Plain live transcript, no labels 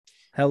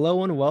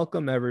Hello and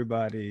welcome,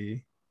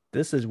 everybody.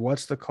 This is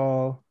What's the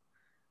Call?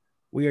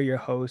 We are your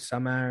hosts.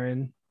 I'm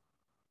Aaron.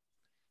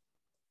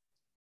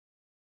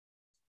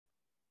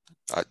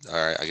 All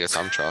right, I guess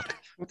I'm Chuck.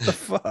 What the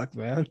fuck,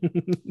 man?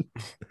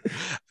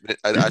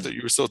 I thought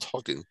you were still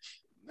talking.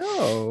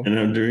 No, And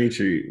I'm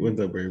Dimitri. What's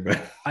up, everybody?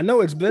 I know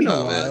it's been a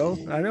No, man,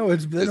 while. I know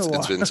it's been a it's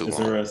while. been too It's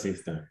a long. rusty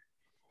stuff.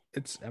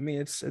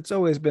 It's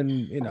always been,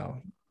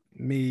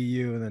 me,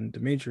 you, and then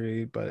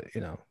Dimitri, but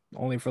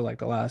only for like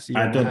the last year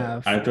I and a thought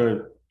half. I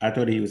thought I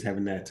thought he was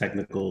having that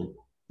technical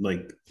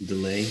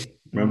delay.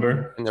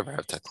 Remember? I never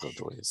have technical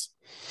delays.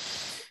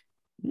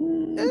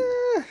 Mm,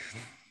 Eh,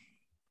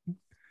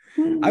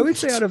 I would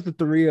say out mm. of the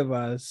three of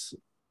us,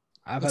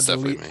 I've That's had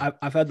the least. definitely me.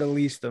 I've had the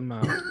least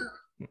amount.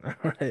 All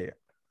right.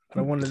 I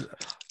don't want to.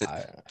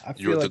 I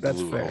You're feel the like that's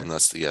glue fair. holding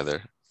us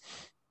together.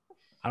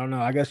 I don't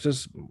know. I guess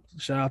just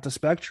shout out to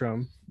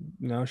Spectrum.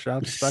 Shout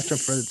out to Spectrum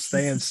for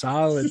staying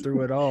solid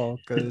through it all.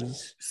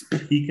 Because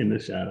Speaking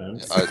of shout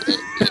outs.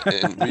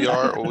 And we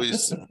are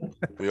always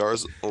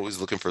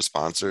looking for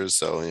sponsors.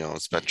 So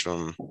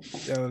Spectrum,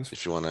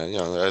 if you want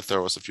to,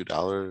 throw us a few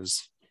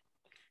dollars,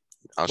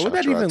 I'll what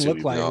would shout that you out even too.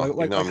 look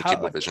like? I'm a How?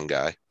 Cablevision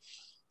guy.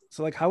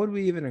 So how would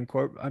we even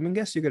incorporate? I mean,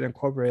 guess you could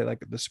incorporate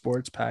like the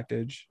sports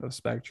package of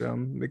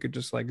Spectrum. We could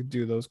just like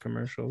do those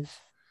commercials.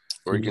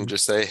 Or you can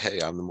just say, "Hey,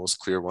 I'm the most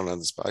clear one on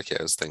this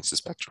podcast, thanks to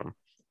Spectrum."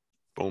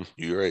 Boom,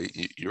 you already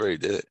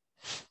did it.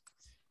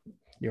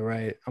 You're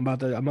right. I'm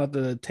about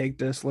to take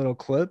this little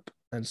clip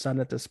and send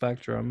it to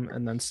Spectrum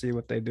and then see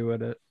what they do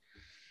with it.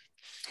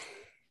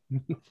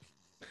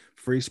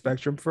 Free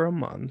Spectrum for a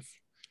month.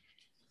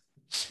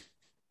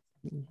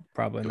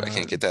 Probably I can't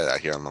not. get that out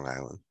here on Long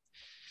Island.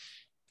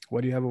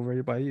 What do you have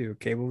over by you?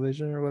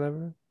 Cablevision or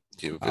whatever?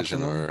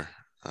 Cablevision Optimum?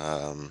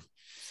 or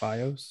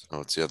Fios?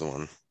 what's the other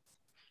one?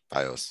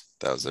 BIOS.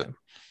 That was it.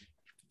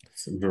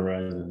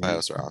 Verizon.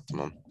 BIOS or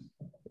Optimum.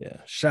 Yeah.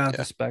 Shout out Yeah.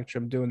 to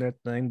Spectrum doing their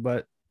thing.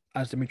 But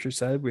as Dimitri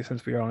said,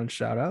 since we are on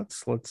shout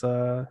outs, let's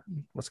go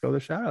to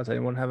shout outs.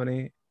 Anyone have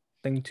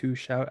anything to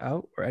shout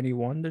out or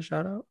anyone to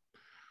shout out?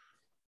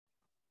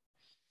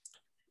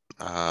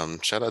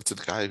 Shout out to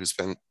the guy who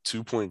spent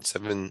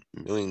 $2.7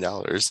 million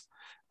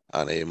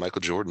on a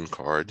Michael Jordan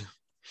card.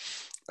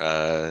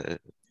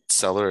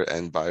 Seller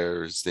and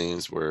buyer's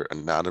names were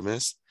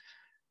anonymous.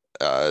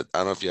 I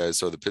don't know if you guys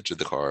saw the picture of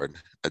the card.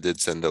 I did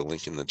send a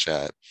link in the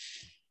chat.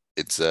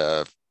 It's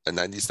a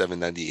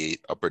 97-98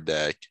 upper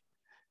deck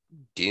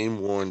game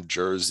worn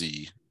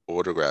jersey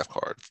autograph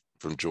card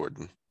from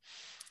Jordan.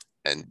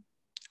 And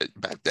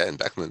back in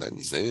the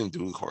 90s, they didn't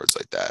do cards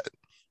like that.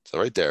 So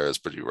right there is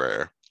pretty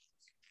rare.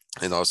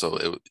 And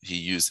also, he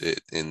used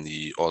it in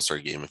the All-Star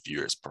game a few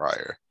years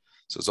prior.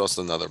 So it's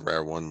also another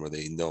rare one where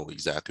they know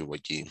exactly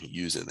what game he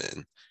used it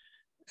in.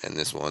 And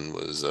this one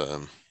was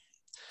in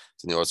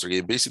the All-Star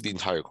game. Basically, the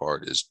entire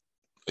card is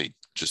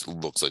just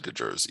looks like a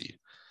jersey.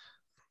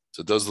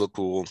 So it does look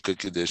cool, good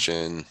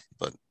condition,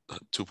 but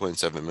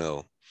 2.7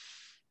 mil.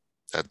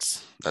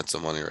 That's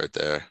some money right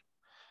there.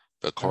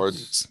 The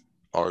cards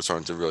are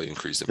starting to really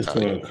increase in Just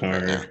value for a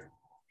right now. card.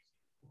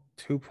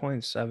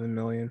 2.7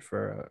 million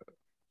for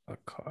a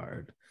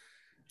card.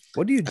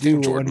 What do you I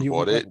think do Jordan when you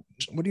bought like, it.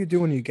 what do you do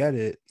when you get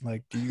it?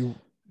 Like, do you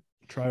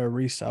try to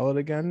resell it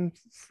again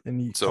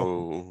in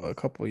So a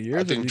couple of years? I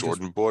Or do think you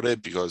Jordan bought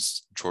it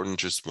because Jordan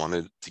just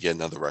wanted to get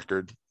another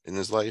record in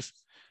his life.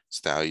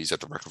 So now he's at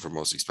the record for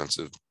most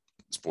expensive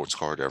sports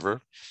card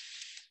ever.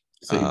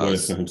 So he bought it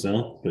for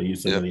himself, but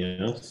use somebody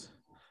else.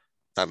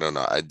 I don't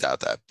know. I doubt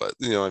that, but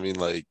I mean,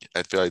 like,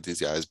 I feel like these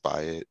guys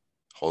buy it,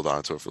 hold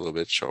on to it for a little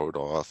bit, show it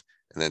off,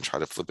 and then try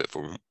to flip it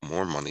for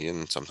more money.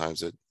 And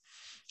sometimes it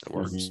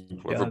works.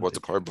 Mhm. Whoever Yeah, bought the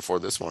card before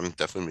this one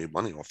definitely made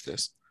money off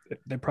this.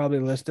 they probably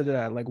listed it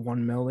at like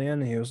 1 million.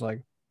 And he was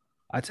like,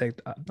 I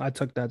took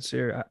that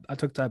serious. I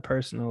took that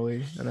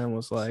personally, and then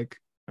was like,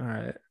 all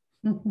right.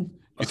 You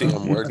think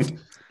I'm worth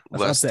That's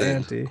less up the than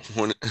ante.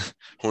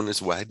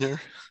 Honus Wagner?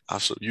 I'll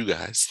show you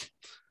guys.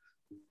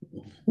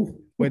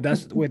 Wait,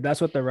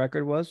 that's what the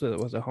record was. It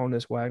was a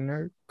Honus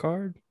Wagner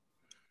card.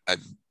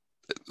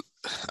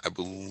 I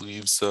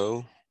believe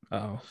so.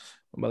 Oh,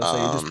 I'm about to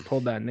say you just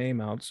pulled that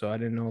name out, so I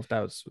didn't know if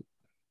that was.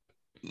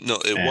 No,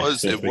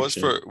 it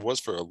was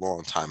for a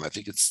long time. I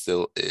think it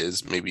still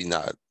is. Maybe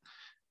not.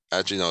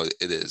 Actually, no,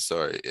 it is.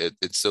 Sorry, it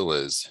still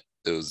is.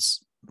 It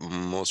was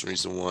most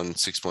recent one,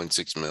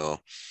 6.6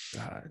 mil.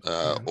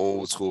 God,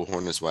 Old school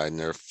Hornets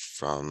Wagner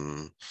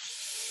from.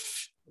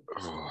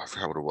 Oh, I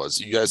forgot what it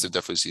was. You guys have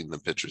definitely seen the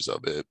pictures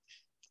of it.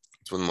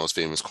 It's one of the most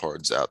famous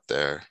cards out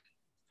there.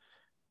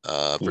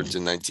 Printed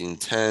in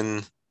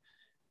 1910.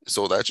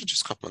 Sold actually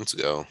just a couple months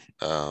ago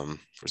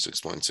for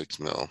 6.6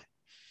 mil.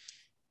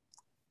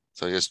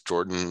 So I guess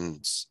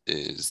Jordan's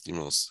is the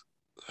most.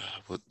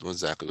 What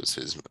exactly was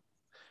his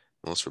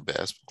most for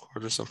basketball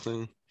card or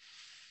something?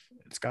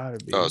 it's gotta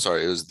be. Oh,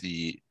 sorry, it was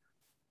the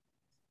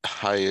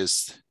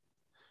highest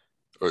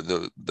or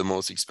the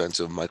most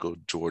expensive Michael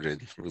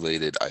Jordan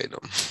related item.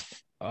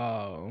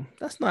 Oh,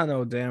 that's not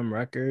no damn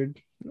record.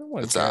 No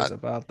one It's cares not.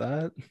 about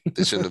that.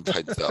 They shouldn't have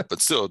hyped it up,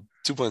 but still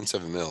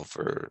 2.7 mil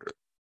for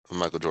a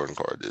Michael Jordan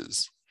card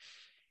is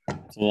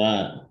It's a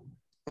lot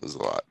a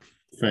lot.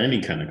 for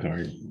any kind of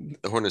card.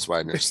 The Hornets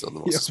Widener is still the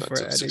most Yeah, for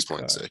expensive,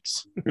 any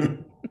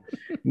 6.6.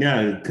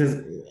 No,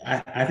 because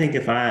I think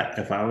if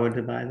I were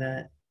to buy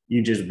that,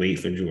 you just wait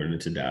for Jordan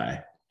to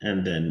die,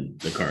 and then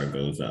the card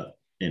goes up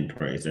in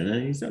price, and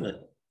then you sell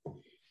it.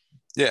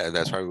 Yeah,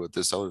 that's probably what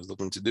this seller is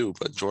looking to do.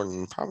 But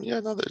Jordan probably had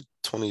another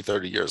 20,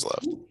 30 years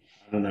left.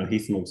 I don't know. He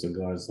smokes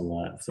cigars a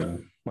lot, so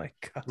My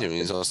God. Yeah, I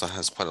mean, he also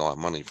has quite a lot of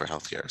money for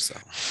healthcare. So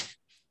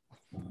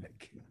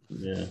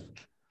yeah.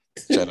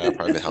 shout out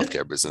private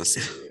healthcare business.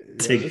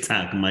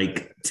 TikTok,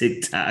 Mike.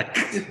 TikTok.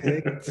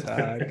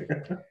 TikTok.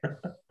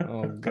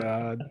 Oh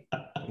God.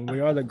 We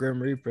are the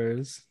Grim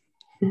Reapers.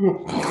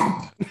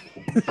 Oh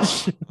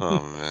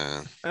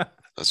man,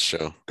 let's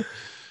show.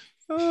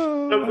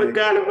 Oh, I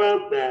forgot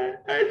about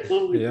that.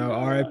 yo,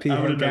 R.I.P. I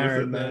would've Hank never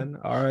Aaron, said that. man.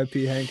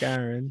 R.I.P. Hank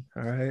Aaron.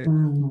 All right.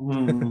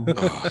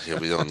 Oh, yeah,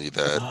 we don't need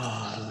that.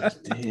 Oh,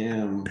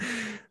 damn.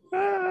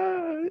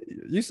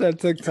 You said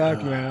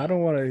TikTok, man. I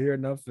don't want to hear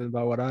nothing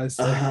about what I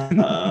said.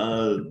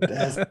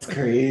 That's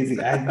crazy.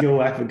 I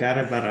forgot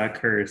about our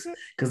curse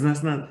because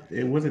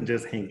it wasn't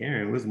just Hank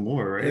Aaron, it was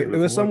more, right? It was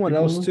more someone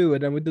people. else too,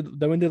 and then we did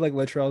like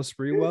Latrell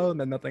Sprewell, and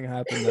then nothing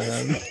happened to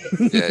him.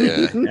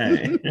 Yeah.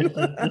 Hey.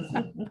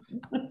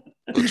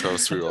 Well,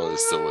 Charles Sprewell is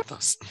still with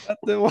us.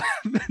 Nothing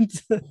happened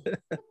to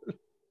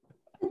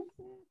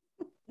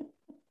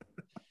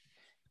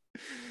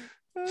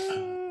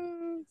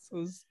him.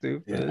 So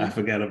stupid. Yeah, I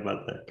forgot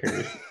about that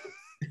curse.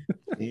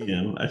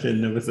 Damn, I should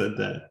have never said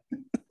that.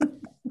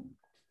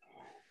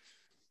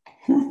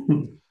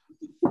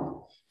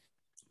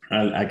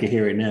 I can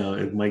hear it now.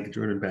 If Mike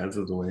Jordan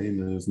passes away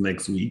and it's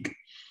next week,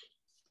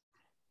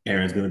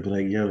 Aaron's gonna be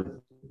like,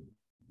 yo,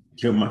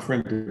 my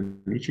friend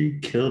Dimitri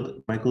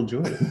killed Michael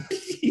Jordan.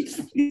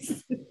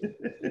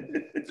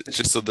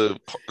 Just so the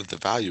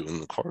value in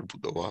the card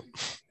will go up.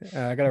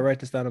 I gotta write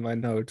this down in my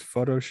notes.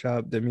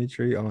 Photoshop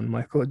Dimitri on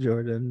Michael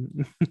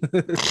Jordan.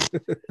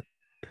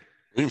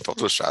 I mean,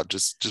 Photoshop.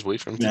 Just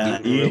wait for him to do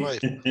it in real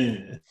life.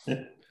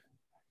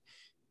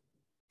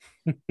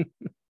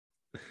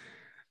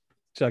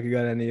 Chuck, you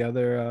got any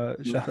other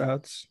shout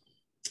outs?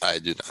 I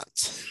do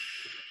not.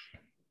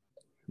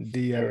 Do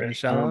you have any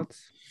shout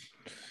outs?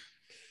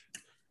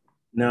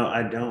 No,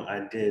 I don't.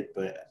 I did,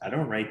 but I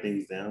don't write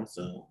things down,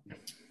 so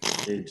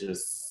it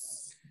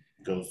just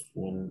goes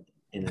one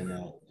in and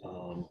out.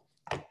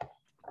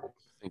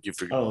 Thank you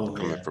for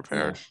coming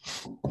prepared.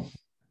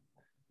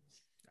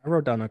 I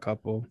wrote down a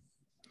couple.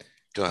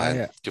 Go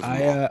ahead. Give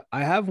them all.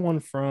 I have one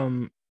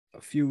from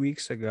a few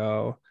weeks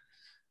ago,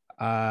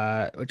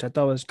 which I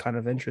thought was kind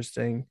of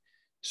interesting.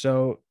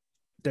 So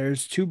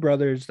there's two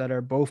brothers that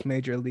are both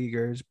major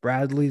leaguers,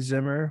 Bradley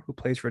Zimmer, who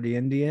plays for the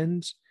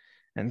Indians,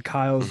 and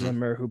Kyle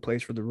Zimmer, who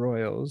plays for the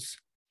Royals.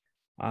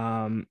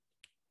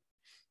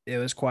 It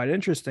was quite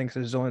interesting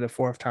because it's only the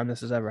fourth time this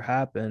has ever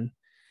happened.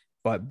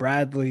 But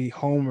Bradley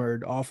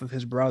homered off of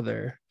his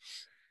brother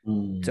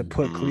to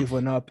put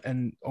Cleveland up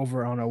and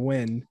over on a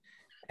win.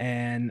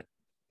 And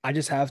I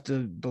just have to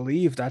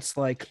believe that's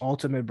like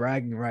ultimate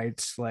bragging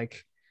rights,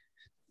 like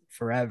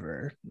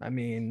forever. I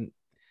mean,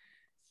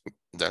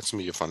 that's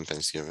gonna be a fun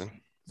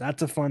Thanksgiving.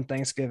 That's a fun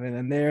Thanksgiving,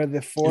 and they're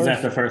the fourth. Is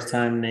that the first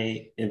time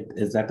they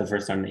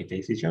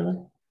face each other?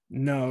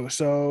 No.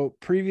 So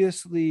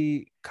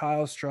previously,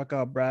 Kyle struck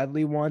out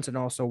Bradley once and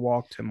also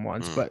walked him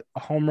once, but a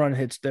home run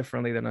hits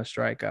differently than a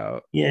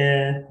strikeout.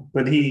 Yeah,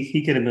 but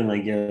he could have been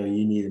like, "Yo,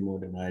 you need it more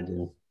than I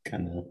do."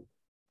 Kind of.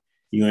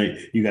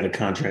 You got a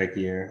contract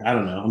year. I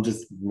don't know. I'm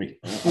just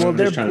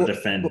trying to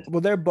defend.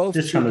 Well, they're both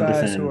just two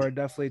guys who are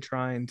definitely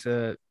trying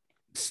to,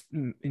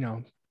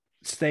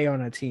 stay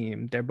on a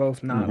team. They're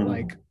both not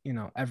like,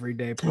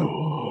 everyday play.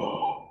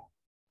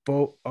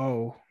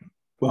 The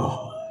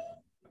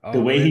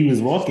way he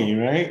was walking,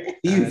 right?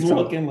 He was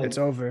walking like it's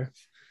over.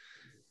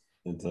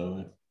 It's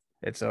over.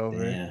 It's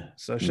over. Yeah.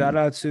 So shout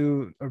out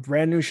to a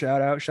brand new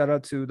shout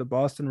out to the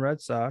Boston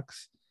Red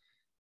Sox.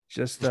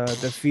 Just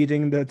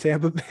defeating the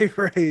Tampa Bay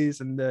Rays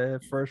in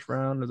the first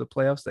round of the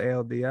playoffs, the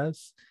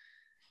ALDS.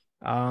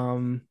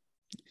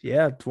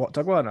 Talk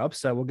about an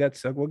upset. We'll get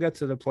to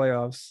the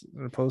playoffs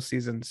in the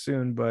postseason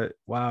soon. But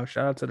wow,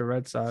 shout out to the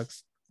Red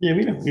Sox. Yeah,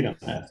 we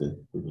don't have to.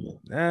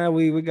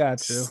 We got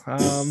to.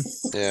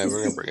 Yeah,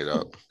 we're gonna bring it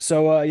up.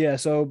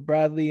 So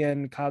Bradley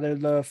and Kyle, they're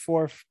the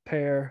fourth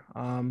pair.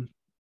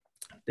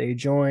 They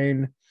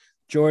join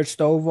George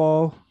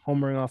Stovall,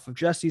 homering off of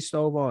Jesse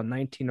Stovall in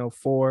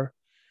 1904.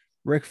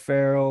 Rick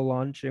Farrell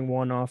launching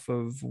one off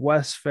of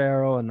Wes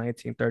Farrell in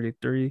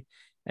 1933,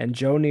 and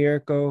Joe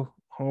Nierko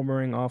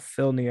homering off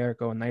Phil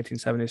Nierko in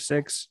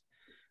 1976.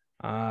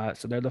 So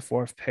they're the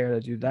fourth pair to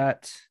do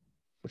that,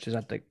 which is, I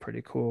think,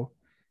 pretty cool.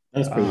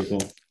 That's pretty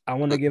cool. I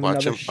want to give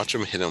watch him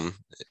hit him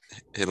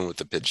with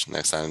the pitch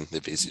next time they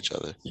face each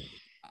other.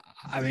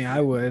 I mean, I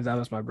would. That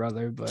was my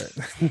brother, but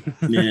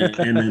yeah.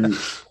 And then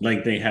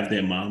like they have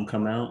their mom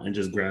come out and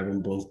just grab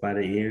them both by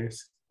the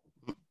ears.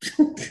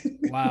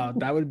 Wow,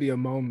 that would be a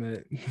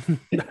moment.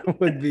 That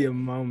would be a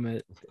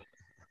moment.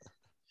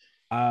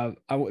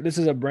 This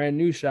is a brand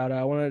new shout out.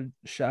 I want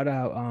to shout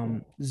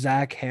out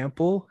Zach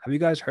Hampel. Have you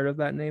guys heard of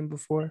that name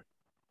before?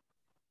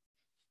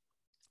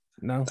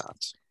 No.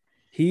 Not.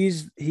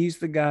 He's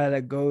the guy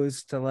that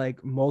goes to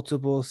like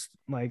multiple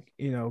like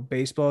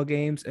baseball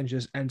games and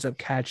just ends up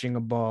catching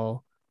a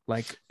ball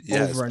like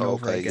Yes. over and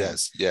over Okay. again.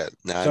 Yes. Yeah.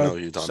 Now I So know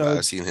what you're talking so about.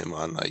 I've seen him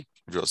on like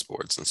Real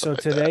Sports and so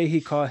stuff like that. today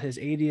he caught his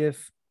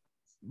 80th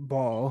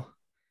ball,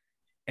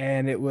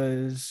 and it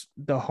was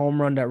the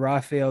home run that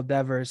Rafael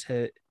Devers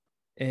hit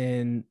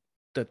in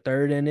the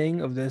third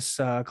inning of this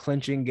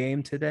clinching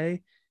game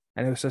today,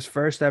 and it was his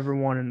first ever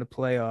one in the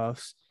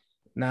playoffs.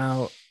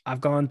 Now I've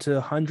gone to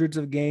hundreds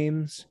of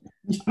games.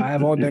 I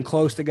have only been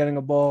close to getting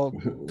a ball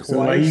twice. So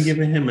why are you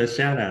giving him a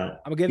shout out?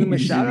 I'm giving him a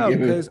You shout should out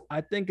give him- because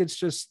I think it's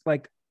just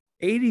like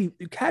 80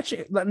 you catch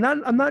it.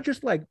 I'm not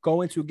just like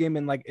going to a game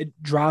and like it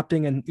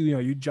dropping and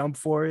you jump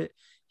for it.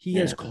 He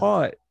has Yeah.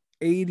 caught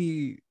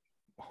 80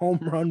 home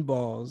run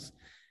balls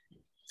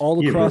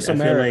all Yeah, across but I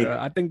feel America. like-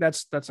 I think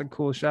that's a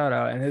cool shout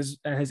out. And his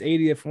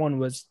 80th one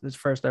was his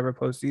first ever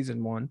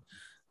postseason one,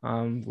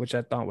 which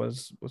I thought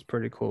was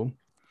pretty cool.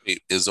 Wait,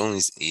 it was only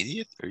his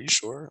 80th? Are you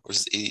sure? Or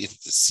was his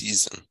 80th this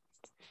season?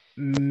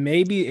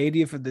 Maybe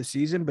 80th of the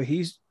season, but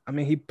he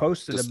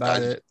posted Just-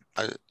 about it.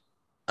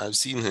 I've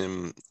seen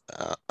him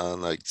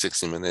on like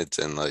 60 Minutes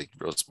and like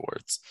Real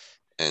Sports,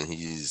 and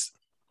he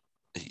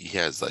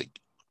has like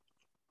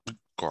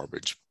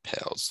garbage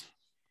pails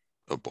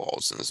of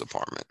balls in his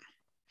apartment,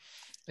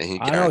 and he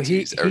I know,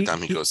 guarantees every he-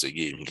 time he he- goes to a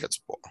game, he gets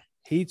a ball.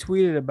 He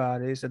tweeted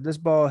about it. He said, "This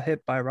ball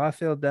hit by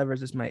Rafael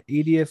Devers is my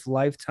 80th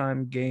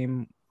lifetime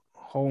game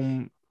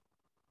home.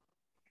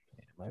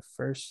 My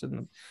first in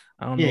the,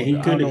 I don't know. Yeah, he I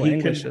don't could know what he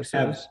English could this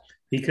have is.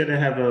 he could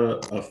have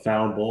a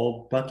foul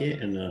ball bucket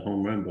and a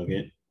home run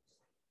bucket.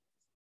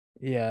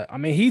 Yeah, I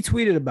mean, he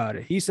tweeted about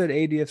it. He said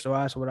 80th, so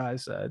that's what I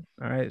said.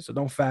 All right, so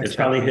don't fact It's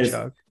check probably me, his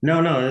Chuck.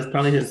 no, it's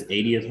probably his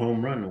 80th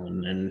home run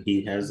one, and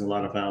he has a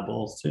lot of foul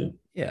balls too.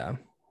 Yeah.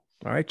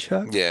 All right,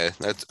 Chuck. Yeah,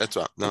 that's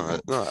what. No,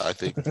 I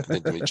think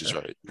Demetrius is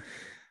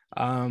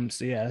right.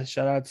 So yeah,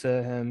 shout out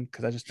to him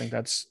because I just think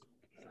that's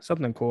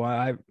something cool.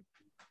 I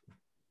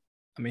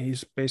mean,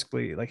 he's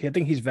basically like I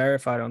think he's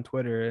verified on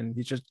Twitter and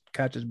he just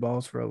catches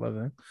balls for a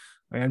living.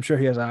 I mean, I'm sure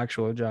he has an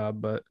actual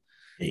job, but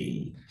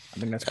Hey, I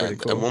think that's pretty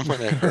And cool. at one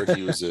point, I heard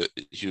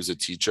he was a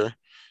teacher,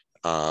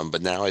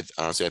 but now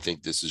honestly I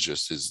think this is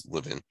just his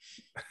living.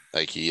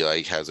 Like he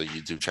like has a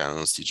YouTube channel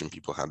that's teaching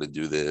people how to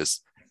do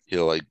this.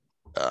 He'll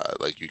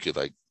like you could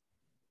like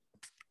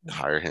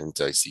hire him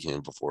to like, see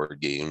him before a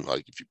game.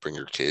 Like if you bring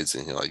your kids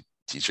and he'll like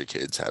teach your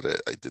kids how to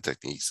like the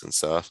techniques and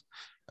stuff.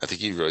 I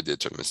think he really did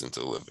turn this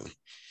into a living.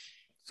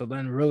 So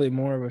then really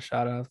more of a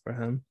shout out for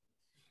him.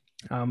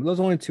 Those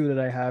are only two that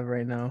I have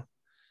right now.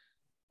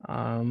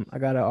 I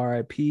got a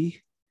RIP. If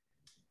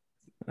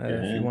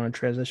you want to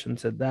transition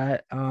to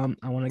that, I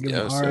want to give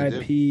Yes, an I do.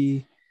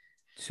 RIP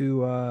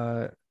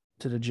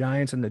to the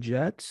Giants and the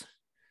Jets.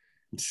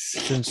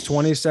 Since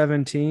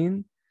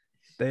 2017,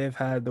 they have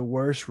had the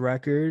worst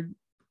record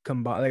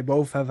combined. They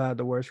both have had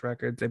the worst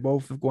records. They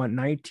both have gone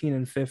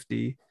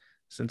 19-50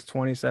 since Ooh,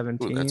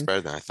 2017, that's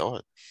better than I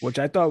thought. which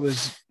I thought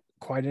was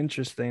quite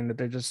interesting that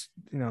they're just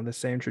the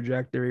same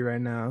trajectory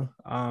right now.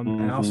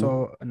 And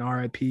also an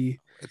RIP.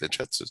 The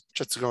Jets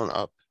are going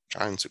up.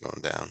 Giants are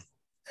going down.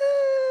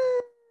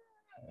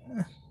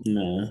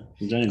 no,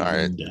 the Giants All are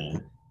right.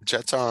 down.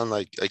 Jets are on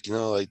like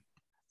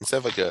instead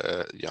of like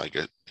a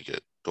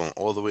going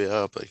all the way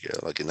up like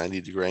a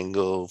 90-degree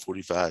angle,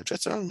 45.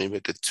 Jets are on maybe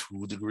like a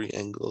 2-degree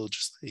angle,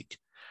 just like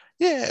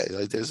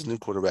like there's a new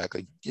quarterback,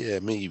 like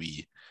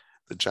maybe.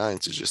 The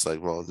Giants is just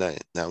like, well,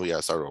 now we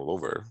gotta start all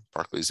over.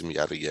 Barkley's gonna be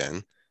out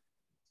again.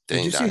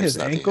 Did you Dane see his Dimes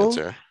not the ankle?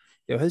 answer.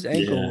 Yo, his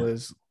ankle Yeah.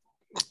 was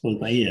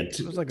Well, yeah, it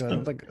was like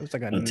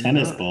a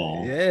tennis knot.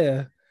 ball.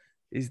 Yeah,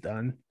 he's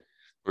done.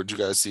 Where'd you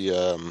guys see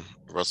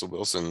Russell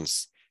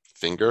Wilson's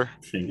finger?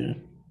 finger.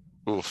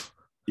 Oof.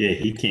 Yeah,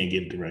 he can't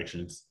give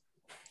directions.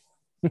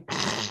 Yeah,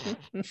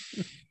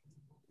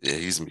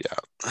 he's gonna be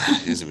out.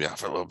 He's gonna be out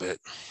for a little bit.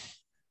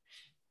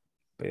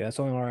 But yeah, that's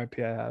the only RIP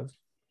I have.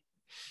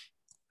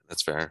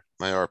 That's fair.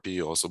 My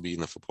RP also be in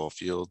the football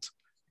field,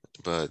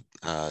 but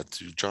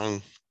to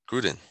John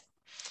Gruden,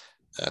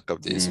 a couple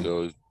days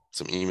ago,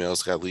 some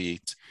emails got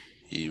leaked.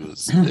 He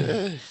was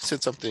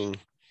said something.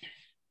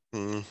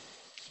 I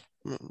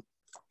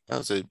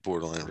would say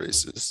borderline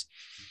racist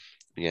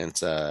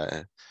against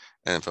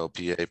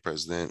NFLPA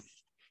president,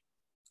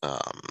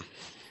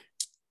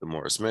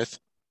 Morris Smith.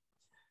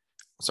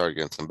 Started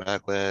getting some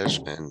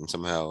backlash, and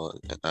somehow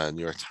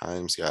New York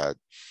Times got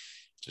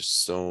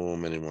just so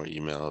many more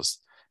emails.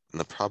 And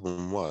the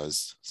problem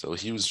was, so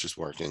he was just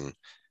working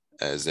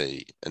as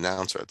a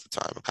announcer at the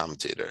time, a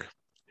commentator.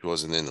 He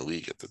wasn't in the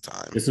league at the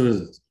time. This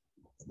was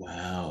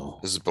wow.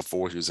 This is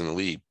before he was in the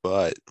league.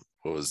 But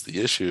what was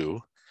the issue?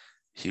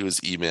 He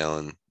was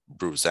emailing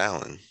Bruce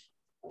Allen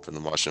from the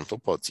Washington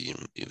football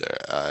team. Either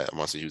I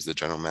want to say he was the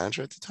general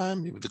manager at the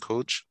time, maybe the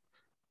coach.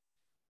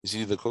 He's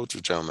either the coach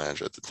or general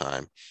manager at the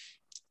time.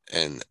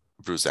 And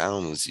Bruce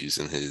Allen was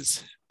using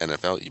his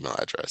NFL email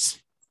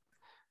address.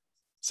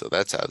 So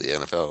that's how the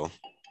NFL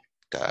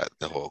got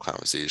the whole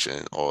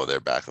conversation, all their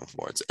back and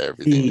forths,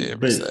 everything they See, ever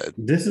but said.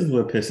 this is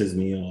what pisses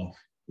me off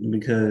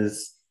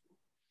because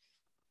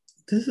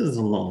this is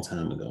a long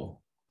time ago.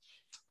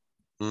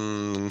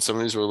 Some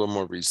of these were a little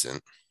more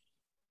recent.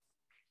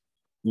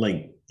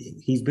 Like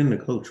he's been the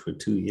coach for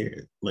 2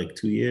 years, like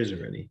 2 years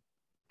already.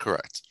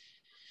 Correct.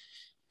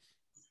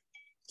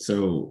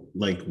 So,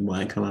 like,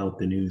 why come out with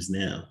the news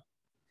now?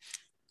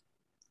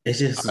 It's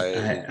just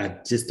I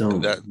just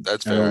don't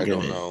that's I fair. don't I get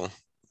don't it. know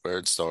where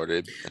it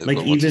started, Like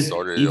but once it even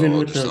started, it even all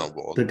with just the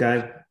snowballed.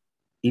 guy,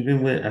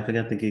 even with I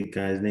forgot the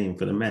guy's name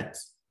for the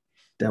Mets.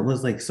 That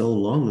was like so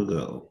long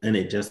ago, and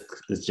it's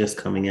just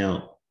coming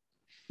out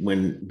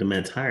when the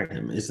Mets hired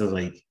him. It's just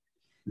like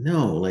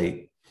no,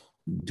 like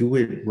do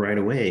it right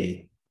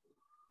away.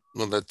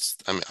 Well, that's.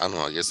 I mean, I don't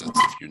know. I guess that's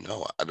if you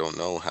know. I don't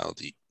know how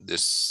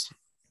this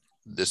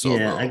all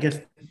Yeah, I broke. guess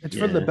It's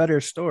for the yeah.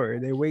 better story.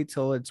 They wait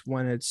till it's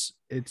when it's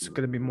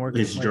gonna be more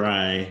It's like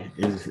dry.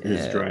 It's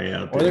yeah. dry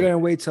out Or they're there. gonna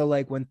wait till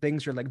like when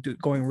things are like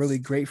going really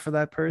great for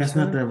that That's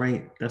not person. the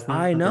right. That's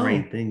I not the know.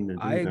 right thing to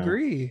I do, though.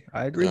 agree.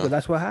 I agree, Yeah, but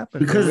that's what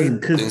happened. They Because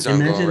wait. things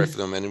aren't going right for imagine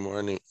them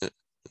anymore.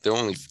 They're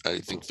only, I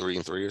think,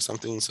 3-3 or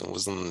something. So it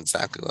wasn't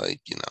exactly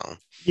like yeah.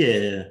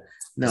 is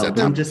No, that but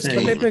their I'm But just best but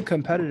they've saying. team? been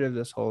competitive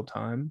this whole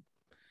time.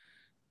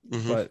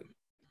 Hmm. But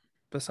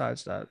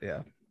besides that,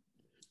 yeah.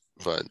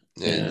 But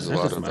yeah, he Yeah, was a that's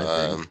lot just of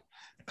my thing.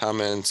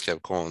 comments.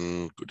 Kept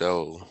calling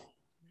Goodell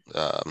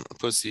a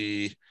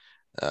pussy.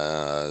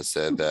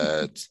 Said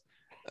that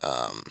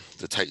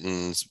the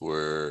Titans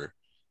were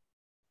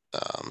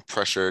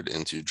pressured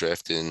into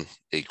drafting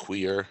a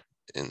queer,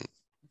 and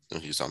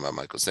he was talking about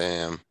Michael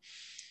Sam.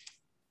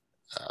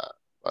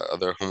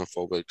 Other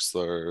homophobic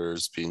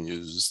slurs being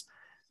used,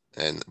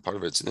 and part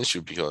of it's an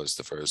issue because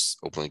the first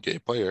openly gay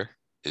player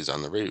is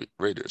on the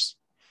Raiders,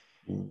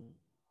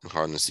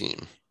 Harden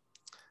Seam.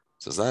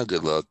 So it's not a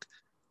good look.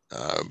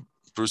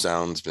 Bruce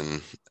Allen's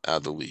been out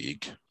of the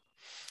league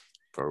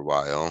for a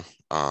while,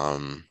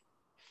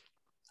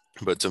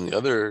 but some of the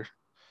other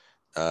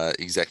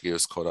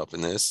executives caught up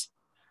in this.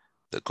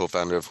 The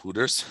co-founder of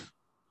Hooters,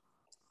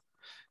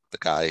 the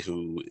guy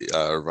who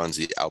runs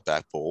the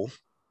Outback Bowl,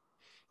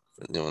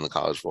 in the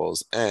college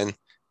bowls, and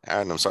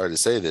Aaron, I'm sorry to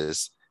say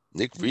this,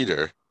 Nick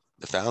Reeder,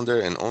 the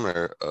founder and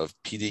owner of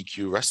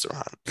PDQ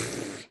Restaurant.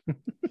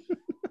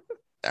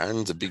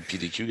 Aaron's a big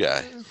PDQ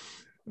guy.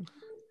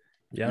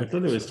 Yeah. I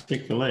thought it was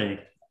Chick-fil-A,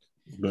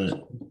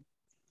 but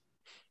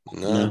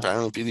No,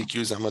 apparently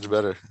PDQ is not much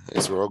better. I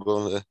guess we're all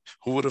going to.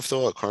 Who would have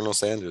thought Colonel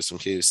Sanders from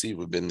KFC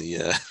would have been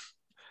the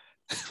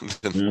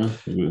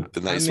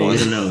nice so one? we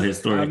don't know his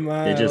story. I'm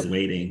They're just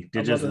waiting.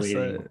 They're I'm about just to say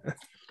waiting.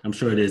 I'm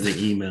sure there's an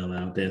email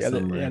out there yeah,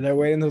 somewhere. they're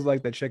waiting to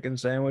like the chicken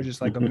sandwich. It's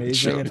like amazing.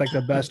 Sure. It's like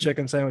the best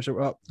chicken sandwich.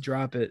 Oh,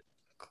 drop it.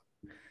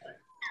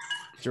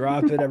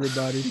 Drop it,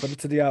 everybody. Put it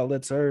to the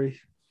outlets.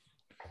 Hurry.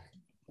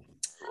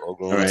 We're all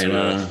going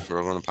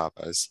to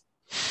Popeyes.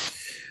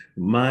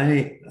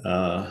 My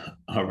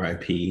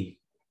RIP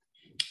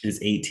is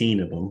 18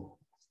 of them,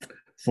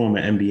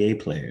 former NBA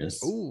players.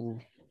 Ooh.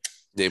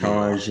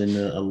 Charged in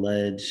the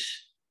alleged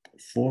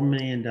 $4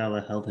 million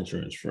health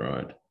insurance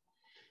fraud.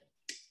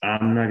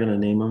 I'm not gonna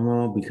name them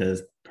all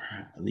because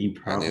you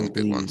probably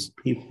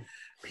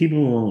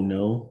people won't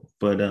know.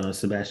 But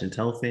Sebastian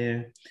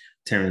Telfair,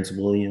 Terrence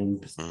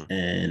Williams,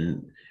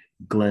 and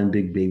Glenn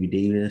Big Baby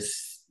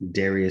Davis,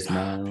 Darius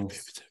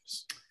Miles,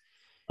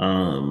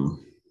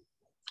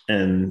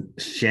 and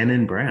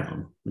Shannon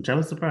Brown, which I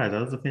was surprised.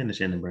 I was a fan of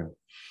Shannon Brown.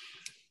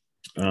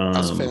 I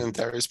was a fan of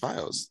Darius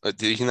Miles.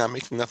 Did he not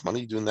make enough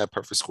money doing that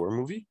Perfect Score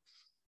movie?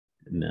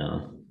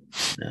 No,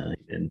 he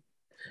didn't.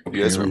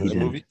 You guys remember that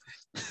movie?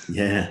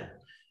 Yeah.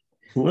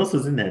 Who else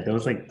was in that? That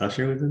was like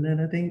Usher was in that,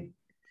 I think.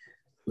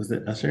 Was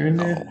it Usher in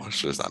there? No,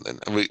 Usher's not in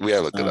there. We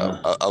gotta look it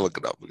up. I'll look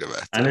it up. We'll get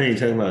back to I know you're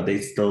talking about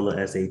they stole the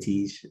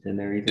SATs and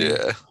everything.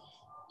 Yeah.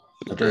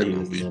 I thought he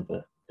was in that,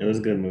 but it was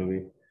a good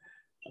movie.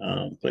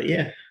 But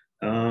yeah.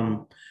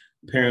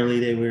 Apparently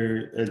they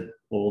were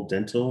all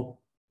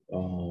dental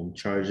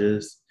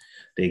charges.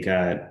 They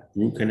got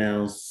root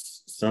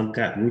canals. Some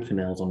got root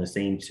canals on the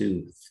same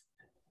tooth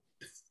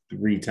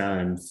 3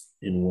 times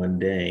in one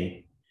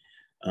day.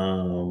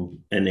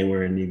 And they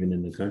weren't even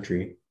in the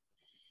country.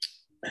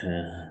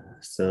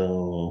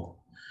 So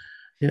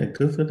yeah,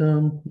 good for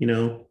them.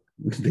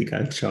 They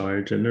got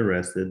charged and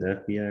arrested.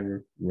 The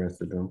FBI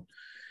arrested them.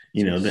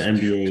 The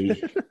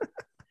NBA.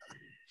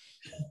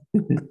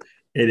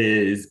 It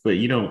is, but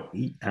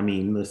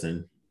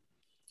listen,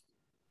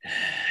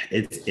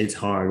 it's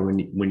hard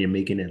when you're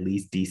making at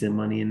least decent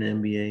money in the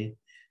NBA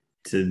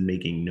to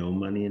making no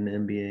money in the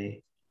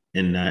NBA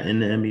and not in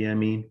the NBA. I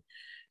mean,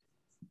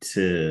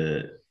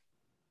 to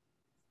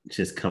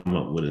just come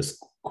up with a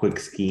quick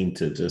scheme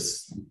to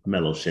just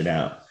mellow shit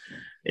out.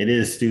 It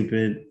is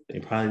stupid. They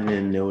probably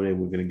didn't know they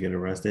were going to get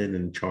arrested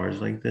and charged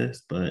like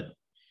this, but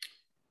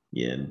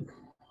yeah,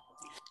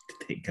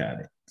 they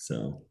got it.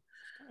 So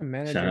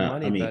managing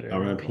money better.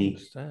 RIP.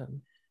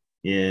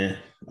 Yeah,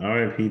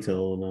 RIP to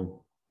all of them.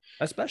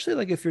 Especially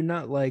like if you're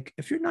not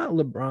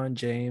LeBron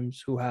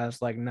James, who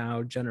has like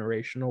now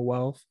generational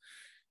wealth,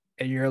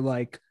 and you're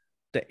like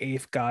the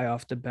eighth guy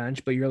off the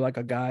bench, but you're like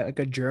a guy, like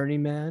a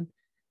journeyman.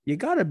 You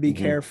gotta be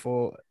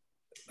careful.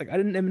 Like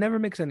it never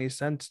makes any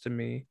sense to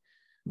me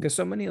because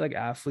so many like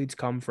athletes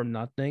come from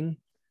nothing,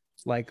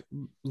 like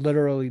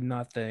literally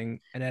nothing,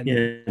 and then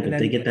if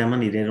they get that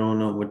money, they don't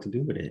know what to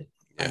do with it.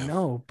 I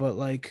know, but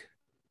like,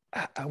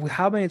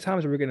 how many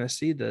times are we gonna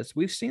see this?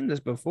 We've seen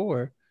this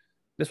before.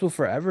 This will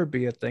forever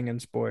be a thing in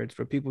sports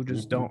where people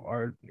just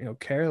are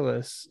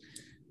careless,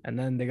 and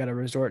then they gotta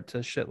resort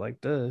to shit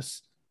like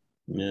this.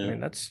 Yeah, I mean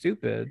that's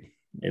stupid.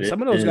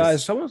 Some of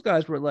those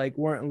guys were like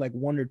weren't like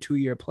 1 or 2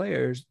 year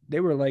players.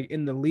 They were like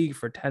in the league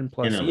for 10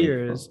 plus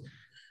years.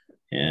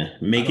 Yeah,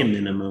 making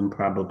minimum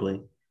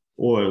probably,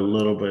 or a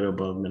little bit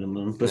above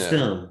minimum, but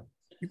still,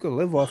 you could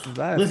live off of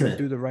that if you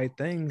do the right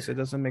things. It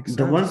doesn't make sense.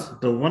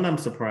 The one I'm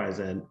surprised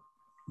at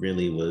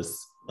really was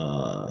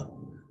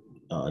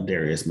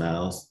Darius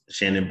Miles.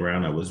 Shannon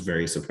Brown, I was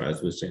very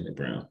surprised with Shannon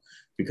Brown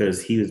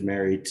because he was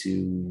married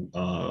to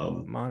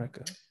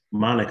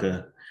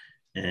Monica,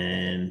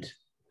 and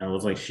I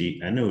was like,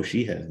 I know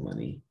she has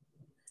money.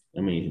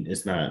 I mean,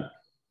 it's not,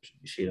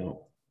 she don't,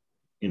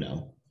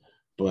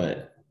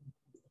 but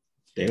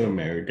they were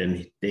married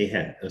and they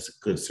had a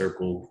good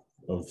circle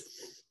of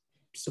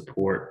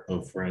support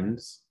of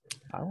friends.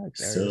 I like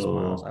Darius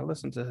Miles. I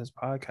listened to his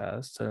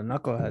podcast, to the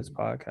Knuckleheads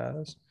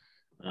podcast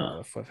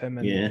with him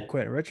and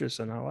Quentin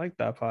Richardson. I like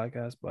that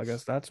podcast, but I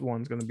guess that's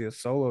one's going to be a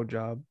solo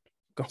job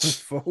going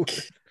forward.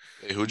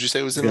 Hey, who'd you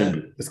say was in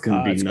that? It's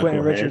going to be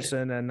Quentin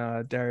Richardson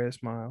and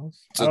Darius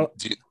Miles. So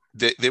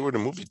they were in a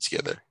movie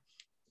together.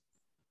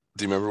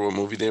 Do you remember what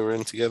movie they were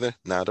in together?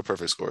 Not The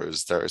Perfect Score. It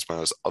was Darius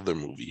Miles' other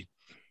movie.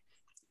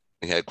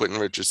 They had Quentin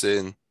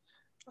Richardson,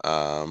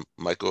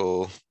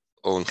 Michael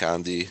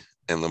Olankandi,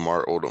 and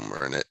Lamar Odom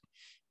were in it.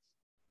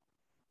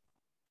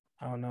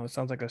 I don't know. It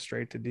sounds like a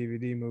straight to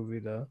DVD movie,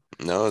 though.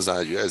 No, it's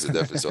not. You guys have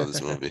definitely saw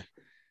this movie.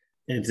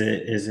 Is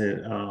it? Is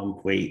it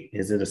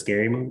a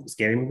scary movie?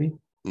 Scary movie?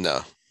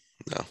 No.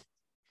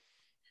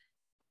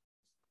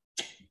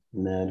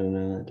 No, I don't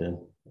know that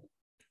then.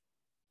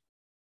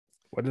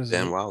 What is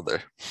Van it?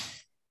 Wilder.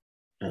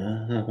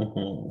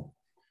 Oh.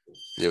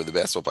 Yeah, with the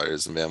basketball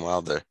players and Van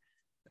Wilder.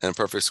 And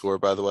Perfect Score,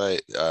 by the way,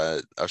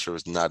 Usher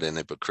was not in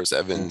it, but Chris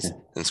Evans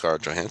and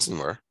Scarlett Johansson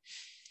were.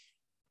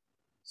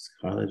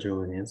 Scarlett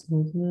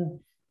Johansson was in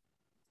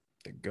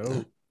it? The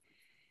GOAT.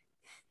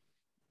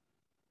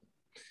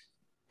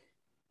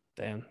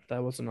 Damn,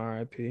 that was an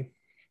RIP.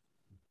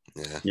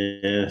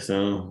 Yeah,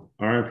 so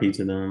RIP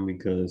to them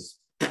because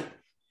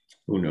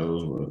who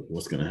knows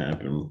what's going to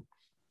happen.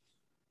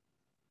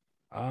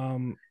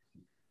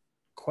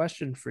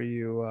 Question for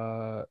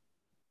you,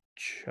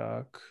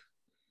 Chuck.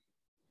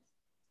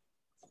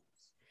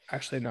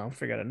 Actually, no,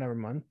 forget it. Never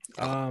mind.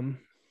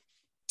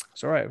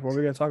 It's all right. What are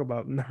we gonna talk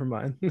about? Never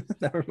mind.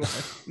 Never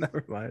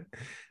mind.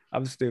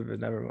 I'm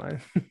stupid. Never mind.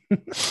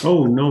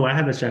 Oh no, I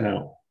have a shout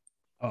out.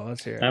 Oh,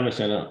 let's hear it. I have a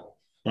shout out.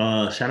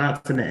 Shout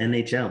out to the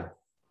NHL.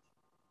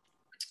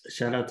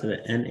 Shout out to the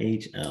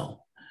NHL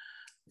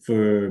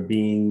for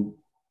being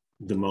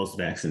the most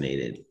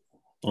vaccinated.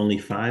 Only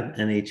 5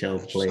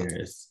 NHL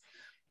players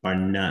are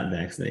not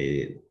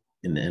vaccinated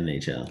in the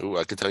NHL. Ooh,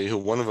 I can tell you who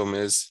one of them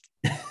is.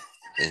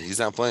 And he's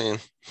not playing.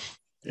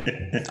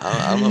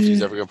 I don't know if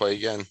he's ever gonna play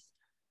again.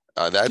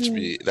 That should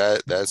be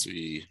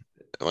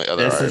my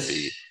other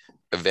RIP.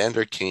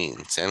 Evander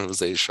Kane, San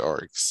Jose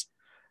Sharks.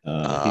 He's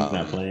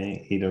not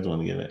playing. He doesn't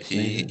want to give it.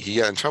 He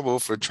got in trouble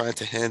for trying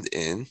to hand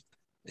in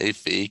a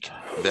fake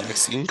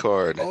vaccine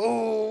card.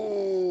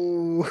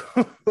 Oh,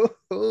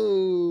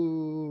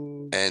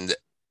 and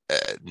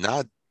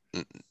not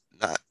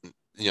that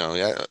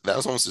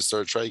was almost a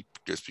third strike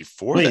because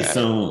before that.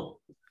 So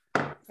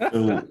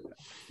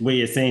what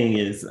you're saying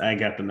is I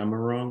got the number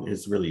wrong.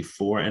 It's really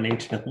 4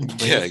 NHL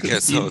players. Yeah, I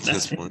guess so at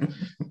this point.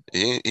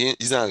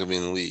 He's not going to be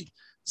in the league.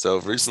 So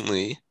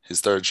recently,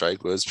 his third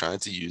strike was trying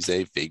to use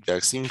a fake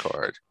vaccine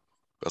card.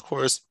 Of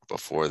course,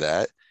 before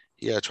that,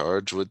 he got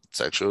charged with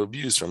sexual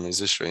abuse from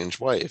his estranged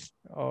wife.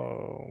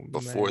 Oh,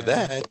 Before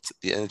that,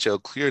 the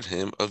NHL cleared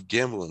him of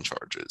gambling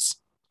charges.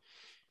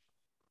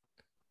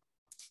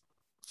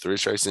 3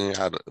 strikes and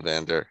you're out,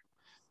 Vander.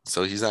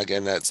 So he's not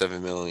getting that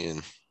 $7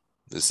 million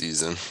this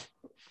season.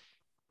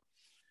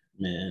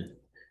 Man,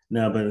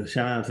 no, but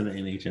shout out to the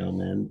NHL,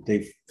 man.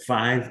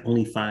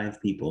 Only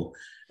 5 people,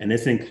 and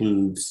this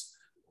includes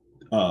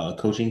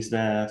coaching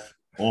staff,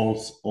 all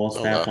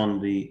staff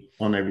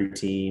on every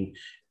team,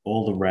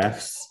 all the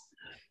refs.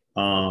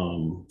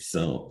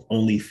 So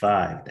only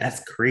 5.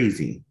 That's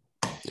crazy.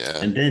 Yeah.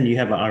 And then you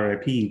have an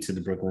RIP to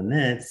the Brooklyn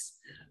Nets,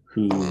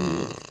 who.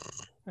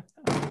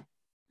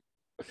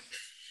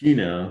 And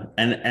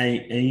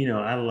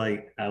I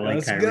like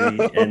Kyrie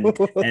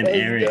and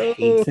Aaron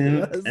hates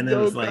him. And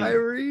then it's like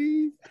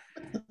Kyrie.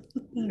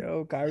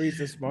 Yo, Kyrie's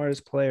the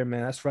smartest player,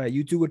 man. That's right.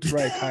 You do what's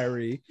right,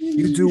 Kyrie.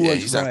 You do what's right.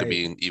 He's not gonna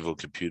be an evil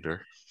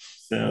computer.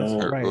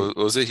 So what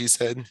was it he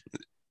said?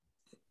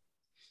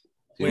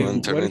 He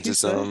want to turn into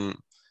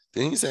some.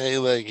 Didn't he say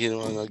like he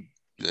don't want to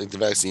like the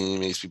vaccine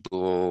makes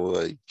people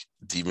like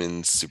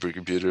demons,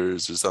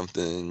 supercomputers, or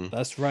something.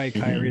 That's right,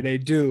 Kyrie. They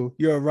do.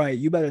 You're right.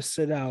 You better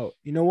sit out.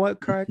 You know what,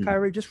 Mhm.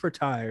 Kyrie? Just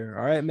retire.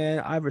 All right, man.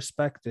 I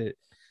respect it.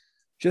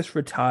 Just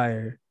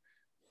retire.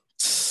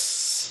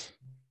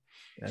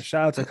 Yeah,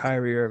 shout out to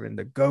Kyrie Irving,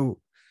 the GOAT.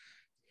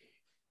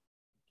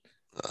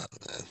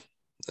 Man.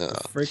 The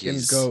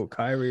freaking GOAT,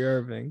 Kyrie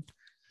Irving.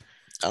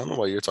 I don't know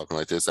why you're talking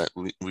like this.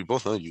 We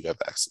both know you got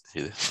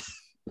vaccinated.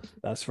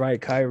 That's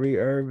right, Kyrie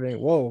Irving.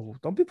 Whoa,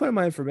 don't be putting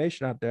my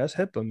information out there. That's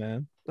HIPAA,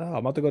 man. Oh, I'm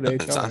about to go to HR.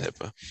 It's not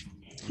HIPAA.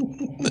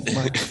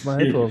 My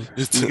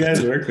HIPAA. You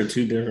guys work for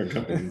two different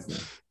companies now.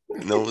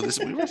 No, we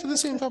work for the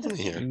same company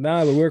here.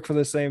 Nah, we work for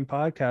the same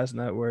podcast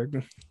network.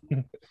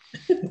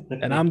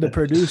 And I'm the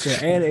producer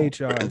and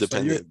HR.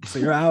 Independent. So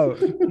you're out.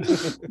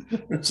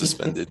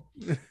 Suspended.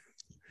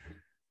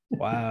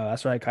 Wow,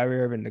 that's right.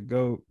 Kyrie Irving, the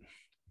GOAT.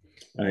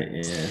 All right,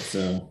 yeah.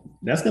 So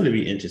that's going to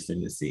be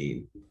interesting to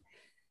see.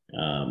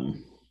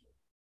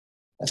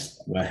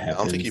 What happens? I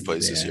don't think he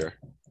plays this year.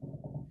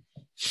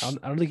 I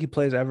don't think he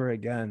plays ever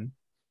again.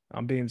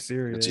 I'm being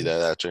serious. Let's see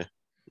that actually.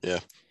 Yeah.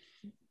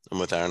 I'm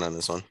with Aaron on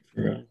this one.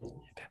 Right.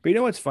 But you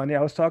know what's funny?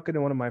 I was talking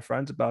to one of my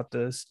friends about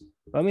this.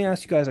 Let me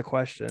ask you guys a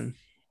question.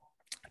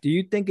 Do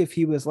you think if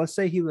he was, let's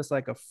say he was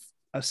like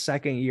a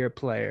second year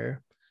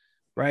player,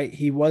 right?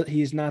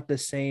 He's not the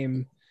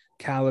same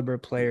caliber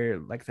player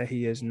like that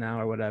he is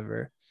now or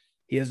whatever.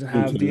 He doesn't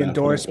have the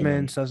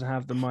endorsements, doesn't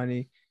have the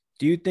money.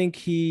 Do you think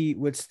he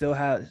would still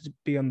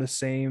be on the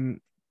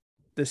same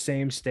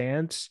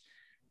stance?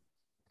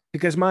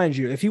 Because mind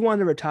you, if he wanted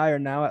to retire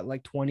now at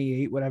like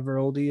 28, whatever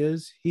old he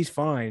is, he's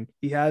fine.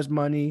 He has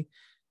money.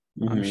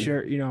 Mm-hmm.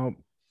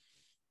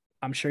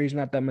 I'm sure he's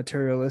not that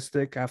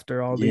materialistic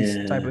after all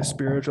these type of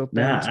spiritual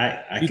things.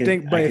 If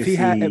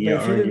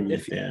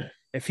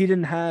he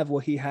didn't have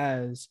what he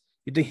has,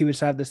 you think he would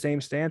have the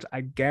same stance? I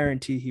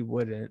guarantee he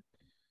wouldn't.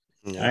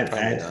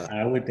 Yeah,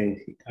 I would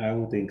think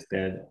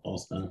that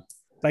also.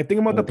 Like,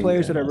 think about the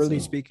players that are really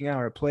speaking out,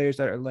 or players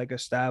that are like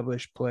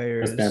established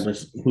players.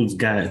 Who's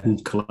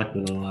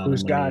collected a lot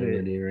of money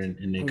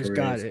in their careers.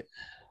 Got it.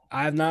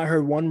 I have not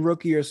heard one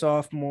rookie or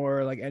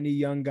sophomore, like any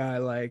young guy,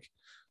 like,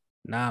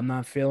 nah, I'm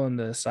not feeling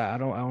this. I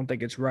don't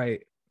think it's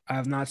right. I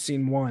have not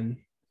seen one.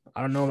 I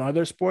don't know in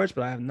other sports,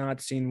 but I have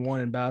not seen one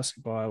in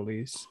basketball at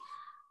least.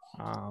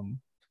 And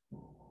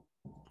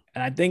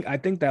I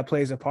think that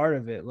plays a part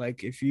of it.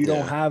 Like, if you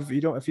don't have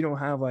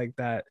like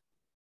that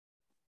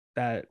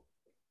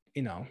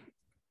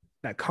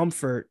that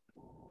comfort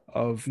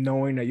of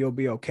knowing that you'll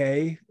be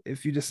okay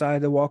if you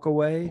decide to walk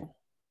away,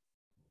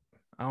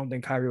 I don't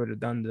think Kyrie would have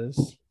done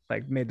this,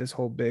 like made this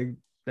whole big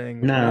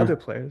thing with other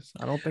players.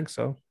 I don't think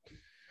so.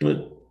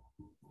 But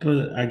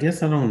I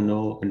guess I don't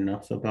know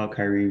enough about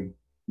Kyrie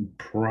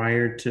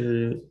prior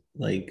to,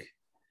 like,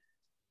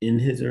 in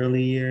his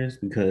early years,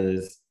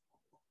 because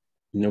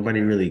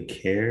nobody really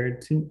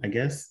cared to, I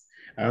guess.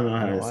 I don't know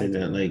how to say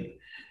that. Like,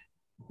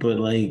 but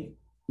like,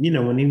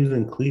 when he was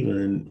in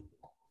Cleveland,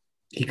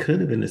 he could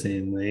have been the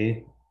same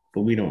way,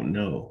 but we don't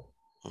know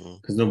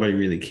because nobody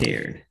really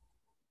cared.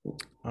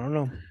 I don't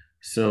know.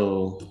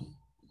 So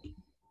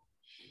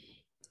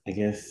I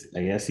guess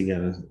you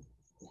gotta.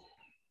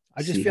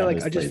 I just feel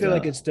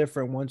like it's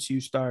different once you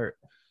start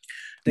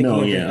thinking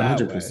of it that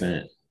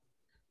 100%.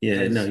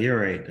 Yeah, no, you're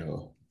right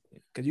though.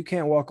 Because you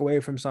can't walk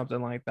away from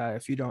something like that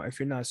if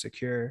you're not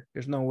secure.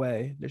 There's no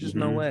way. There's just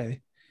no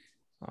way.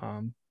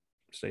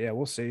 So yeah,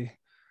 we'll see.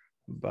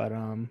 But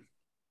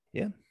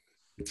yeah.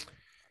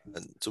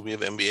 And so we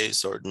have NBA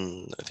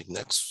starting, I think,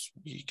 next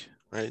week,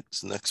 right?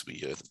 It's next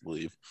week, I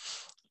believe.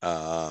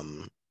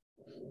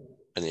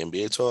 Any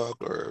NBA talk,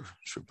 or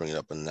should we bring it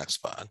up in the next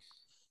pod?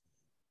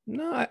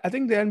 No, I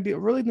think the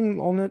NBA really the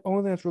only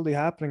thing that's really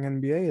happening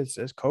in NBA is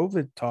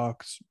COVID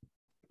talks.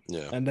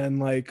 Yeah. And then,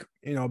 like,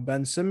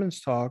 Ben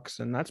Simmons talks,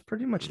 and that's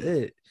pretty much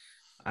it.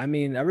 I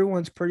mean,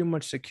 everyone's pretty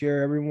much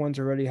secure. Everyone's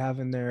already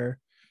having their,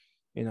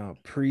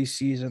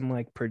 preseason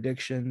like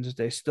predictions.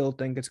 They still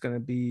think it's going to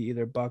be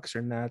either Bucks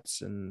or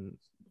Nets and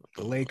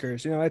the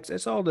Lakers.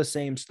 It's all the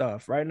same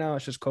stuff. Right now,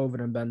 it's just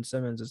COVID and Ben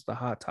Simmons. It's the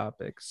hot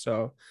topic.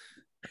 So,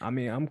 I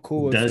mean, I'm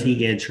cool. Does he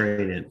get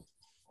traded?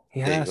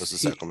 He goes to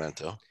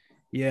Sacramento.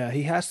 Yeah,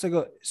 he has to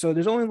go. So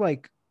there's only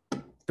like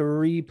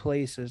 3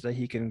 places that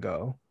he can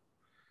go.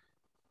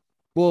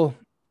 Well,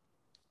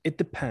 it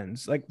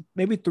depends. Like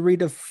maybe 3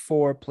 to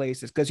 4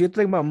 places, because you're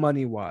thinking about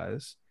money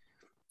wise.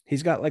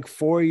 He's got like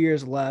 4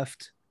 years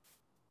left,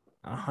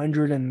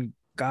 100 and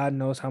God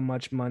knows how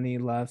much money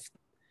left.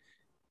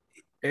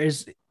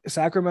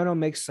 Sacramento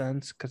makes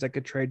sense because I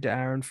could trade to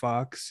Aaron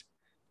Fox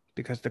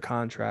because the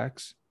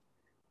contracts.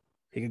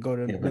 He could go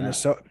to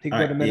Minnesota. He could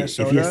go to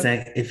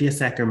Minnesota. If you're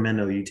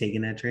Sacramento, you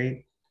taking that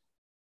trade?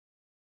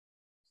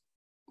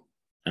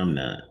 I'm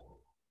not.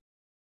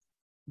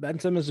 Ben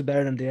Simmons is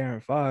better than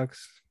De'Aaron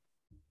Fox.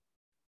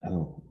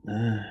 Oh,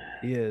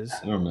 he is.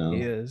 I don't know.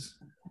 He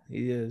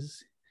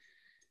is.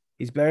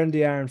 He's better than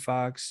De'Aaron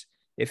Fox.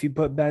 If you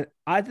put Ben,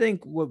 I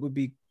think what would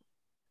be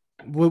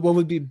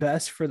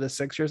best for the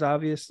Sixers,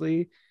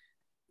 obviously,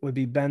 would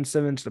be Ben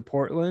Simmons to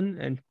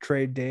Portland and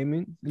trade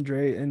Damian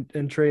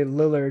and trade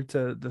Lillard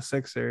to the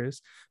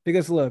Sixers.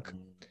 Because look,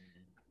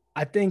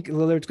 I think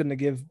Lillard's going to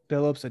give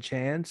Billups a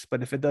chance,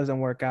 but if it doesn't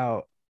work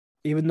out,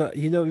 even though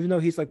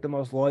he's like the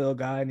most loyal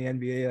guy in the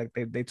NBA,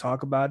 like they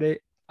talk about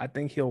it, I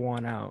think he'll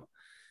want out.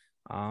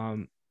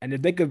 And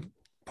if they could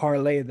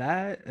parlay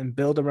that and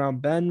build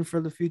around Ben for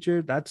the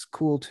future, that's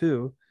cool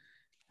too.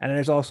 And then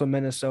there's also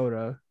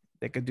Minnesota.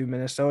 They could do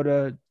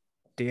Minnesota,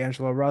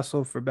 D'Angelo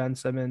Russell for Ben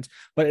Simmons,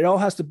 but it all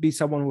has to be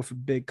someone with a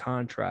big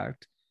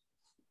contract.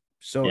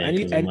 So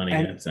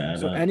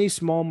any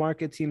small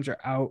market teams are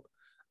out.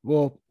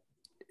 Well,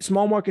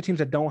 small market teams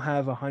that don't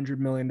have $100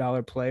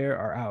 million player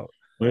are out.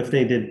 What if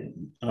they did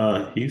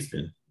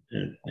Houston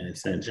and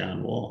sent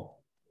John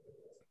Wall?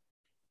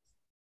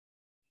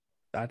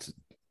 That's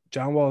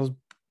John Wall's.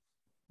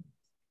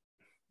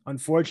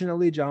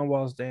 Unfortunately, John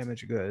Wall's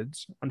damaged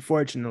goods.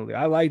 Unfortunately,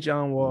 I like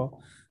John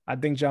Wall. I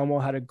think John Wall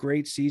had a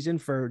great season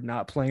for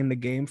not playing the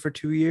game for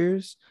 2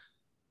 years,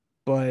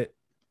 but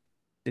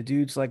the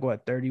dude's like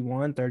what,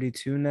 31,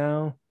 32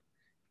 now.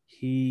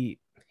 He's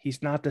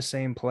not the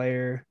same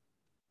player,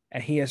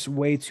 and he has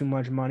way too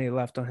much money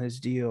left on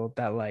his deal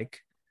that like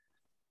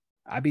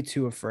I'd be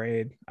too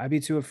afraid.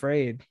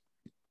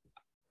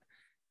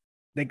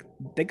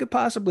 They could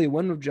possibly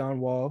win with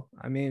John Wall.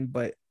 I mean,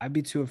 but I'd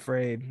be too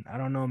afraid. I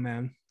don't know,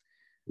 man.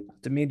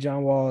 To me,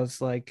 John Wall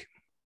is like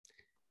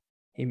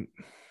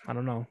I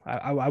don't know.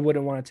 I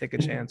wouldn't want to take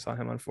a chance on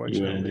him,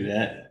 unfortunately. You wouldn't do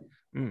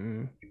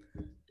that?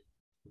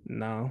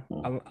 No.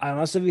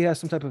 Unless if he has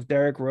some type of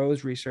Derrick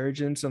Rose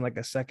resurgence in like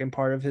a second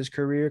part of his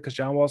career, because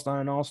John Wall's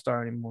not an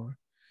all-star anymore.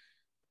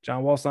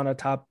 John Wall's not a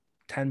top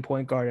 10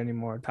 point guard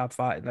anymore, top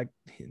 5. Like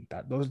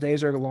those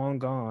days are long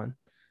gone.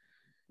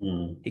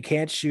 He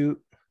can't shoot.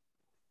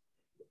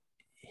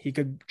 He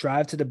could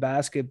drive to the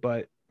basket,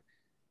 but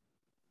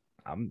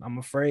I'm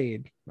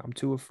afraid. I'm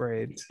too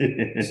afraid.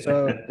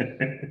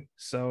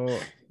 So,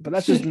 but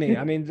that's just me.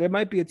 I mean, there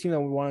might be a team that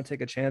would want to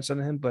take a chance on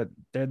him, but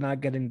they're not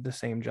getting the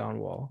same John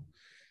Wall.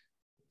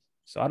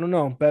 So I don't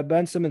know. But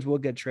Ben Simmons will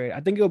get traded.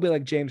 I think it'll be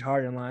like James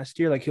Harden last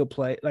year. Like he'll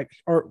play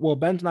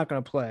Ben's not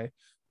going to play,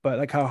 but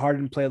like how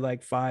Harden played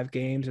like 5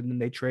 games and then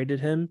they traded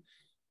him.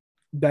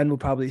 Ben will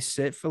probably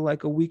sit for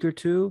like a week or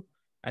two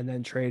and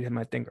then trade him,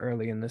 I think,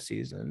 early in the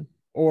season.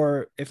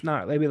 Or if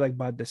not, maybe like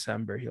by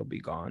December, he'll be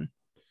gone.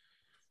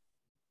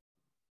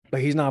 But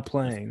he's not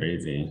playing.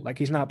 That's crazy. Like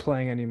he's not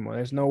playing anymore.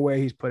 There's no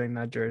way he's putting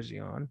that jersey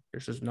on.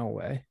 There's just no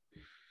way.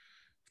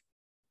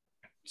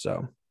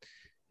 So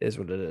it is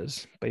what it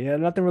is. But yeah,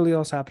 nothing really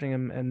else happening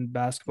in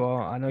basketball.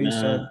 I know you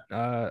said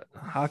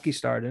hockey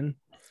starting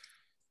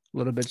a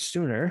little bit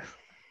sooner.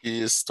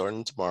 He is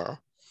starting tomorrow.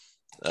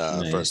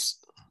 Nice.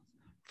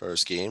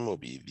 First game will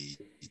be the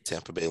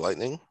Tampa Bay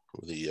Lightning,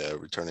 the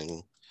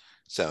returning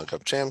Stanley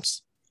Cup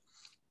champs.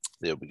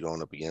 They'll be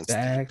going up against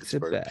the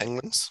Pittsburgh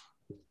Penguins.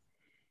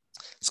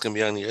 It's going to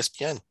be on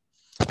ESPN.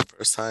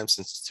 First time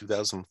since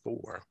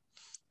 2004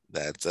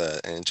 that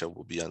NHL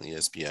will be on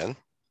ESPN.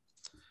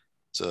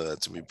 So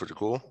that's going to be pretty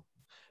cool.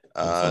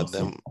 Awesome.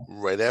 Then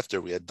right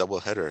after, we had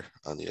doubleheader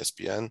on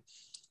ESPN.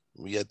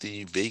 We had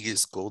the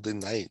Vegas Golden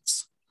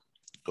Knights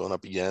going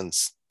up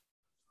against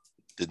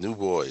the new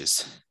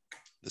boys,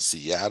 the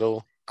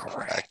Seattle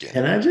Kraken.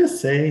 Can I just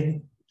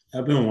say,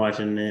 I've been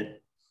watching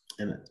it,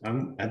 and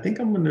I think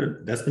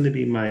that's gonna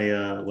be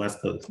my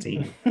West Coast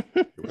team.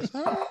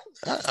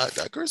 I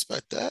can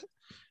respect that.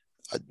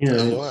 I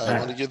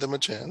want to give them a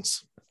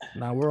chance.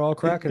 Now we're all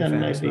Kraken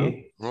fans.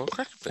 No? We're all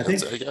Kraken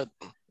fans. I got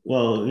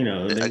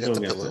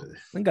the pillow.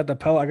 I got the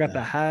pillow. I got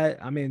the hat.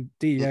 I mean,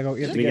 D, you have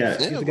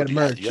to get a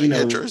merch.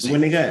 Jersey.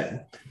 When they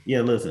got,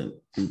 listen,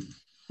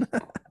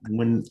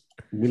 when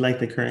we like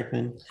the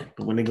Kraken,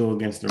 but when they go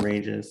against the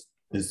Rangers,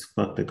 it's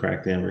fuck the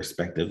Kraken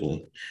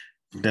respectively.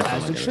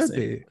 As it should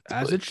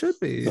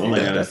be. That's all I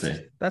gotta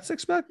say. That's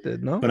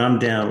expected, no? But I'm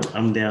down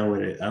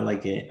with it. I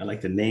like it. I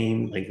like the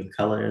name, like the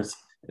colors.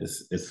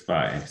 It's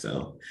fire.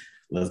 So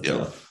let's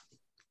go.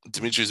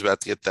 Dimitri's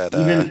about to get that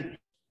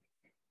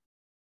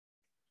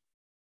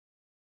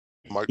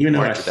Mark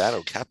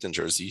Giordano captain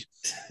jersey.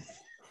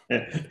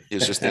 He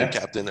was just named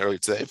captain earlier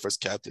today, first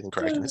captain in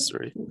Kraken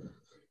history.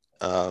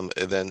 And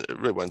then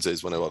Wednesday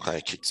is when it all kind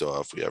of kicks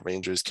off. We have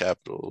Rangers,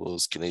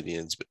 Capitals,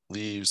 Canadians,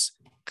 Leafs,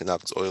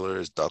 Canucks,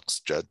 Oilers, Ducks,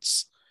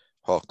 Jets,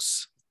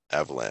 Hawks,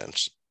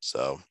 Avalanche.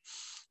 So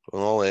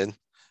going all in.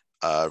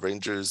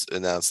 Rangers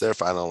announced their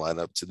final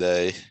lineup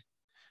today.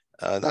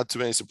 Not too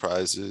many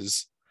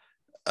surprises.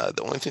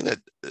 The only thing that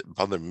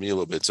bothered me a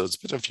little bit, so it's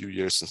been a few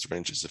years since the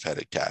Rangers have had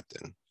a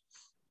captain.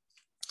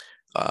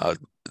 I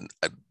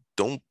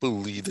don't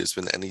believe there's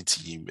been any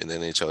team in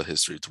NHL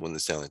history to win the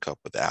Stanley Cup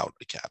without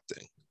a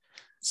captain.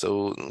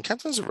 So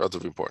captains are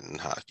relatively important in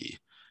hockey.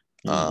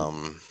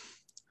 Was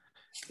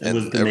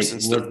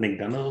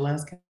McDonough the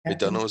last captain?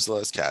 McDonough was the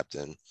last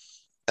captain.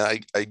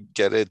 And I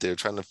get it. They're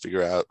trying to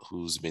figure out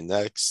who's been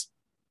next.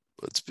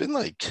 But it's been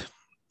I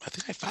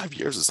think 5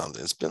 years or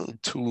something. It's been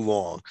too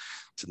long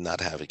to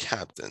not have a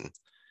captain.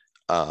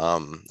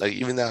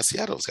 Even now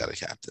Seattle's got a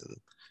captain.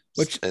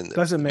 Which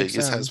doesn't make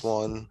Vegas sense. has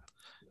one.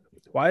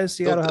 Why does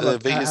Seattle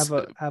Vegas,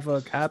 have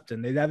a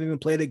captain? They haven't even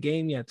played a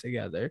game yet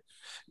together.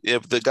 yeah,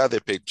 but the guy they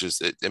picked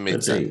just it made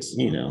But they, sense.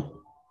 you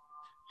know,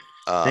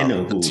 they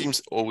know The who.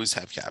 teams always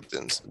have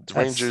captains. The That's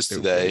Rangers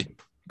stupid. today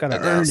Gotta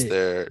earn announced it.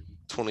 their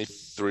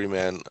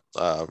 23-man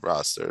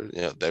roster.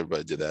 You know,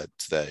 everybody did that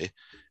today,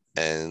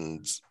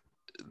 and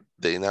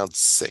they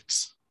announced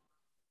six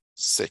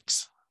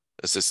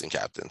assistant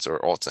captains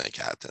or alternate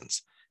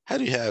captains. How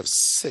do you have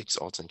 6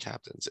 alternate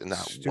captains and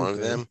not one of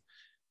Stupid. them?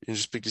 You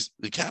just pick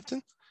the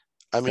captain.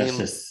 I That's mean,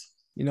 just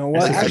You know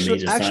what? That's just a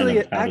major sign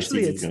of how the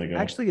season's It's gonna go.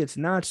 actually it's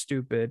not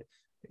stupid.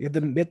 You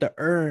have to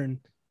earn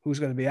who's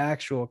going to be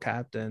actual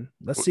captain.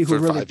 Let's see who for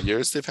really. 5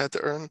 years they've had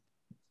to earn.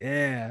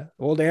 Yeah.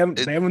 Well, they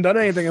haven't done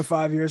anything in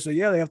 5 years, so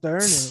yeah, they have to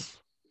earn it.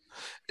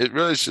 It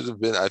really should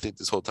have been. I think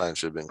this whole time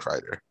should have been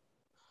Kreider.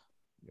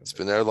 He's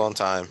been there a long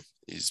time.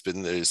 He's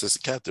been the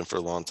assistant captain for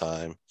a long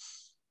time.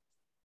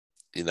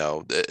 You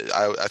know,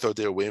 I thought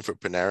they were waiting for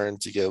Panarin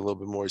to get a little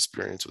bit more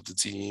experience with the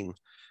team.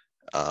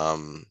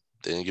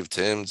 They didn't give it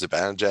to him.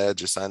 Zibanejad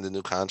just signed a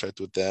new contract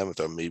with them. I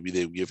thought maybe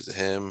they would give it to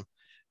him.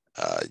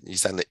 He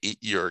signed an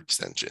 8-year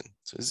extension,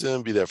 so he's going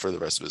to be there for the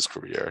rest of his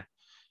career.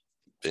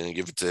 They didn't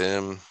give it to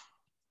him.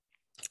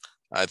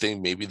 I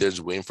think maybe they're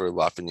just waiting for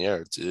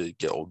Lafreniere to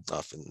get old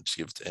enough and just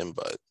give it to him,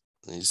 but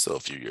he's still a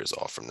few years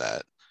off from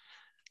that.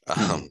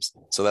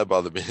 So that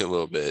bothered me a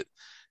little bit.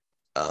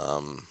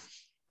 And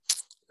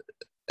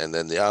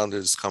then the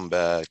Islanders come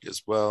back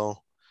as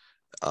well.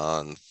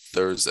 On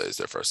Thursday is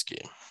their first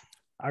game.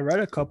 I read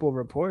a couple of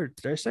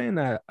reports. They're saying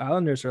that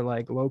Islanders are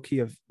like low key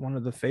of one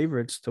of the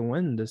favorites to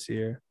win this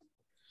year.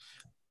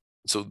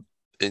 So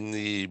in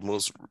the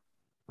most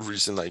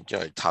recent like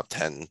top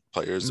 10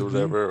 players or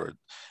whatever,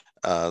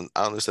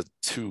 Islanders have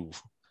 2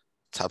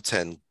 top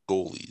 10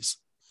 goalies.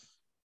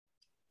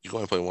 You can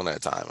only play one at a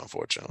time,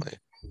 unfortunately.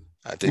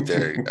 I think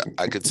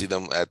I could see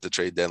them at the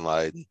trade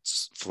deadline,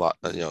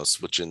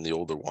 switching the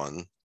older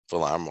one,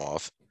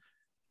 Varlamov,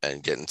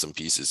 and getting some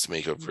pieces to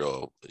make a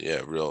real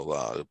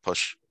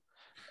push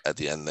at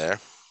the end there.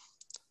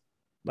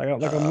 Like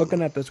I'm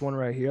looking at this one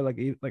right here, like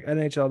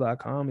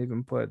NHL.com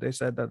even they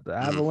said that the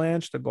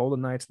Avalanche, the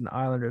Golden Knights, and the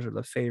Islanders are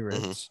the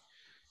favorites.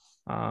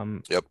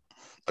 Yep,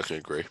 I can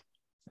agree.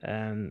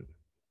 And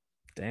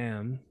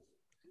damn,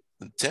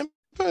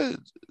 Tampa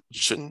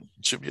should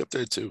be up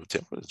there too.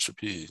 Tampa should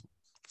be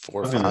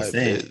 4 or 5.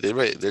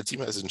 Their team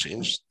hasn't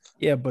changed.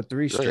 Yeah, but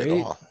 3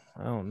 straight.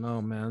 I don't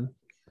know, man.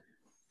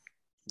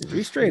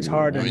 3 straight's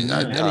hard. I mean,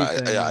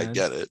 I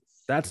get it.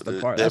 That's the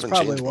part. That's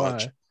probably why.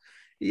 Much.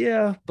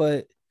 Yeah,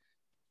 but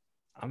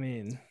I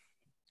mean,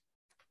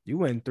 you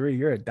win 3,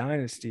 you're a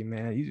dynasty,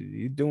 man.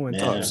 You're doing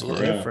something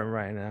different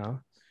right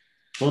now.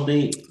 Well,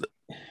 they've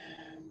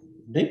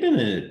been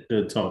in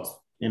the talks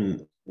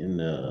in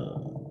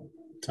the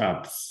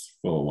tops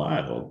for a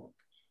while.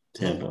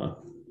 Tampa,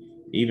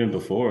 even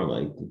before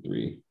like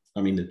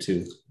the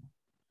 2.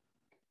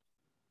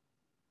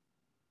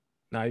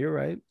 No, you're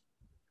right.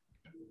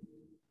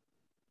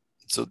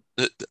 So,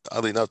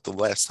 oddly enough, the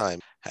last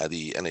time had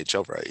the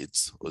NHL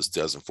rights was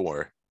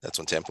 2004. That's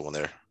when Tampa won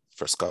their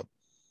first cup.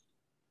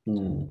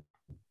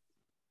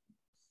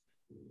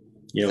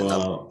 Yeah,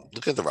 well,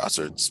 look at the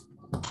roster. It's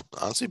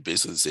honestly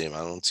basically the same.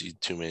 I don't see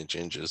too many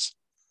changes.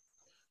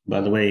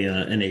 By the way,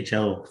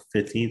 NHL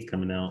 15th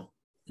coming out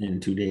in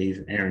 2 days.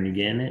 Aaron, you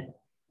getting it?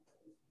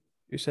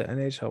 You said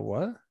NHL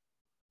what?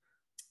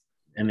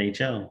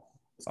 NHL.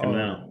 It's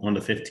coming out on the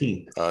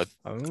 15th.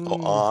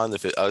 On the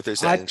 15th. Oh, they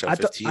said NHL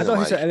 15. I thought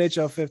he said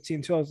NHL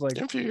 15 too. I was like,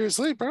 a few years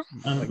late, bro.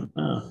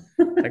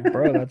 Like,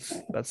 bro,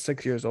 that's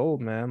 6 years old,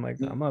 man. Like,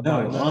 I'm not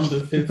buying that. On the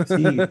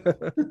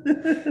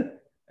 15th.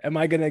 Am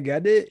I gonna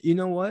get it? You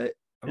know what?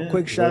 A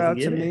quick shout out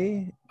to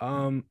me.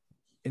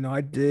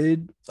 I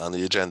did on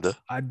the agenda.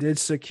 I did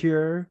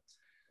secure.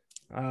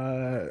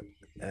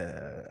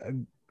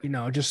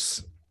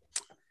 Just.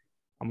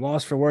 I'm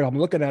lost for words. I'm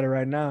looking at her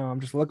right now. I'm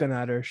just looking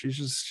at her. She's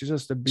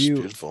just a beaut. She's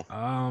beautiful.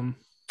 I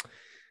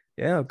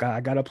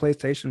got a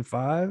PlayStation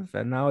 5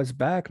 and now it's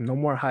back. No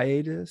more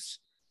hiatus.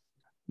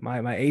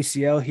 My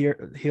ACL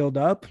healed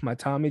up. My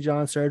Tommy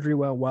John surgery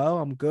went well.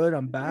 I'm good.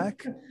 I'm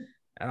back.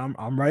 And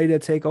I'm ready to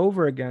take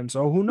over again.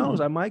 So who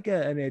knows? I might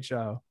get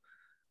NHL.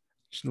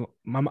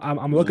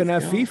 I'm looking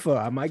at FIFA.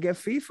 I might get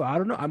FIFA. I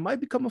don't know. I might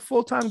become a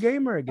full-time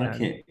gamer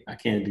again. I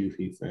can't do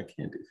FIFA.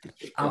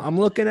 I'm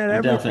looking at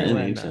everything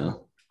right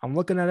now. I'm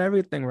looking at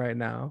everything right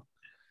now.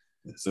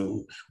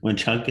 So when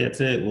Chuck gets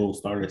it, we'll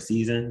start a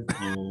season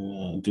and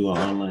we'll do an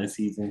online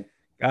season.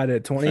 Got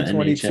it.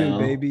 2022,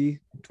 baby.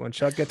 When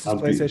Chuck gets his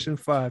PlayStation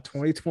 5,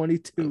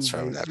 2022. That's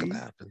probably not gonna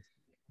happen.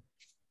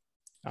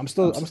 I'm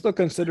still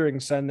considering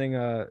selling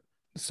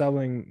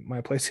my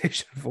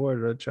PlayStation 4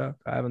 to Chuck.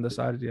 I haven't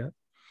decided yet.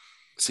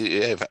 See,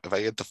 yeah, if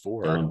I get the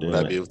 4, would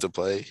I be able to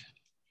play?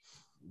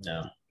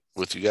 No.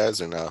 With you guys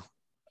or no?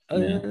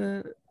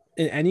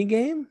 In any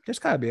game, there's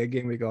gotta be a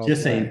game we go.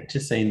 Just say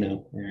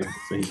no.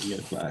 So he can get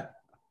a fly.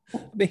 I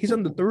mean, he's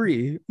on the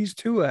 3. He's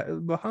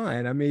 2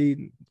 behind. I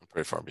mean,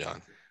 pretty far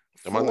beyond.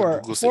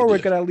 4 we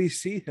could at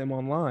least see him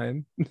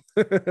online.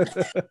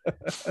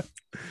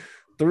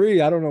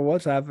 3. I don't know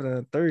what's happening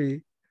at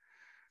 3.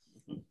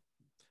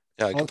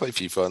 Yeah, I can Oh, play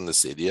FIFA on the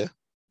Stadia.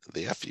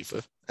 They have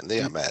FIFA and they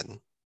got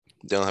Madden.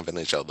 They don't have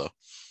NHL though.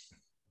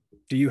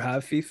 do you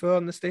have FIFA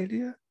on the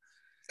Stadia?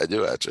 I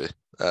do actually,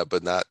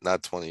 but not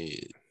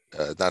 20,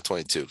 not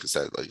 22 because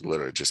that like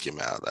literally just came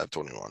out. I have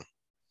 21.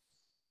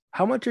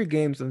 How much are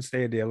games on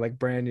Stadia? Like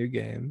brand new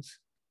games?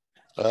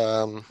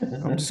 Um,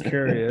 I'm just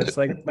curious.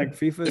 Like it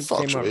FIFA came out.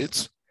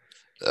 fluctuates.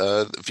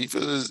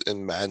 FIFA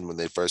and Madden when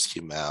they first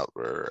came out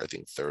were I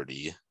think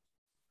 30.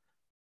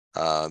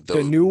 The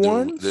The new new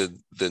ones?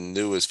 the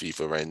newest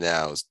FIFA right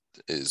now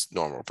is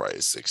normal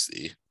price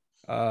 60.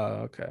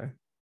 Oh, okay.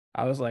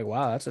 I was like,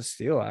 wow, that's a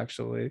steal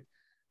actually.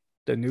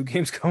 The new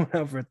game's coming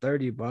out for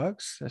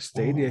 $30. A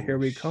Stadia, here Oh,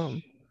 we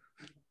come.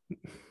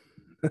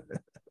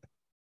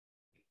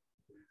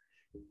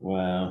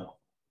 wow.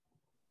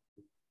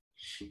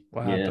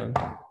 What Yeah. happened?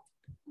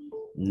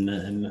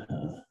 Nothing.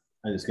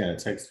 I just got a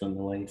text from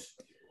the wife.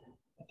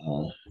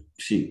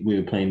 We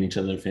were playing each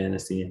other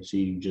fantasy, and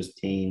she just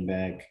came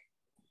back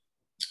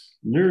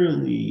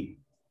literally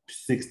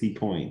 60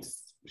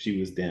 points. She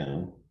was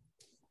down,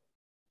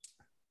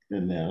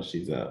 and now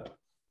she's up.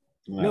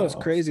 You know what's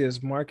Wow. crazy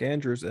is Mark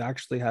Andrews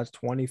actually has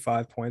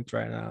 25 points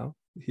right now.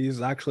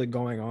 He's actually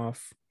going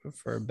off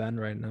for Ben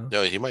right now.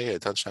 No, he might get a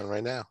touchdown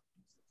right now.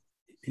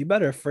 He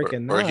better Or,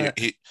 freaking or not.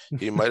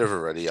 he might have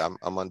already. I'm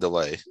on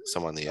delay. So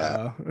I'm on the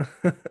app.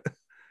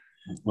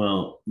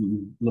 Well,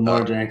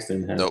 Lamar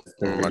Jackson has Nope.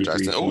 Lamar 33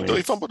 Jackson. Oh, no, he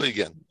points, fumbled it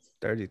again.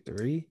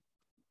 33.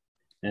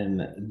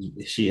 and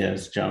she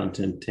has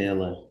Jonathan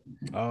Taylor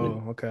with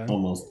Oh, okay.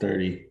 almost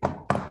 30.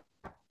 I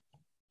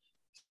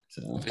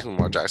So think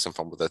Lamar Jackson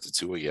fumbled at the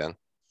 2 again.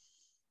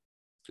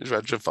 Could you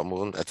imagine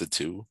fumbling at the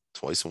 2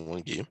 twice in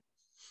one game?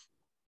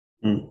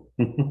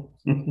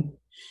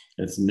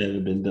 it's never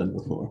been done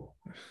before.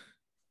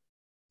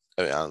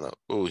 I mean, I don't know.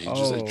 Oh, he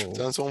just like tripped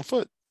Oh, on his own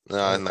foot. No,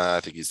 I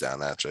think he's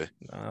down actually.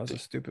 no, that was a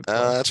stupid play.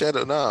 Actually, I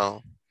don't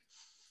know.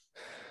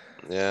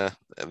 Yeah,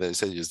 they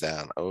said he was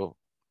down. Oh,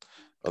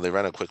 they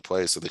ran a quick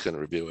play, so they couldn't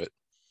review it.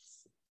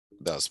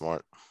 That was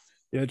smart.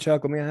 Yeah,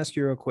 Chuck, let me ask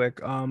you real quick.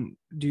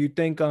 Do you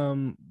think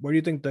where do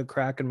you think the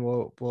Kraken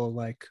will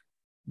like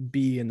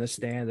be in the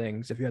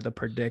standings if you had to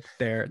predict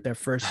their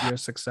first year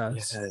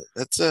success?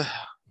 Yeah,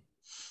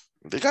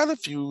 they got a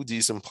few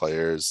decent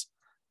players.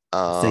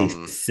 Say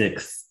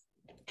six,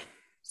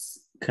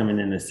 coming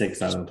in the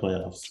 6 out of the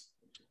playoffs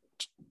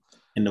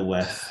in the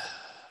West.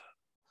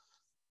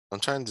 I'm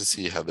trying to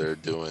see how they're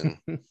doing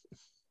You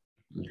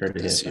heard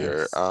the this hit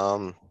year.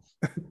 fast.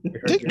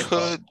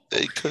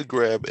 They could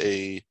grab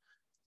a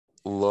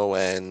low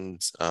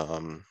end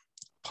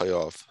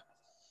playoff,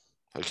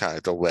 kind of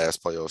like the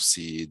last playoff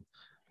seed.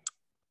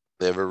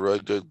 They have a really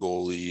good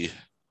goalie.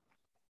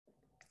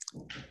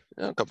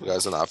 A couple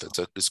guys on offense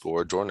that could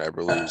score. Jordan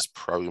Eberle is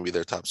probably gonna be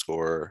their top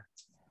scorer.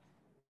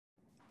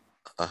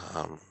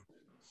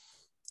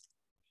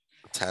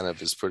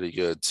 Tanev is pretty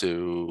good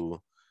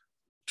too.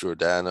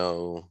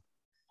 Giordano,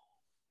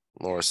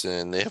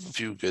 Larson. They have a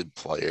few good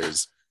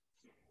players,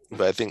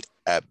 but I think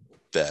at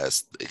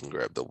best they can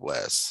grab the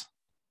last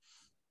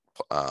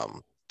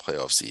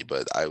playoff seed.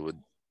 But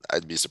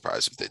I'd be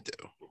surprised if they do.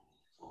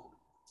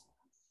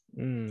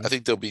 I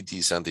think they'll be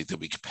decent. I think they'll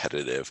be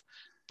competitive,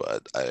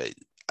 but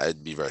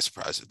I'd be very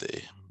surprised if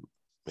they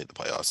made the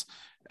playoffs.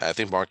 And I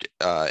think Mark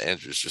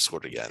Andrews just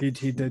scored again. He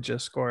did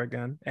just score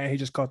again, and he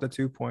just caught the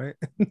 2-point.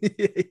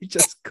 He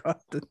just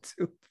caught the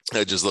 2.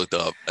 I just looked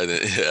up, and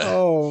yeah.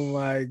 Oh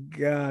my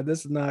god,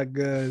 this is not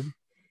good.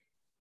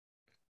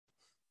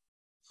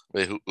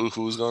 Wait,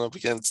 who's going up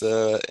against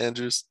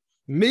Andrews?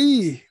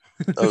 Me.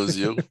 Oh, it was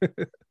you.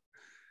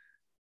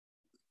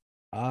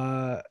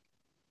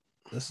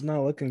 This is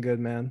not looking good,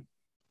 man.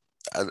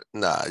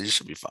 Nah, you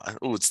should be fine.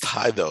 Oh, it's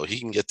tied though. He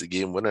can get the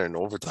game winner in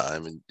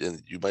overtime, and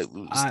you might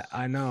lose.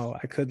 I know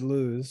I could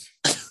lose.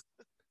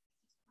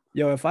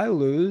 Yo, if I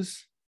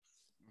lose,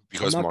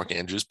 because Mark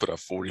Andrews put up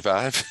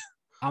 45.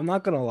 I'm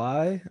not gonna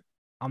lie.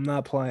 I'm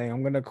not playing.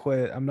 I'm gonna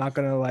quit. I'm not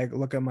gonna like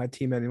look at my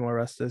team anymore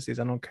rest of the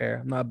season. I don't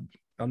care.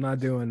 I'm not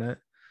doing it.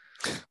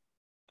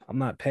 I'm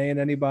not paying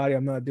anybody.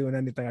 I'm not doing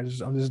anything. I'm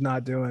just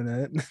not doing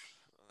it.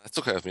 That's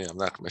okay with me. I'm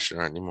not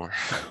commissioner anymore.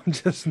 I'm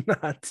just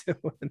not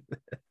doing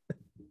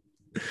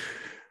it.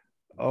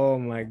 Oh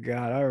my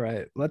god. All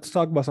right. Let's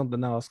talk about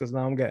something else because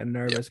now I'm getting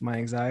nervous. Yep. My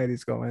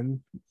anxiety's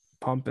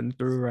pumping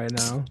through right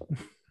now.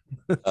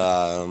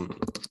 All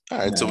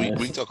right. So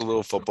we talk a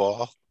little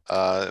football.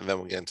 And then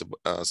we'll get into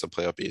some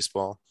playoff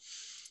baseball.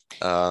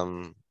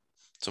 Some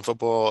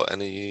football,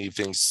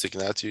 anything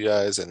sticking out to you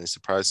guys? Any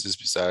surprises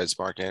besides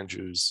Mark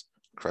Andrews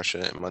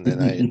crushing it Monday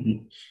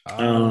night?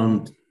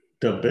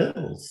 The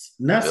Bills.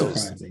 Not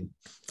surprising.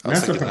 Not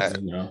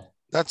surprising, no.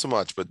 Not so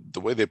much, but the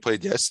way they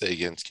played yesterday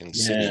against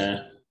Kansas City.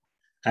 Yeah.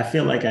 I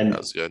feel like that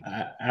was good.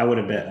 I would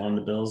have bet on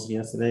the Bills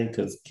yesterday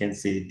because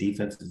Kansas City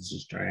defense is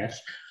just trash.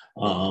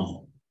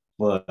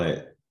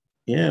 But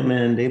yeah,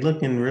 man, they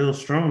looking real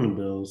strong, the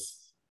Bills.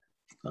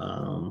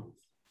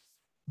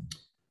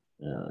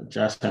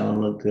 Josh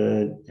Allen looked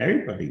good.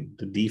 Everybody,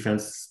 the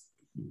defense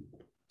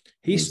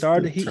The he's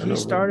turnover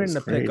starting was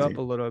to pick up crazy.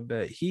 a little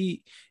bit.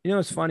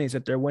 What's funny is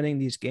that they're winning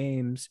these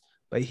games,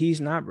 but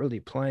he's not really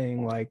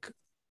playing like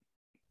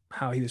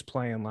how he was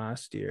playing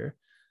last year.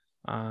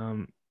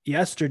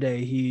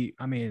 Yesterday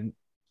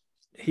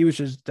he was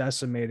just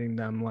decimating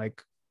them.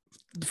 Like,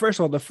 first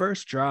of all, the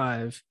first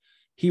drive,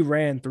 he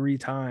ran 3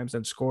 times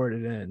and scored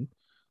it in,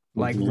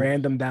 like Mhm.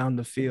 ran them down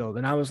the field.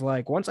 And I was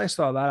like, once I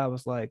saw that, I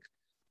was like,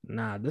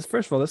 nah,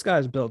 first of all, this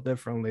guy's built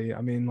differently.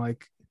 I mean,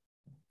 like,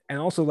 and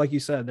also, like you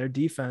said, their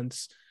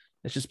defense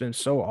has just been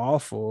so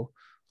awful.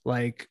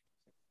 Like,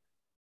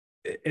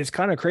 it's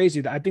kind of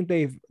crazy that I think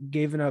they've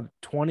given up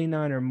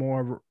 29 or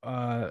more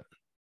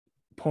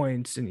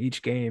points in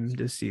each game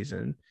this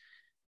season.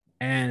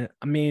 And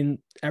I mean,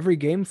 every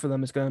game for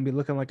them is going to be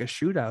looking like a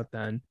shootout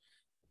then.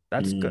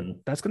 That's good. Mm,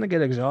 That's going to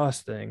get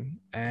exhausting.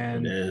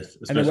 it is,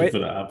 And the especially way, for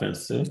the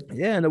offense too.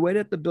 yeah, and the way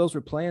that the Bills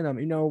were playing them,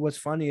 what's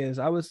funny is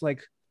I was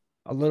like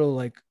a little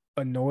like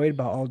annoyed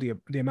by all the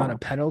amount of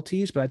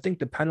penalties, but I think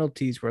the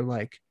penalties were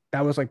like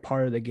that was like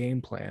part of the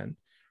game plan.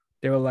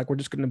 They were like, we're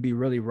just going to be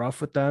really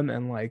rough with them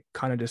and like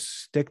kind of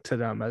just stick to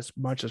them as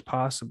much as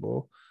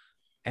possible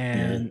Yeah,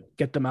 and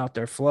get them out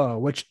their flow,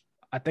 which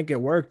I think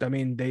it worked. I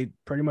mean, they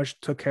pretty much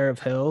took care of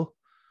Hill,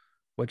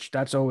 which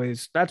that's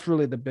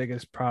really the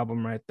biggest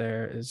problem right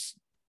there is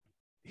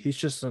he's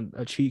just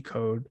a cheat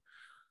code.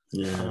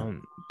 yeah.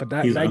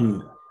 But He's like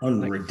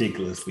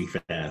ridiculously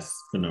fast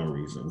for no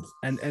reasons.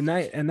 and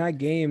that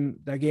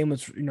game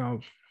was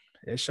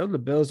it showed the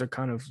Bills are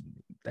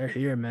they're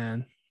here,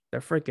 man. They're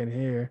freaking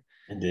here.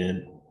 It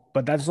did.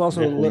 But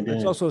Definitely it's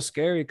did. also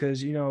scary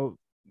because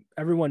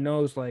everyone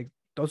knows like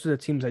those are the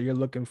teams that you're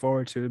looking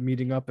forward to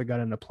meeting up again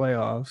in the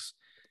playoffs,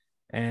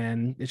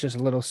 and it's just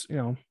a little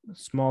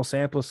small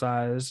sample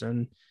size,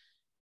 and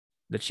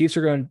the Chiefs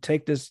are going to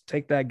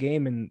take that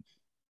game and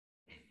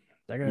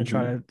they're going to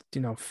try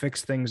Hmm. to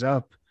fix things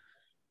up.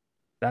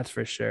 That's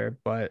for sure.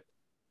 But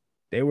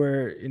they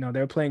were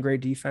playing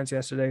great defense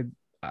yesterday.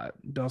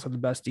 They also have the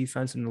best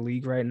defense in the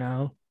league right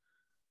now.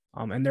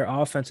 And their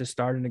offense is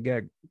starting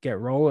to get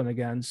rolling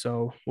again.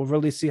 So we'll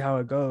really see how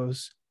it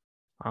goes.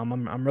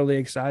 I'm really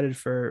excited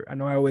for. I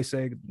know I always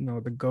say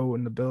the GOAT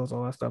and the Bills,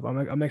 all that stuff.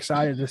 I'm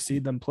excited to see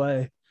them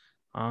play.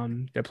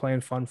 They're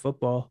playing fun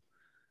football.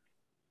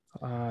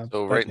 So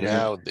But right Yeah.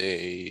 now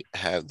they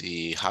have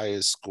the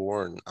highest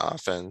score in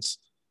offense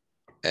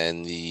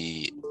and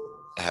they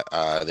have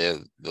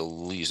the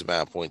least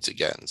amount of points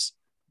against.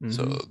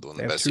 So mhm. one of They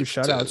the have best 2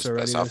 shutouts defenses,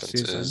 already best this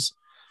season. offenses,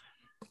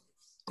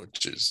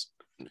 which is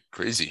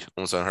crazy,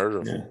 almost unheard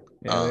of. Yeah.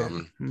 Yeah.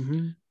 Um,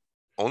 Mm-hmm.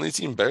 only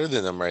team better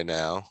than them right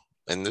now,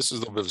 and this is a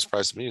little bit of a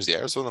surprise to me, is the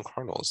Arizona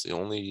Cardinals, the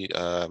only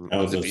That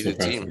was a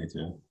undefeated surprise to team. me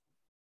too.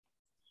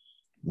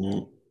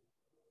 Mm.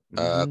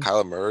 Mm-hmm.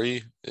 Kyler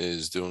Murray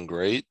is doing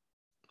great,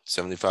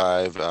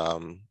 75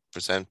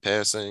 percent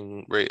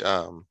passing rate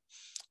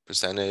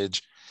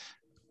percentage,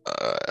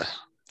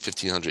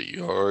 1,500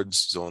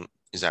 yards.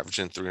 He's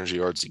averaging 300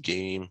 yards a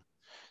game,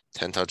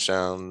 10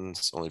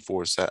 touchdowns, only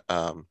 4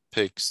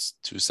 picks,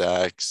 2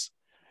 sacks.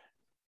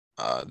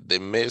 They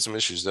may have some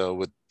issues though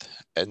with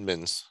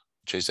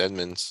Chase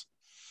Edmonds.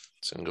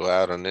 It's gonna go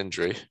out on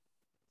injury.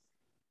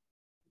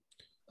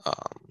 I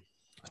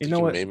You think know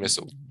he what? may miss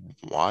a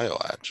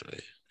while actually.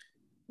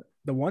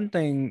 The one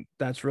thing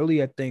that's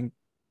really, I think,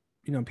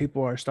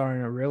 people are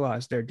starting to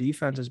realize their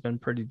defense has been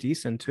pretty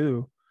decent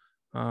too.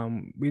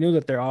 We knew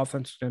that their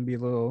offense was going to be a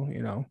little,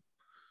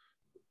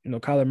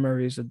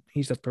 Kyler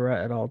he's a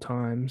threat at all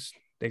times.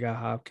 They got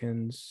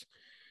Hopkins.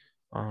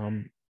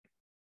 Um,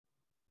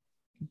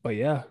 but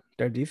yeah,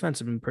 their defense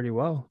has been pretty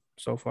well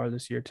so far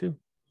this year too.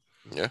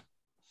 Yeah.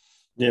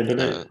 Yeah, but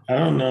Uh, I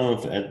don't know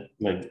if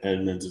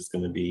Edmonds is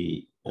going to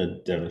be a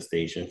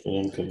devastation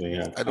for them because they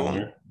have I don't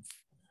Connor.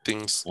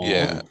 think.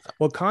 Yeah,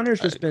 Well, Connor's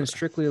I just been agree.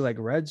 strictly like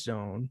red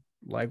zone.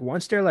 Like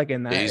once they're like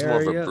in Yeah, that he's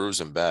more of a area,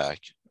 bruising back.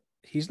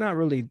 he's not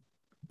really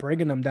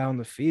bringing them down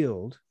the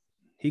field.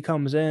 He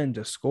comes in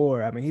to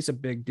score. I mean, he's a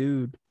big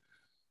dude.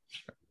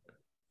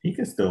 He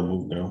can still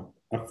move though.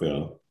 I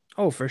feel.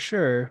 Oh, for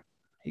sure,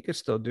 he could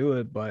still do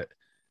it, but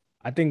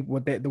I think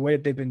the way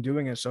that they've been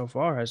doing it so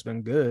far has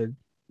been good.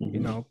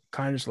 Mhm.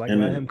 Kind of just like And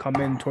let then him come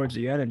in towards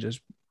the end and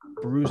just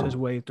bruise his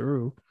way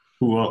through.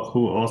 who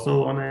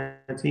also on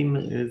that team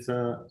is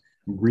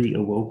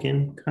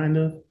reawoken kind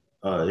of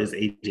is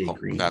AJ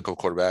Green. Backup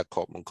quarterback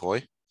Colt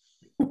McCoy.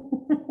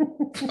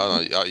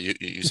 Oh no,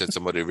 you said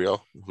somebody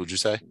real. Who'd you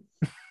say?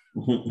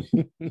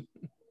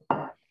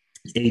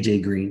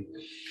 AJ Green.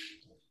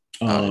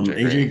 Jay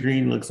AJ Green.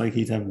 Green looks like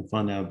he's having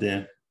fun out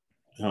there.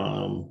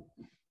 Um,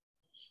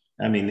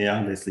 I mean, they're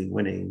obviously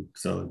winning,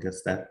 so I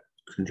guess that's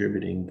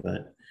contributing.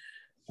 But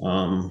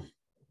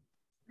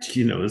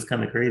it's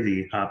kind of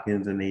crazy.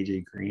 Hopkins and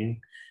AJ Green.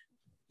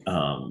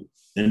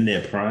 In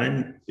their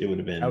prime, it would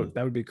have been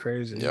That would be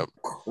crazy. Yep.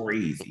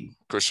 crazy.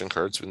 Christian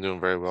Kurt's been doing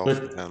very well for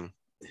But them.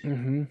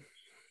 Mm-hmm.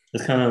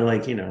 it's kind of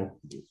like you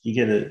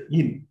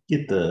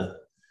get the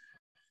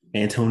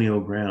Antonio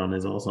Brown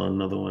is also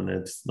another one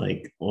that's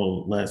like,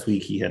 well, last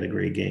week he had a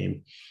great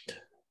game.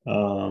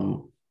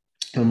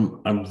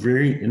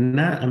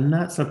 I'm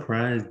not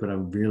surprised, but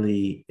I'm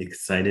really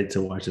excited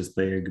to watch this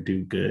player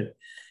do good.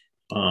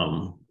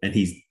 And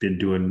he's been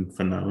doing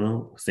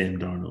phenomenal. Sam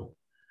Darnold.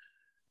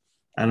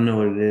 I don't know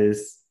what it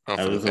is. Oh, I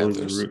for the was always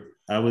Panthers.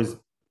 I was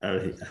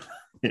I,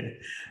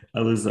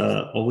 I was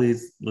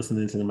always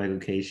listening to the Michael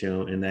K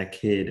show, and that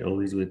kid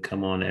always would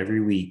come on every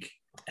week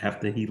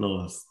after he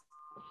lost.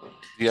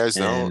 You guys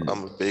know And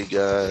I'm a big. You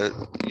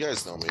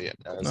guys know me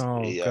as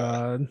Oh a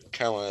God.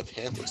 Carolina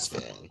Panthers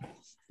fan.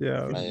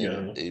 Yeah. I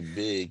am yeah, a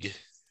big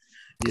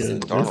yeah, Sam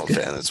this Darnold guy.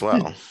 fan as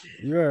well.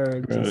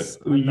 You're Bro,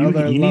 just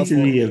another you need to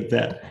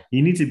level. be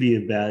you need to be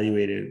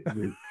evaluated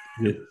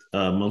with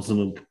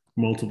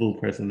multiple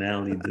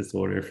personality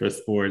disorder for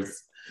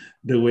sports.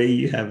 The way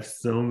you have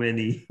so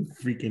many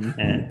freaking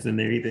hats and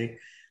everything.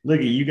 Look,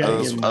 I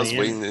was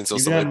waiting until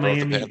You got somebody brought up the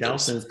Miami Panthers.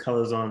 Dolphins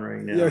colors on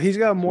right Yo, now. he's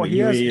got more. With He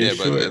you in has. your Yeah,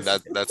 but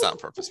shorts. that's on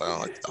purpose. I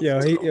don't like the Yo,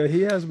 Dolphins at all.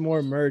 he has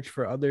more merch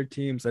for other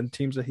teams than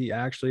teams that he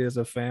actually is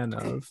a fan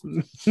of.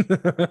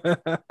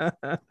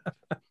 I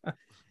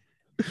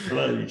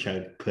love you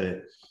trying to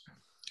put.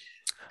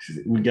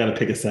 We got to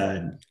pick a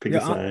side. Pick a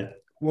Yeah. side.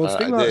 Well,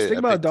 I did. speak I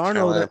about picked the Darnold.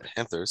 Carolina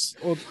Panthers.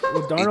 Well,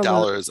 $8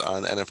 Darnold.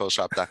 on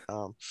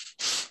NFLShop.com.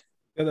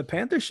 Yeah, the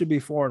Panthers should be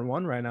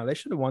 4-1 right now. They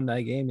should have won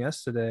that game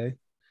yesterday.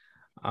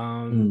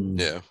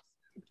 Yeah.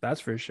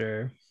 That's for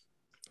sure.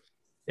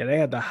 Yeah, they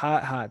had the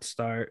hot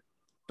start.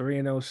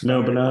 3-0 start.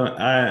 No, but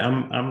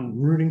I'm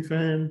rooting for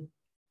him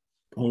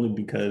only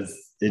because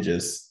it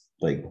just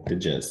the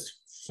just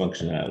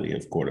functionality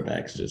of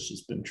quarterbacks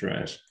just been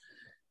trash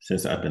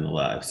since I've been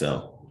alive.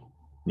 So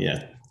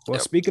yeah. Well,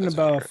 Yep, speaking that's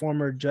about accurate.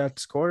 former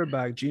Jets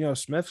quarterback, Geno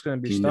Smith's going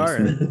to be Geno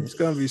starting. Smith. He's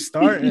going to be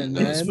starting,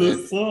 Geno man.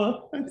 Smith.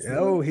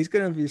 Yo, he's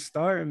going to be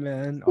starting,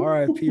 man.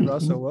 R.I.P.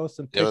 Russell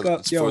Wilson. Yeah, Pick up,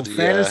 it's yo, for the,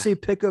 fantasy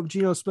pick up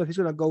Geno Smith. He's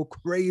going to go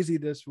crazy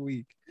this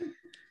week.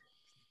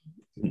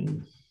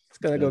 It's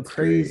going to go That's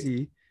great.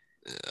 crazy.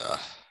 Yeah.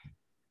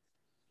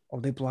 Oh,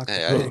 they blocked the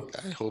Hey,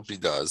 pick. I hope he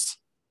does.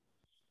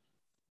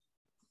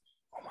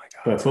 Oh, my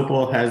God. But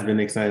football has been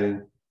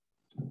exciting.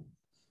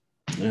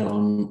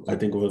 I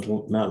think it was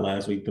not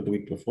last week, but the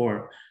week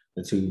before.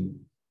 The two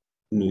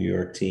New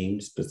York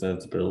teams,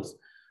 besides the Bills,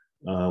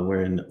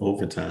 were in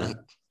overtime,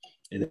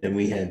 and then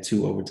we had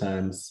two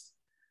overtimes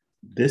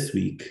this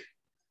week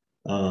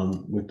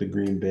with the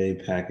Green Bay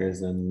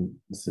Packers and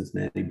the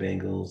Cincinnati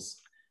Bengals.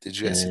 Did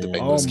you guys see the And-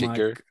 Bengals Oh, my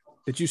kicker? God.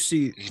 Did you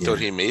see? He thought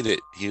he made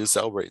it. He was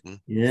celebrating.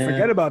 Yeah,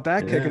 Forget about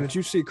that yeah. kicking. Did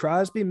you see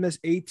Crosby miss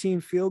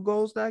 18 field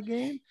goals that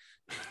game?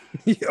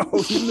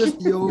 Yo, he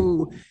missed.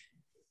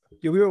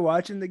 Yo, we were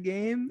watching the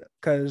game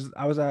because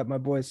I was at my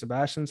boy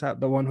Sebastian's house,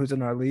 the one who's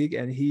in our league,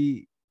 and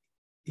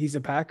he's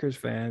a Packers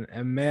fan.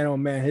 And man, oh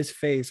man, his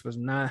face was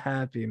not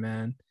happy,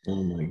 man.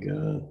 Oh my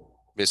god!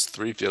 Missed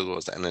 3 field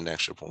goals and an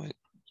extra point.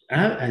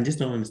 I just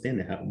don't understand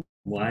it.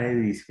 Why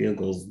are these field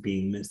goals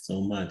being missed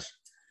so much?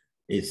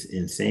 It's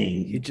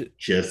insane. He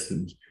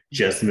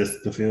just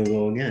missed the field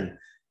goal again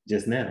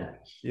just now.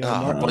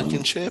 Mark,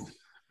 Blankenship.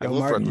 I Yo, love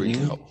Mark-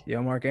 Rodrigo.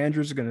 Mark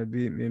Andrews is gonna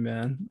beat me,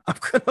 man. I'm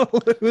gonna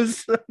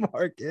lose to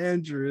Mark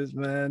Andrews,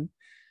 man.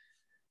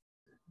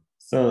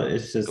 So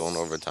it's just Going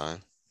overtime.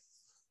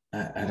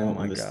 I don't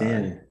my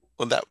understand.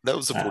 Well, that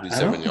was a I don't-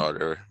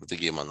 47-yarder with the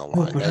game on the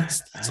line. but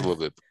That's a little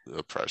bit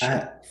of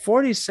pressure.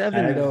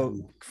 47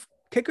 though.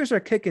 Kickers are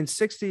kicking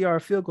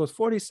 60-yard field goals.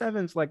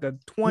 47 is like a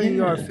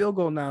 20-yard Yeah. field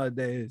goal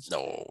nowadays.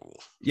 No.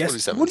 Yes.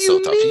 47 What do is so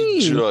you tough.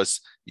 mean?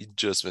 He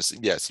just missed it.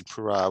 Yes, he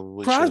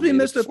probably Crosby should've made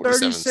missed it. a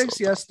 47 is 36 so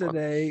tough.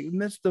 yesterday.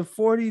 Missed the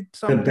 40 The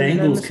something.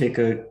 Bengals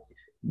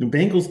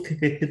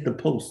kicker hit the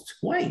post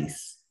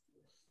twice.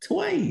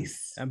 And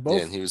Yeah,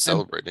 both and he was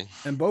celebrating.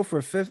 and both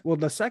were fifth. Well,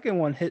 the second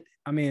one hit.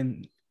 I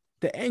mean,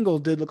 the angle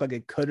did look like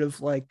it could have,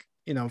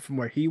 from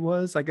where he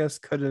was. I guess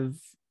could have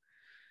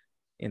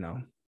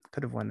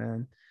went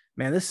in.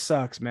 Man, this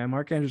sucks, man.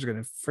 Mark Andrews is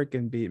gonna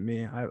freaking beat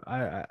me.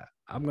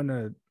 I'm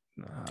gonna.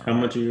 How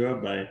much are you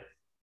up by?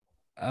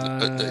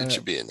 It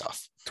should be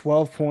enough.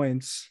 12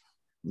 points.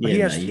 But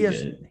Yeah, he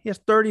has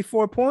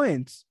 34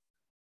 points.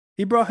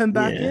 He brought him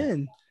back Yeah.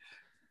 in.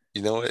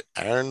 You know what?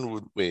 Aaron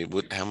would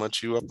wait. How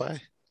much you up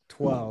by?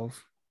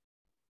 12.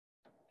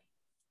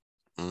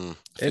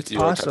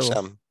 50-yard possible.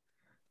 touchdown.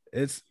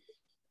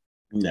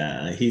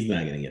 Nah, he's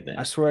not gonna get that.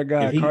 I swear to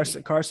God, If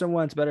he- Carson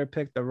Wentz better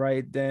pick the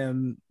right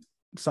damn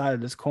side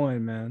of this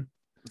coin, man.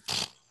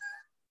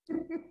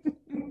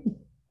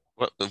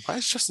 What? Why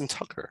is Justin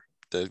Tucker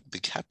the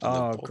captain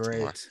Oh, of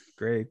Baltimore?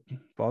 great.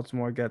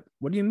 Baltimore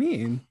what do you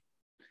mean?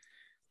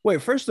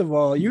 Wait, first of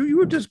all, you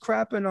were just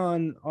crapping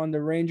on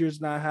the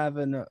Rangers not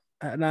having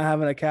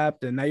a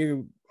captain. Now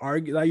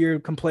you're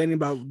complaining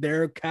about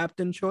their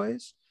captain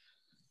choice.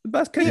 The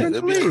best kicker Yeah, in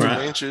the they'll be like league. the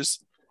Rangers.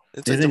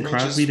 It's like Isn't the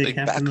Rangers Crosby the like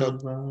captain backup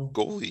of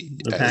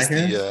goalie the as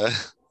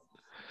Packers?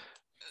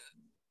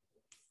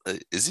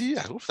 is he?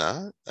 I hope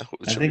not. I hope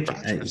it I should be think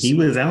Rodgers. he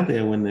was out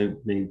there when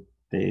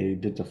they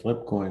did the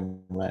flip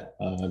coin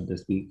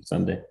this week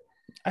Sunday.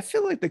 I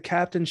feel like the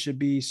captain should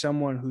be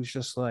someone who's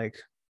just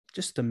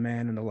the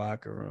man in the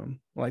locker room.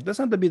 Like,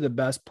 doesn't have to be the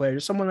best player,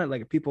 just someone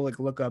that people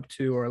look up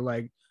to, or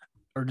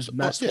or just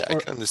Well, mess yeah, I or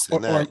can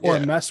understand that. or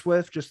Yeah. mess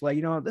with, just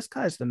like, this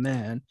guy's the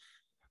man.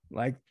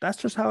 Like, that's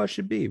just how it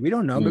should be. We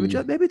don't know.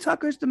 Mm. Maybe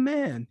Tucker's the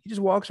man. He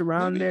just walks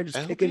around Maybe.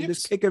 there, I hope he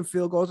just is. kicking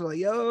field goals. Like,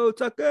 yo,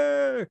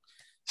 Tucker.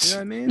 You know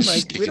what I mean? Just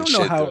Like, kicking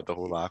shit throughout the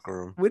whole locker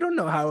room. we don't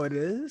know how it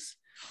is.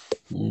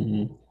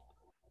 Mhm.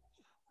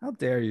 How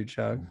dare you,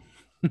 Chuck?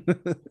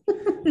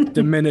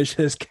 Diminish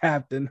his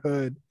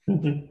captainhood.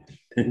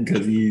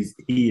 Because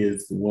he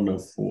is one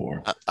of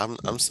four.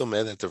 I'm so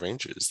mad that the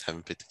Rangers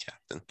haven't picked a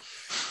captain.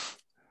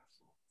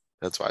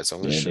 That's why. So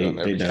I'm gonna Yeah, shit on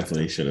they every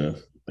definitely captain. should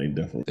have. They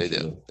definitely They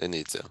should do. have. They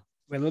need to.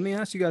 Wait, let me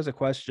ask you guys a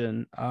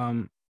question.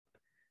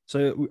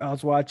 So I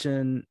was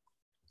watching,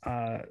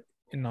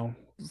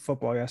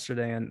 football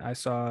yesterday, and I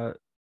saw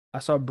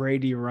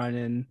Brady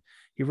running.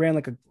 He ran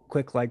like a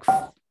quick, like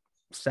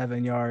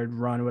 7-yard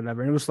run,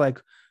 whatever. And it was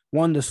like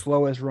one of the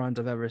slowest runs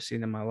I've ever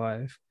seen in my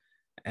life.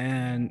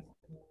 And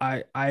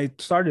I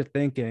started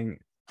thinking,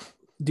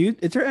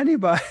 dude, is there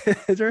anybody?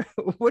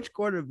 Which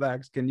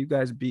quarterbacks can you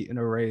guys beat in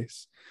a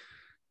race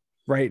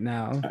right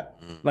now?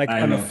 Like,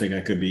 I don't think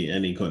I could be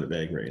any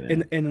quarterback right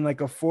now. in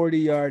like a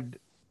 40-yard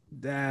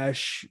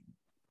dash.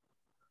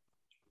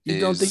 You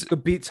don't think you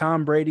could beat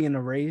Tom Brady in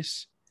a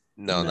race?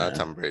 No, Nah. not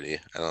Tom Brady.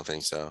 I don't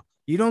think so.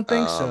 You don't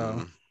think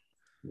so?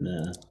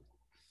 Nah.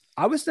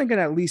 I was thinking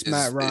at least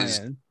Matt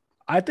Ryan.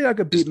 I think I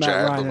could beat Matt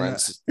Jared Ryan.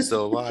 Lorenz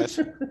still alive?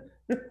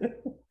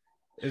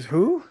 Is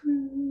who?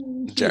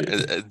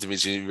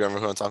 Dimitri, you remember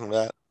who I'm talking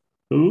about?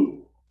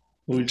 Who?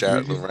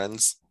 Jared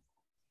Lorenz.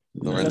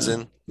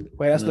 Lorenzen.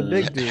 Wait, that's the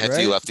big dude,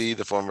 Hefty right? Lefty,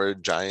 the former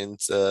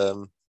Giants,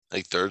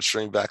 like third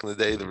string back in the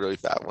day, the really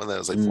fat one that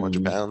was like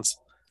 400 pounds.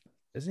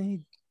 Isn't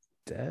he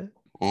dead?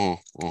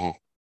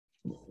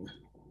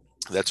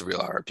 That's a real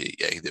RP.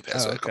 Yeah, he did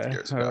pass away a couple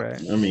years ago.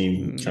 Right. I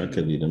mean, Chuck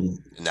could beat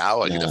him.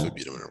 Now I can definitely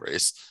beat him in a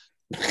race.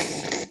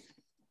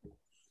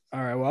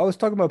 All right. Well, I was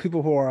talking about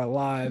people who are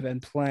alive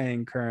and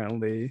playing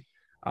currently.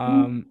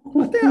 I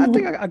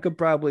think I could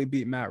probably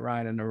beat Matt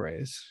Ryan in a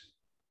race.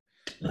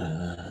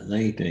 Now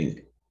you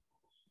think?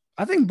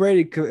 I think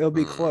Brady could. It'll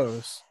be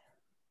close.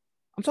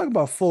 I'm talking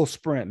about full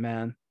sprint,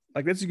 man.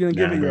 Like, this is gonna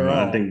give it your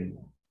all. I think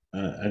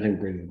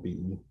Brady will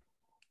beat me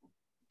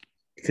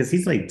because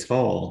he's like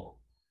tall.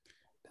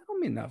 That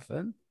don't mean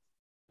nothing.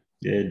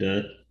 Yeah, it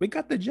does. We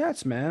got the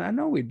Jets, man. I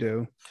know we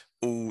do.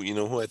 Ooh, you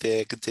know who I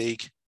think I could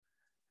take?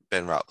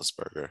 Ben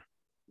Roethlisberger.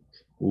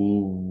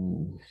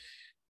 Ooh.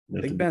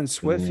 Big Ben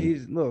Swift,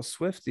 he's a little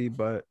swifty,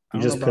 but you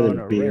just put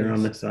a beer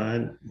on the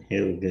side,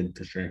 he'll get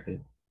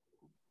distracted.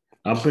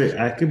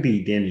 I could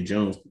be Danny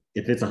Jones.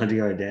 If it's a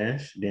 100-yard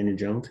dash, Danny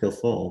Jones, he'll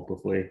fall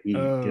before he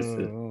gets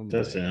the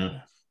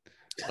touchdown.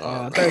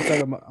 I thought you were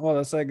talking about all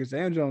the seconds.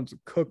 Danny Jones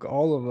cook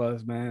all of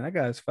us, man. That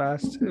guy's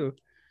fast too.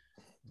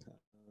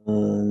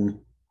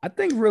 I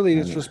think really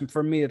it's just,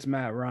 for me, it's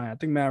Matt Ryan. I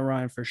think Matt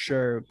Ryan for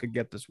sure could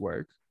get this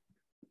work.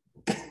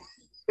 All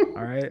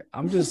right.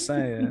 I'm just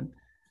saying.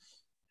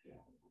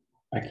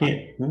 I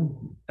can't.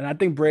 And I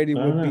think Brady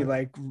would be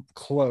like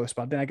close,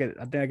 but I think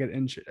I get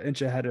inch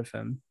ahead of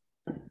him.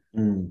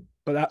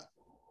 But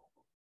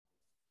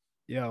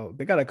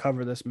they gotta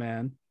cover this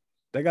man.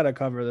 They gotta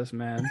cover this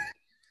man.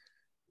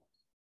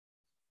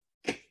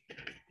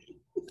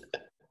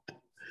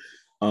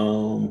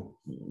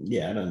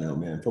 Yeah, I don't know,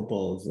 man.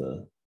 Football is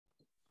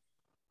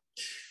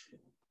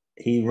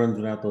he runs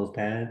without those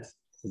pads.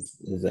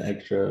 Is an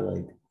extra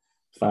like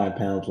 5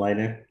 pounds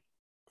lighter.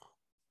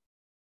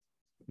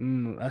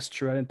 That's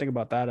true. I didn't think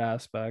about that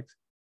aspect.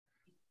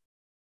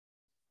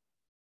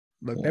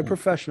 Look, they're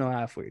professional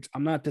athletes.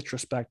 I'm not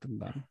disrespecting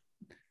them.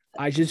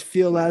 I just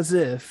feel as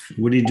if.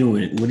 What are you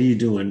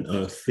doing?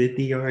 A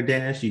 50-yard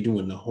dash? You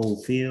doing the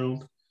whole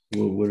field?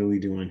 What are we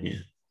doing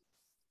here?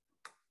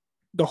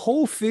 The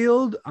whole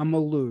field, I'm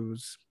going to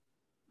lose.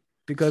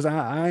 Because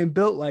I ain't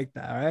built like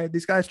that, all right?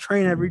 These guys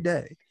train every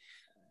day.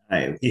 All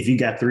right, if you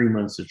got 3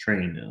 months to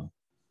train, though.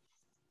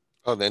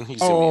 Oh, then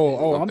he's.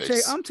 I'm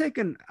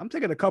taking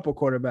a couple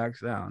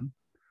quarterbacks down.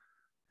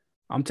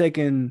 I'm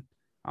taking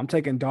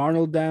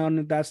Darnold down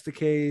if that's the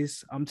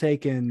case. I'm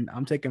taking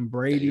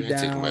Brady down.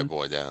 Taking my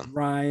boy down.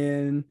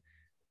 Ryan.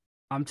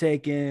 I'm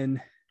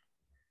taking.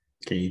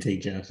 Can you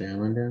take Josh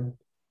Allen down?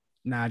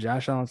 Nah,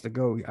 Josh Allen's the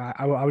GOAT.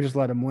 I would just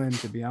let him win,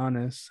 to be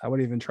honest. I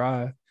wouldn't even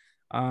try.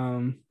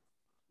 And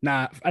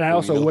I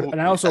also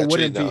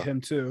wouldn't beat him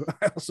too.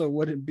 I also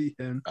wouldn't beat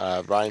him.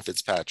 Ryan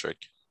Fitzpatrick.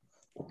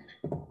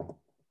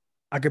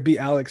 I could beat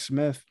Alex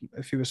Smith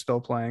if he was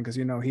still playing, because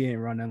he ain't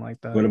running like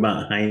that. What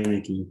about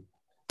Heineke?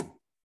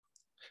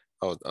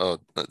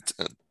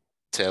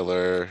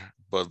 Taylor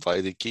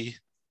Budvidicki,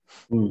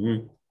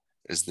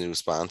 his new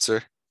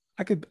sponsor.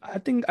 I think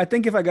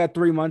if I got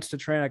 3 months to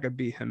train, I could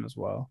beat him as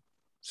well.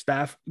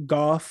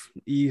 Goff,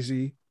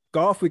 easy.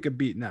 Goff we could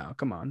beat now.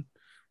 Come on.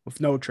 With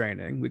no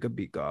training, we could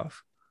beat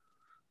Goff.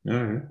 All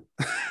right.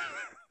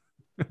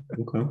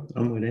 Okay,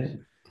 I'm with it.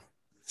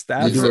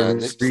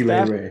 Stafford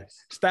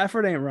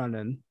ain't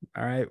running.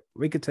 All right.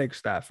 We could take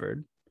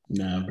Stafford.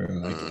 Nah, bro.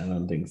 I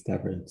don't think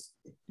Stafford's.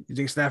 You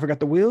think Stafford got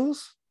the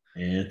wheels?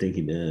 Yeah, I think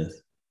he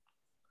does.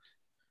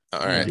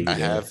 All I right, think I it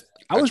have. is.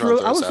 I was try to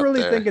real. throw I this was out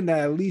really there. thinking that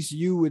at least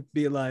you would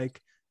be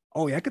like,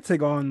 oh yeah, I could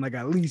take on like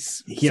at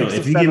least Yo, 6 to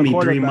if you give 7 me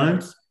 3 quarterbacks.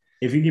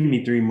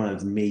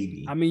 months,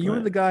 maybe. I mean, you were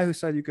But the guy who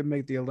said you could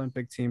make the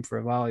Olympic team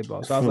for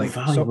volleyball. So I was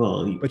for like, so,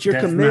 volleyball, but you're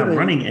that's not committed.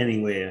 running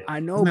anywhere. I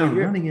It's know, but not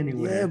running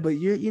anywhere.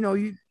 you're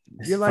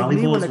It's like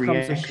me when volleyball's it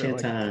comes to shit reaction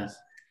like time. this.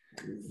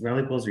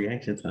 Volleyball's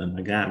reaction time.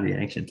 I got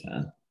reaction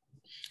time.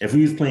 If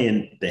we was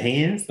playing the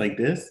hands like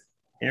this,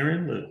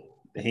 Aaron, look,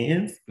 the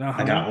hands, I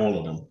Uh-huh. got all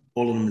of them.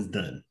 All of them is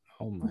done.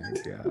 Oh my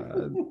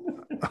god.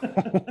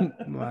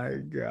 Oh my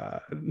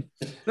god.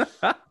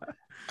 All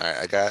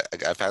right,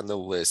 I found the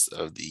list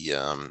of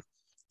the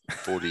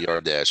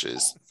 40-yard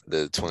dashes for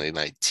the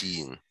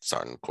 2019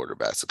 starting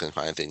quarterbacks. I couldn't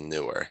find anything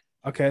newer.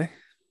 Okay.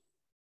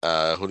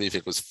 Who do you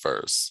think was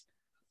first?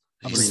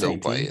 Of He's still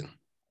playing.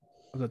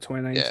 Of the Yeah,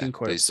 2019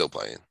 but he's still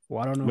playing.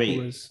 Well, I don't know who Wait,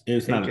 was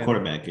it's not a taken.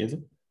 quarterback, is it?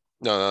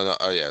 No.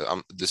 Oh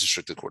yeah, this is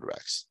strictly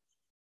quarterbacks.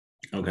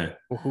 Okay.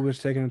 Well, who was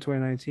taken in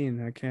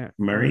 2019? I can't.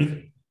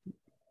 Murray?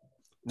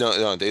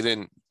 No, they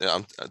didn't.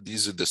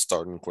 These are the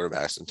starting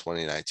quarterbacks in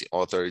 2019.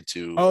 All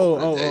 32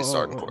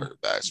 starting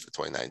quarterbacks for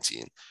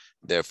 2019.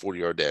 They're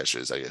 40-yard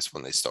dashers, I guess,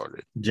 when they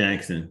started.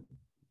 Jackson.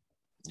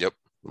 Yep,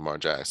 Lamar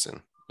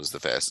Jackson was the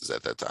fastest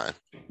at that time.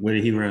 Where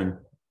did he run?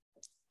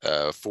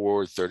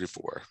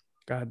 4:34.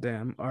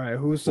 Goddamn. All right,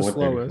 who's the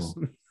slowest?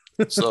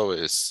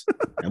 Slowest.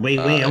 Wait,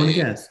 I want to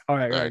guess. All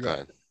right, go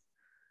ahead.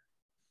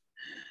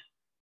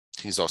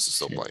 He's also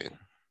still playing.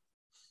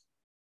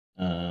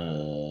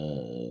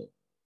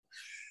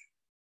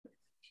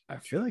 I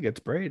feel like it's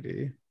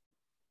Brady.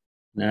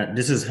 Now,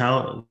 this is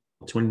how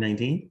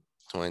 2019?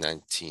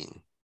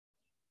 2019.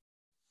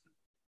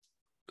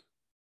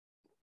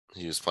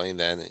 He was playing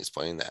then and he's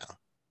playing now.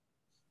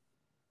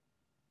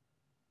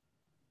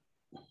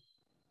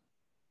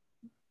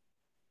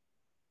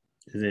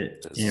 Is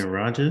it Aaron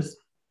Rodgers?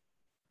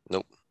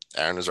 Nope.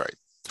 Aaron is right.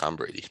 Tom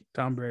Brady.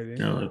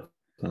 No.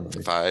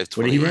 5'28".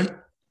 What did he run?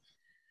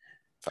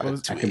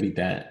 5'28". I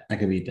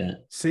could beat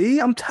that. See,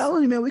 I'm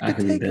telling you, man, we could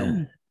take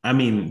him. I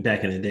mean,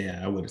 back in the day,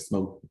 I would have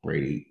smoked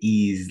Brady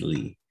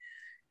easily.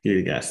 He would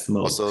have got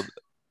smoked. Also,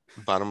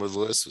 bottom of the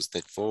list was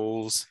Nick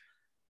Foles,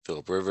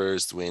 Philip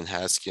Rivers, Dwayne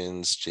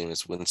Haskins,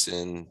 Jameis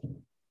Winston,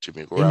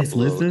 Jimmy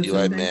Garoppolo,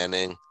 Eli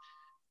Manning,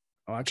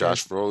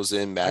 Josh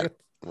Rosen, Matt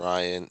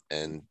Ryan,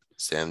 and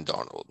Sam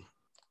Darnold.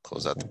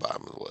 Close out the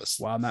bottom of the list.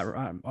 Wow, Matt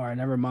Ryan. All right,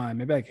 never mind.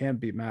 Maybe I can't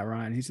beat Matt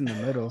Ryan. He's in the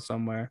middle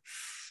somewhere.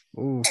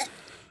 Ooh,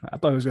 I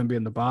thought he was going to be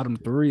in the bottom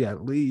 3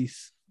 at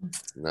least.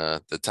 Nah,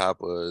 the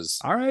top was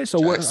all right. So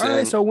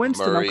Jackson, so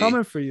Winston, Murray, I'm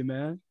coming for you,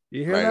 man.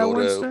 You hear Mariota, that,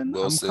 Winston?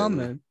 Wilson, I'm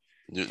coming.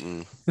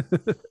 Newton,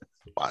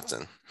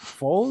 Watson,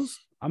 Foles,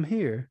 I'm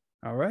here.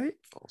 All right.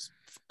 Foles.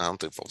 I don't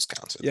think Foles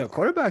counts. Yeah,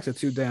 quarterbacks are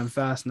too damn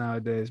fast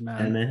nowadays,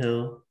 man.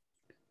 Tannehill.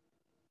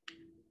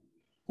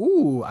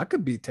 Ooh, I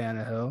could beat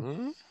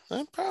Tannehill.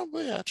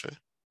 Probably actually.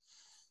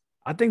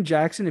 I think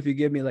Jackson, if you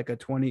give me like a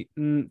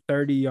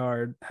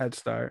 30-yard head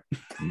start.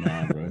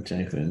 Nah, bro,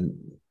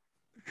 Jackson.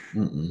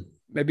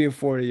 Maybe a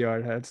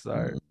 40-yard head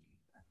start.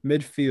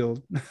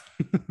 Midfield.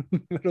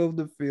 Middle of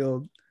the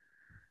field.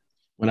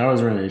 When I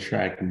was running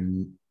track,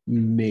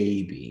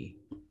 maybe.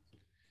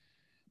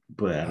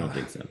 But I don't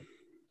think so.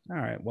 All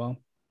right, well.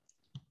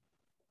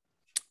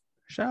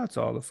 Shout out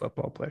to all the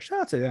football players.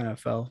 Shout out to the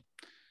NFL.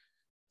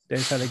 They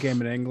just had a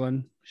game in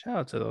England. Shout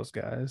out to those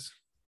guys.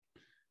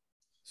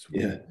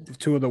 Yeah.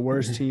 2 of the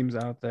worst teams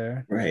out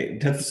there. Right.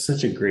 That's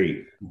such a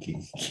great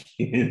game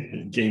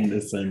to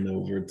send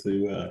over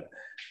to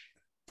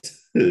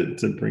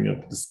bring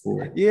up the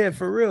sport. Yeah,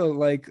 for real.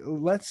 Like,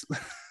 let's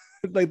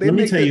like they Let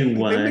me make tell you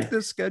why. they make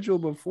the schedule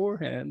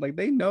beforehand. Like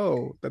they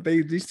know that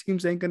these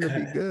teams ain't gonna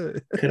be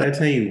good. Could I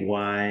tell you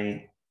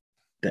why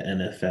the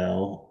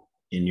NFL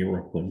in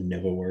Europe will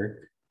never work?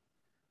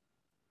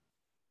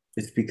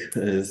 It's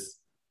because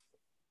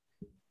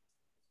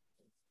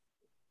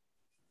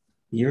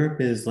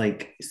Europe is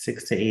like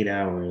 6 to 8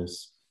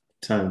 hours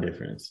time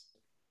difference.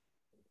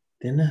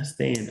 They're not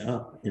staying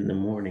up in the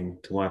morning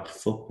to watch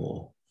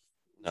football.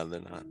 No, they're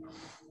not.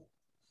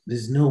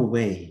 There's no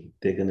way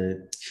they're gonna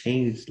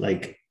change.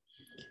 Like,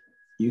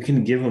 you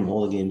can give them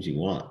all the games you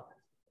want.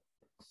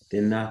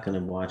 They're not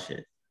gonna watch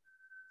it.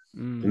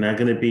 They're not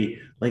gonna be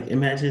like,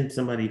 imagine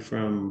somebody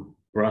from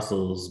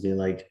Brussels being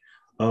like,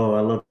 oh,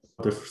 I love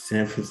the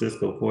San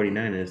Francisco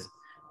 49ers.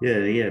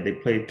 Yeah, they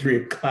play 3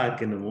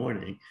 o'clock in the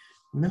morning.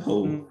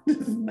 No, this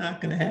is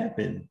not gonna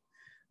happen.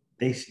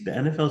 The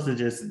NFL should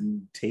just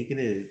take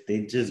it.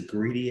 They just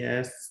greedy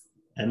ass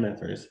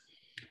MFers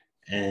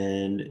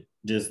and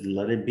just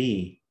let it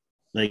be.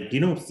 Like you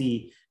don't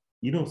see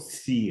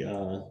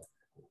oh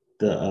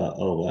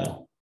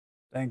wow.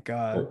 Thank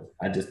God.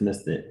 I just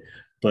missed it.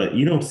 But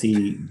you don't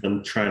see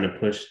them trying to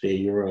push their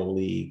Euro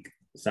League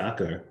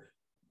soccer.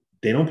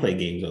 They don't play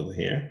games over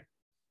here.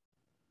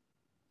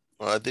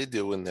 Well, they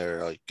do in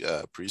their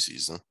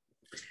preseason.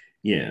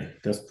 Yeah,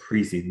 that's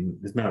preseason.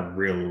 It's not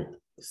real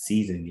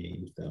season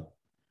games though.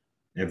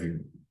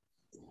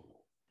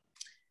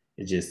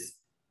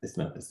 It's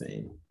not the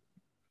same.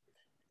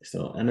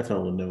 So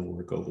NFL will never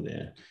work over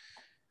there.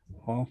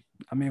 Well,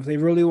 I mean, if they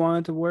really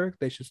wanted to work,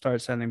 they should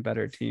start sending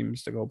better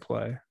teams to go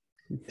play.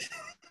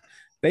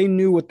 They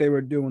knew what they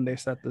were doing when they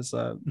set this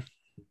up.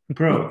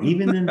 Bro,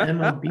 even in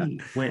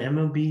MLB, when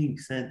MLB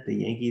sent the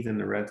Yankees and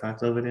the Red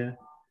Sox over there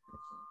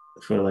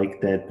for like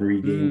that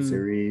 3-game Mm.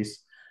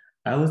 series,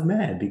 I was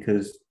mad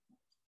because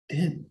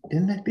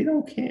they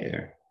don't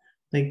care.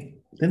 Like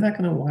they're not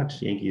gonna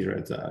watch Yankees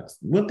Red Sox.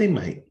 Well, they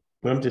might,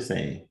 but I'm just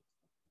saying.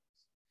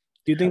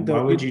 Do you think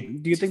Why would you?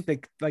 do you think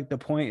that like the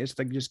point is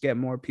to just get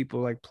more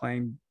people like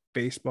playing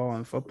baseball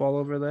and football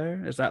over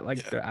there? Is that like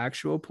Yeah. the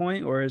actual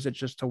point, or is it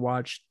just to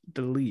watch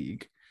the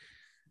league?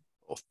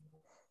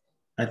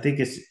 I think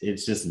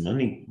it's just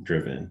money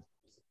driven.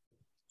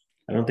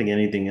 I don't think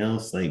anything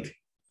else. Like,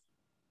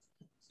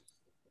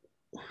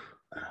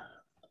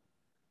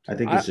 I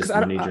think it's just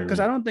money Because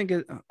driven.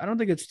 I don't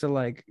think it's to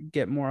like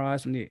get more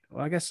eyes on the.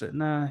 Well, I guess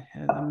nah.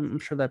 I'm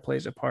sure that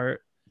plays a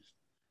part.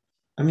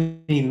 I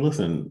mean,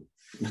 listen,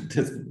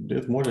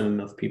 there's more than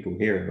enough people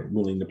here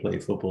willing to play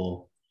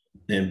football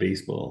and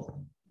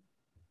baseball.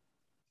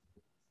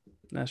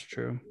 That's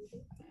true.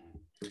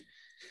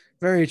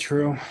 Very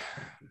true.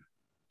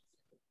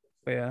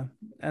 But yeah,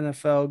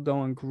 NFL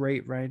going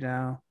great right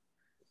now.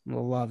 I'm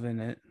loving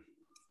it.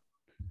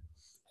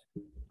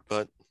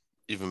 But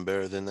even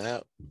better than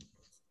that,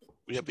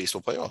 we have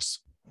baseball playoffs.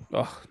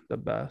 Oh, the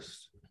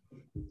best.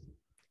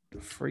 The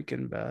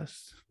freaking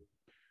best.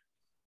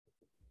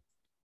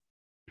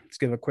 Let's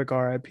give a quick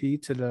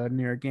RIP to the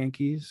New York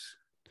Yankees,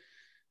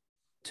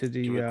 to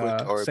Give a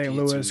quick the RIP St.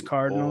 Louis to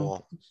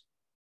Cardinals.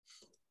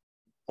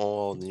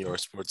 all New York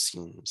sports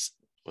teams.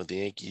 With the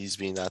Yankees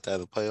being knocked out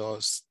of the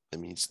playoffs, that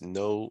means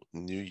no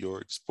New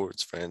York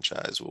sports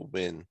franchise will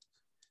win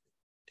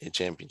a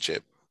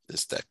championship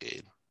this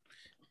decade.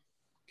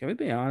 Can we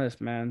be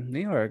honest, man? New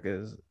York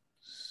is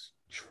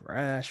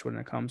trash when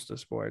it comes to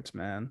sports,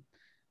 man.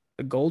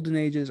 The golden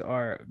ages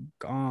are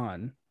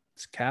gone.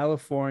 It's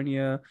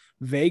California.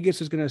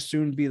 Vegas is going to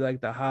soon be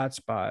like the hot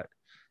spot.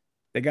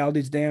 They got all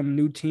these damn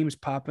new teams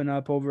popping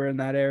up over in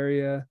that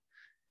area.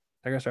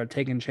 They're going to start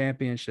taking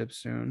championships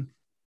soon.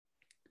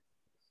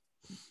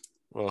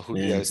 Well, who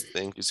do you guys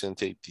think is going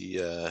to take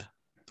the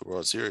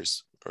World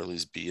Series, or at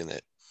least be in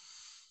it?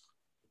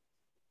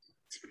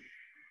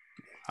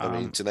 I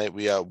mean, tonight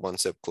we are one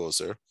step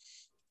closer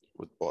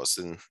with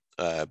Boston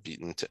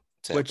beating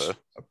Tampa.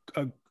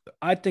 Which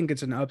I think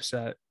it's an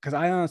upset because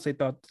I honestly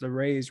thought the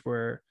Rays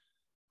were,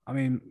 I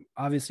mean,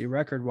 obviously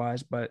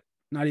record-wise, but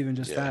not even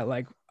just that.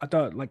 Like I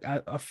thought like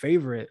a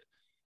favorite,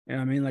 you know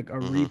what I mean? Like a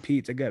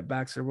repeat to get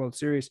back to the World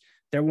Series.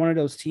 They're one of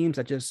those teams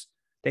that just,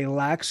 they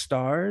lack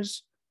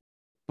stars,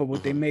 but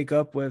what they make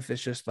up with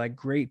is just like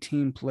great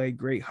team play,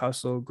 great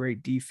hustle,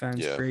 great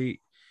defense,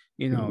 great,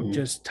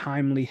 just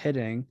timely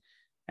hitting.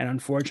 And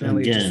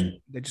unfortunately,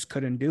 they just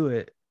couldn't do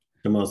it.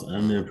 The most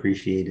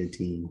unappreciated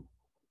team.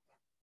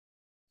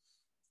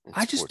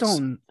 I just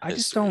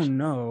don't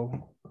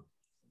know.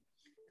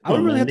 I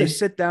would really have to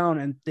sit down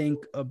and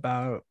think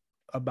about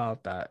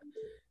that,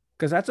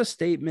 because that's a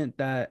statement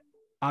that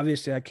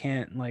obviously I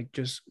can't like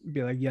just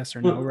be like yes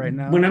or no right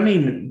now. When I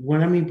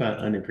mean by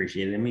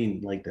unappreciated, I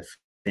mean like the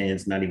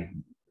fans not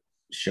even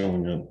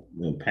showing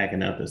up,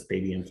 packing out the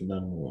stadium for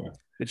them. Or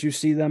did you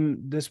see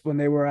them when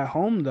they were at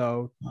home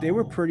though? They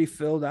were pretty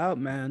filled out,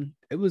 man.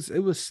 It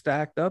was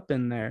stacked up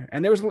in there,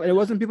 and it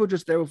wasn't people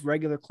just there with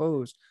regular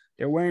clothes.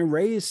 They're wearing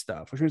Rays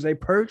stuff, which means they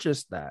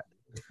purchased that.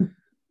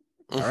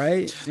 All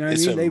right, you know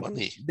what I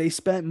mean? They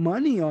spent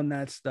money on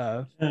that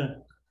stuff.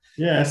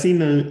 Yeah, I seen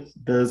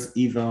those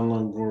Ivan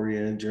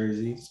Longoria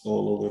jerseys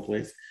all over the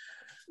place.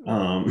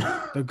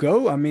 The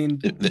GOAT, I mean,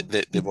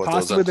 they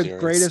possibly the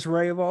greatest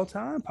Ray of all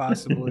time,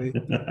 possibly.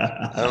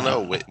 I don't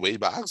know.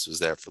 Wade Boggs was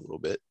there for a little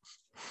bit.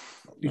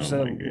 You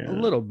said a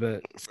little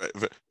bit.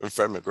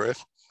 Fred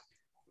McGriff.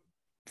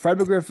 Fred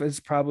McGriff is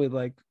probably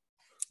like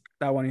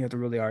that one you have to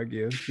really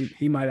argue.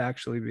 He might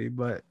actually be,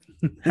 but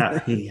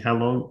how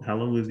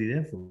long was he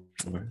there for?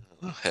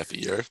 Half a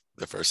year,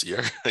 the first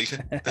year. I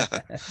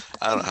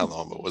don't know how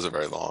long, but it wasn't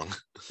very long.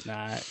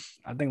 Nah,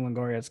 I think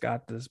Longoria's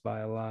got this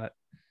by a lot.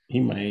 He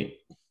might.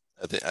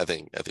 I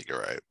think you're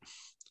right.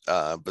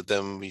 But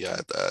then we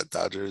got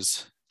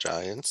Dodgers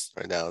Giants.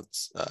 Right now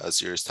it's a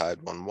series tied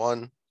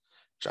 1-1.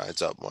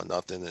 Giants up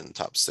 1-0 in the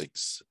top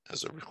 6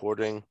 as we're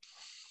recording.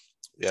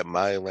 We have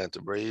my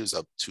Atlanta Braves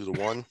up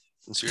 2-1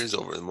 in series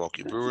over the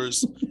Milwaukee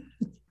Brewers.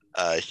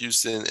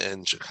 Houston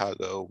and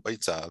Chicago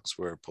White Sox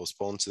were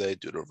postponed today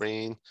due to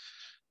rain.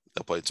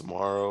 They'll play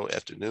tomorrow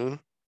afternoon.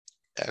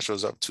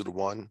 Astros up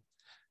 2-1.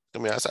 I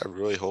mean, I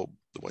really hope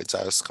the White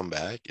Sox come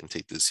back and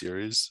take this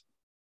series.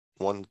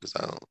 1, because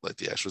I don't like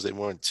the Astros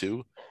anymore. And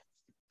 2,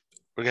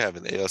 we're gonna have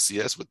an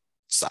ALCS with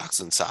Sox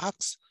and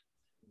Sox.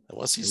 I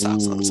want to see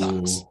Sox on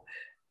Sox.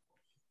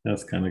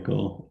 That's kind of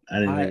cool. I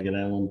didn't think of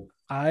that one.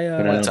 But I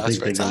don't think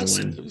they're going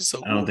to win.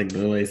 I don't think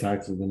the White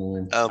Sox is going to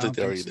win. I don't think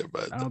they are either.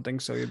 But I don't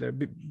think so either.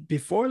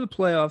 Before the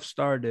playoffs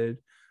started,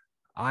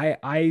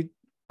 I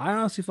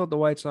honestly felt the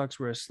White Sox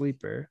were a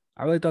sleeper.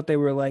 I really thought they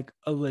were like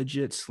a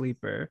legit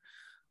sleeper.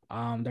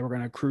 That were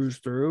going to cruise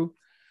through.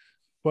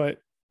 But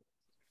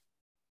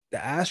the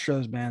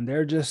Astros, man,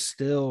 they're just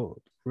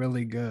still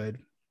really good.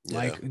 Yeah.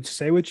 Like,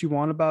 say what you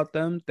want about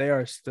them, they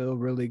are still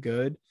really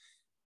good.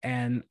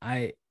 And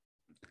I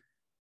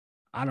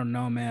don't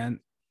know, man.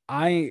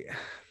 I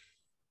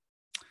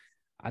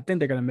think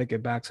they're gonna make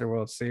it back to the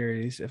World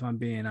Series. If I'm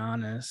being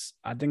honest,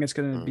 I think it's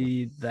gonna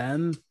be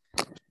them.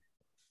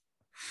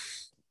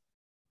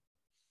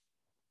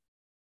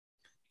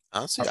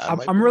 Honestly,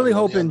 I'm really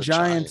hoping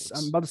Giants.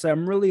 I'm about to say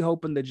I'm really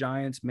hoping the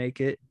Giants make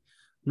it.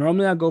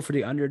 Normally, I go for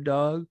the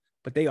underdog,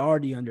 but they are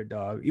the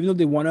underdog. Even though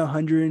they won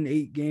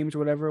 108 games or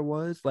whatever it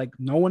was, like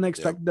no one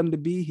expected them to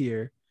be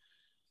here.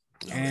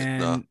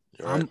 And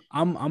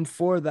I'm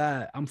for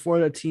that. I'm for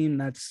the team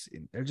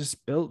they're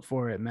just built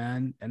for it,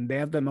 man. And they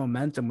have that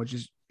momentum, which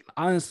is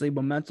honestly,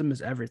 momentum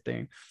is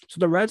everything. So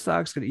the Red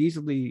Sox could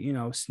easily,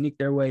 sneak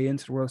their way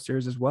into the World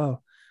Series as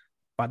well.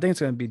 But I think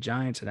it's gonna be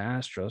Giants and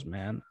Astros,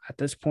 man. At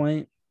this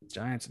point,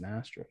 Giants and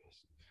Astros.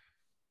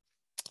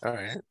 All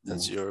right.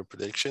 That's your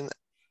prediction,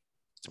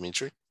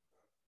 Dimitri?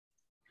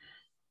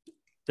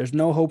 There's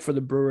no hope for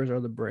the Brewers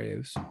or the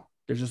Braves.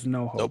 There's just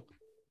no hope. Nope.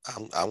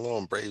 I'm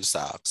going Braves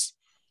Sox.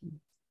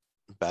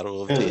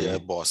 Battle of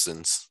the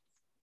Bostons.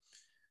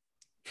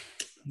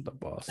 The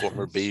Boston.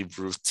 Former Babe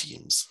Ruth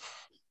teams.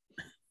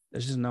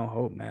 There's just no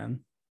hope,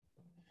 man.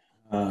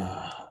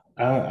 I'm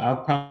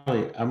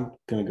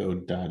gonna go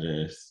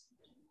Dodgers,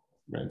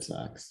 Red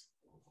Sox.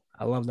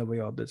 I love that we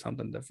all did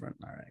something different.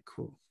 All right,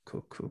 cool.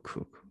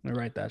 Let me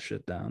write that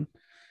shit down.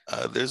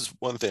 There's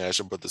one thing I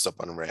should put this up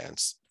on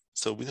Rants.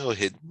 So we know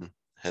Hidden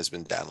has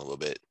been down a little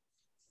bit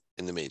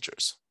in the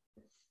majors.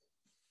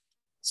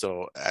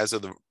 So as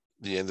of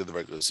the end of the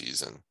regular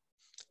season,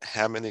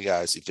 how many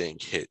guys do you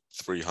think hit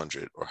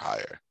 300 or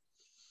higher?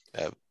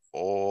 Have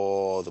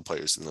all the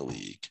players in the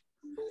league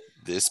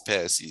this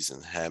past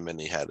season, how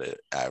many had an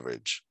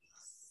average?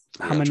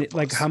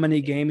 How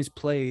many games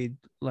played?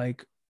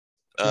 Like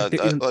okay,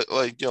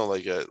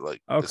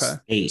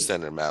 eight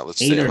standard amount.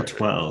 Let's 8 say or 100.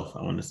 12.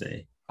 I want to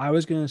say. I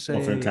was gonna say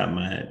off the top of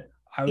my head.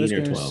 I was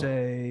gonna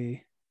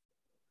say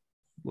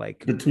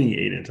like between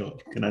 8 and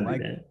 12. Can I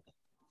do that?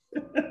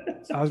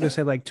 I was gonna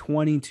say like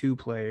 22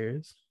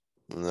 players.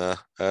 Nah,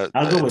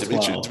 I'll go with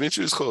 12.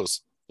 Dimitri was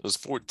close. It was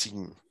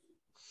 14.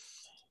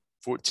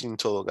 14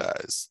 total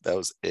guys. That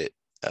was it.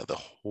 Out of the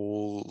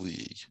whole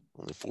league,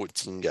 only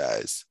 14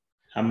 guys.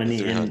 How many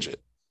 300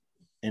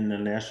 in the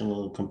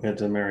national compared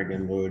to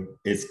American road?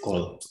 It's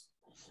close.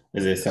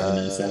 Is it 7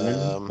 and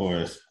 7 or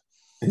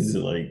is it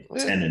like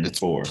 10 and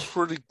 4?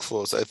 Pretty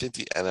close. I think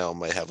the NL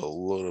might have a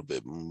little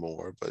bit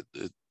more, but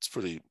it's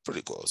pretty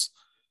close.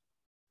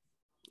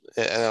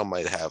 NL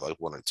might have like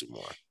 1 or 2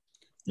 more.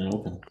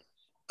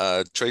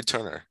 Okay. Trey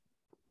Turner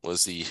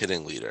was the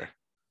hitting leader.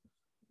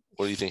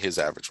 What do you think his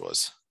average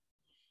was?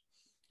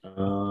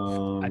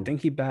 I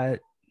think he bat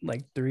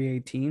like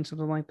 318,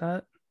 something like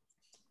that.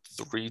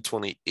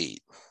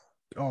 328.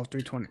 Oh,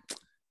 320.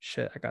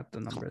 Shit, I got the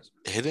numbers.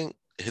 Hitting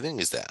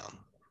is down.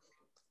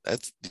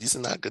 These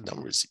are not good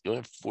numbers. You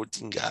have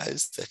 14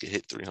 guys that can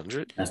hit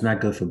 300. That's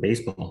not good for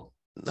baseball.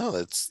 No,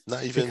 that's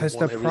not even because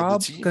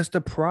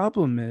the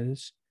problem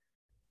is,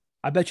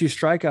 I bet you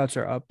strikeouts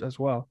are up as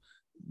well.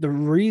 The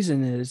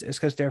reason is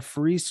because they're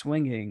free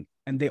swinging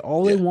and they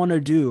want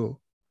to do.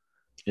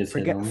 They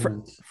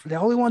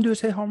all want to do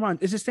is hit home runs.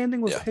 It's the same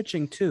thing with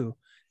pitching too.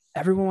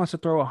 Everyone wants to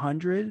throw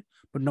 100,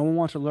 but no one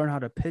wants to learn how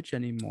to pitch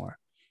anymore.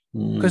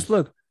 Because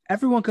look,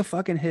 everyone could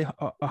fucking hit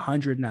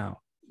 100 now.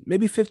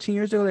 Maybe 15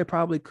 years ago they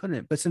probably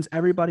couldn't, but since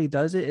everybody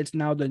does it, it's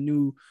now the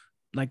new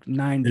like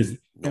 90.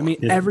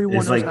 Everyone.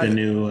 It's like the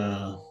new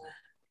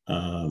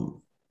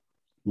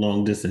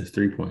long distance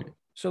 3-point.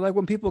 So like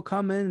when people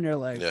come in and they're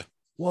like,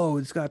 "Whoa,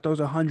 it's got those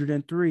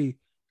 103."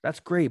 That's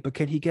great, but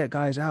can he get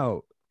guys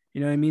out?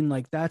 You know what I mean?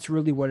 Like that's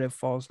really what it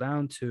falls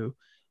down to.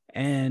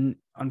 And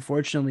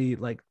unfortunately,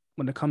 like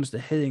when it comes to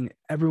hitting,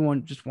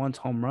 everyone just wants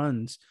home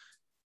runs.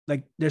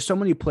 Like there's so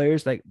many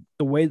players, like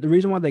the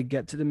reason why they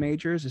get to the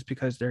majors is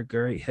because they're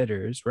great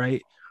hitters,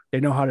 right? They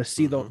know how to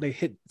see they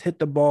hit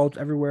the balls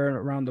everywhere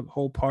around the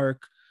whole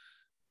park.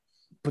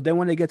 But then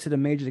when they get to the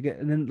majors, they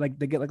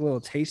get like a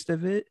little taste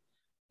of it.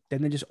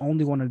 Then they just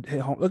only want to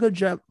hit home. Look at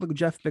Jeff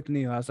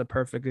McNeil as a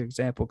perfect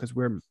example because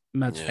we're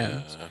Mets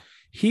fans.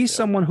 He's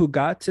someone who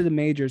got to the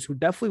majors, who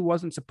definitely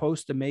wasn't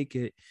supposed to make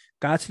it,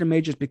 got to the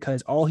majors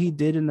because all he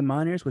did in the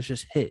minors was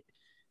just hit.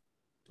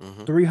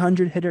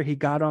 300 hitter, he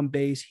got on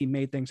base, he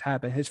made things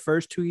happen. His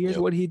first 2 years,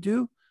 what did he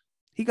do?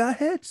 He got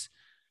hits.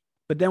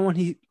 But then when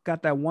he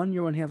got that 1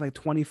 year when he had like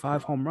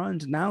 25 home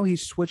runs, now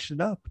he's switched it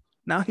up.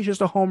 Now he's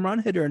just a home run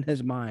hitter in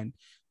his mind.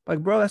 Like,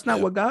 bro, that's not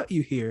what got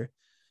you here.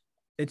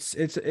 It's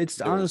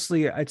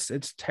honestly,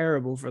 it's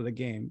terrible for the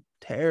game.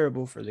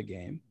 Terrible for the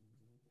game.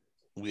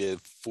 We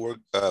had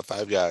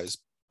 5 guys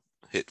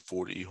hit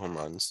 40 home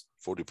runs,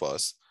 40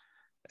 plus,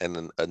 and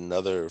then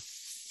another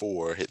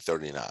 4 hit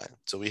 39.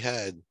 So we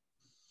had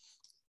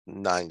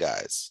 9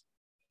 guys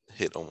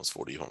hit almost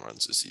 40 home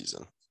runs this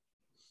season.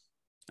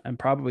 And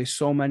probably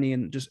so many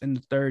in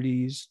the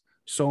 30s,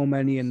 so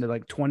many in the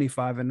like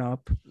 25 and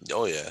up.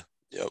 Oh yeah.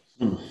 Yep.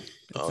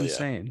 It's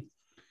insane.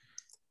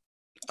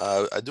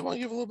 I do want to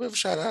give a little bit of a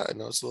shout out. I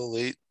know it's a little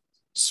late.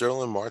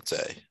 Sterling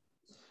Marte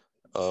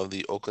of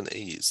the Oakland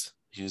A's.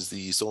 He was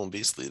the stolen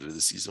base leader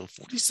this season,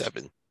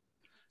 47.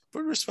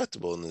 Pretty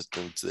respectable in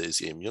today's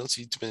game. You don't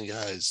see too many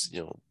guys,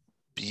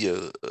 be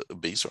a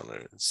base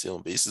runner and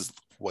stealing bases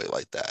quite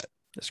like that.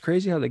 It's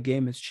crazy how the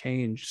game has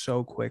changed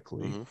so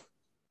quickly. Mm-hmm.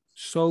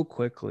 So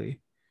quickly.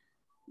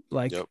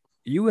 Like, Yep.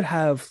 you would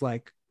have,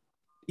 like,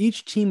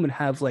 each team would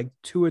have, like,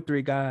 2 or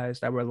 3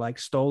 guys that were, like,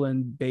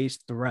 stolen base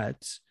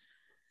threats.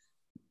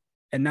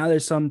 And now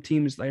there's some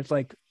teams, like, it's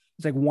like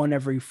one out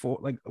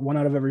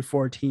of every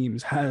 4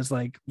 teams has,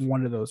 like,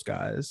 one of those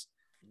guys.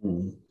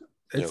 Mm.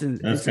 It's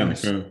That's kind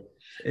of true.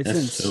 It's That's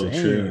insane.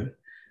 so true.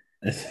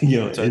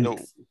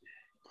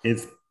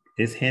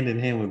 It's hand in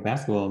hand with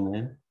basketball,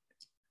 man.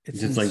 It's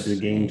just insane. Like the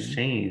game's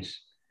changed.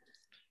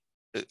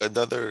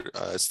 Another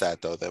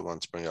stat, though, that I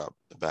want to bring up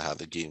about how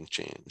the game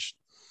changed.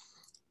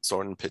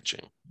 Starting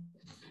pitching.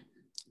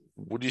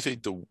 Who do you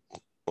think the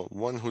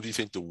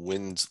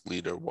wins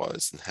leader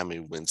was, and how many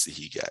wins did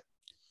he get?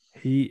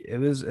 It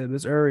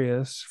was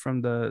Urias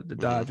from the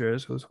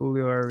Dodgers. It was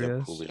Julio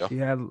Urias. Yep,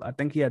 Julio. I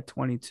think he had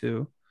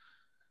 22.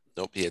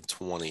 Nope, he had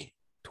 20.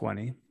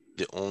 20.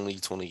 The only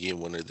 20-game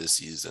winner this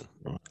season.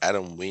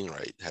 Adam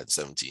Wainwright had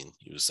 17.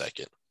 He was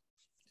second.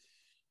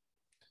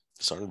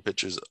 Starting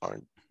pitchers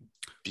aren't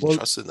being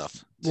trusted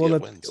enough to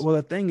get wins. Well,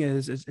 the thing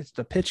is it's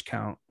the pitch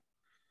count.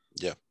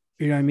 Yeah.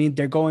 You know what I mean?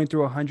 They're going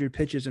through 100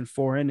 pitches in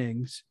 4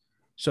 innings.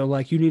 So,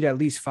 like, you need at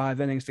least 5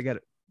 innings to get,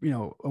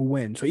 a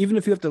win. So even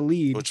if you have to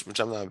lead, which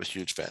I'm not a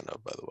huge fan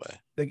of, by the way.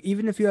 Like,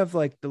 even if you have,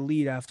 like, the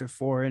lead after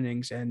 4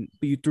 innings and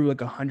you threw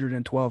like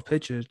 112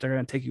 pitches, they're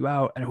going to take you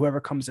out, and whoever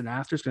comes in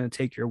after is going to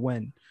take your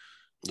win.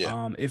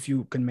 Yeah. If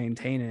you can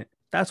maintain it.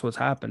 That's what's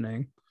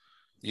happening.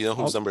 You know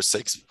who's number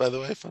 6, by the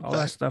way? All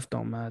that stuff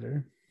don't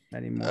matter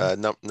anymore.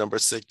 Number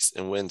 6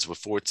 in wins with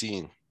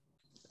 14.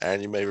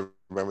 And you may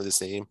remember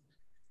this name,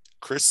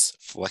 Chris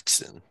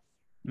Flexen.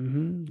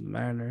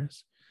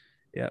 Mariners.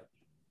 Yep.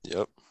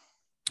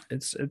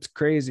 It's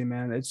crazy,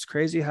 man. It's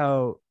crazy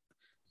how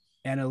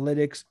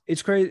analytics.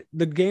 It's crazy.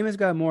 The game has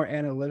got more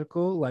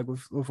analytical, like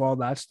with all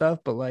that stuff.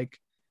 But, like,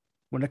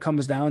 when it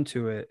comes down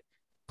to it,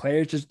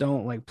 players just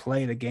don't, like,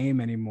 play the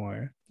game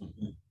anymore.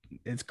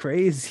 It's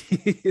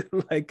crazy.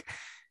 Like,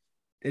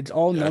 it's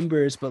all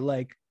numbers, but,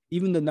 like,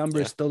 even the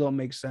numbers still don't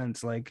make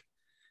sense. Like,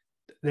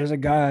 there's a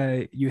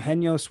guy,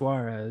 Eugenio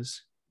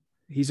Suarez.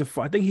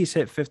 I think he's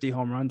hit 50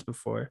 home runs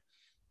before.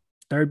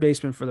 Third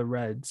baseman for the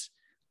Reds.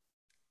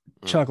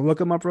 Chuck, look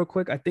him up real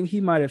quick. I think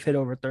he might have hit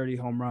over 30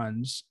 home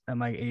runs and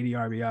like 80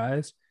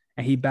 RBIs,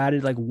 and he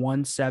batted like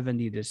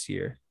 170 this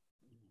year.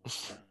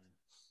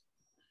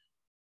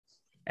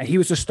 And he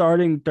was a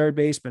starting third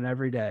baseman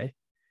every day.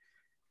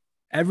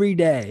 Every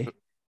day.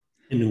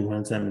 He knew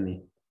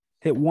 170.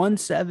 Hit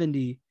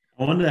 170.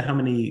 I wonder how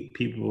many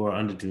people are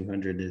under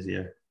 200 this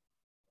year.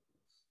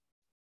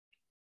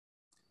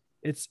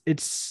 It's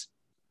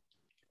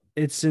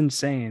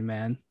insane,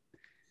 man.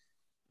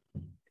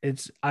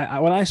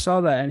 I when I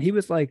saw that, and he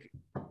was like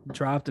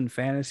dropped in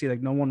fantasy,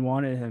 like no one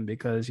wanted him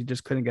because he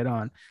just couldn't get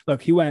on.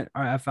 Look, he went.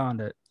 All right, I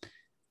found it.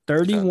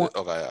 31.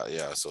 Okay,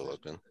 yeah. So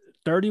looking.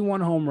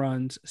 31 home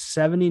runs,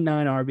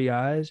 79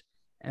 RBIs,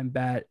 and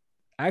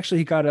actually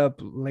he got up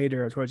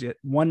later towards the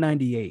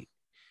 198.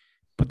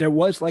 But there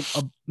was like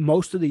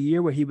most of the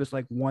year where he was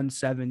like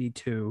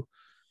 172.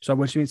 So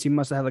which means he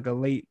must have had like a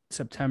late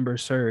September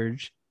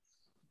surge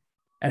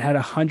and had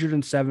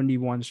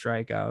 171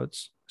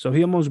 strikeouts. So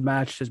he almost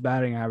matched his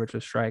batting average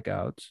with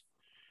strikeouts.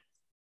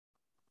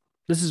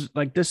 This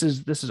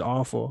is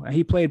awful. And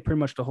he played pretty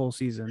much the whole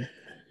season.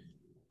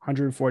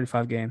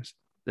 145 games.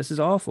 This is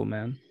awful,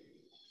 man.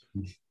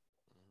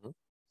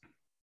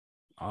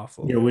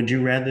 Awful. Yeah, would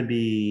you rather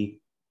be,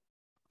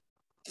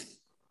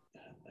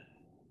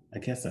 I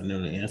guess I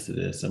know the answer to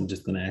this. I'm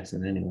just gonna ask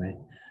it anyway.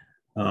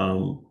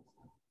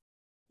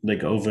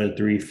 Like over a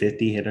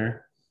 350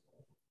 hitter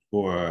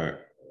or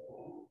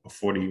a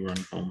 40-run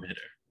home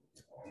hitter?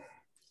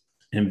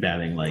 And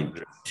batting like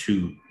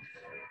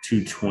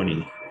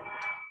 220.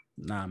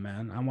 Nah,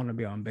 man. I want to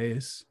be on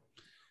base.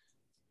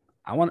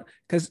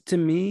 Because to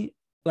me,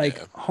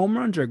 like, home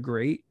runs are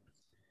great,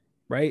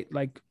 right?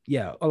 Like,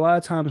 yeah, a lot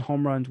of times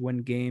home runs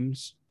win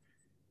games.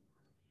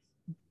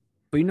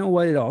 But you know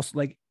what? It also,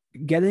 like,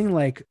 getting,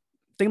 like,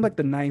 think like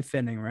the 9th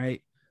inning,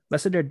 right?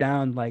 Let's say they're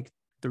down like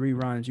 3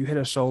 runs. You hit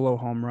a solo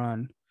home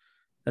run,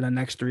 and the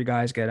next 3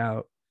 guys get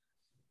out.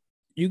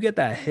 You get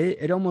that hit,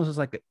 it almost is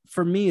like,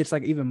 for me, it's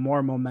like even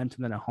more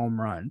momentum than a home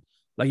run.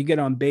 Like, you get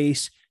on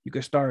base, you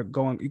could start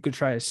going, you could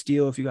try to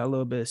steal if you got a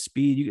little bit of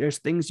speed. There's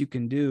things you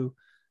can do,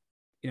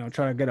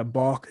 try to get a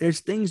balk.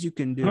 There's things you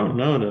can do. I don't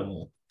know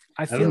though.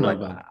 I feel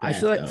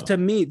like to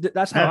me,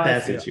 that's how I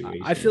feel.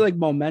 Situation. I feel like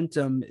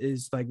momentum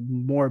is like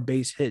more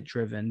base hit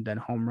driven than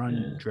home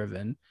run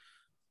driven.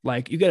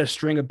 Like, you get a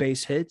string of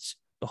base hits,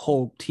 the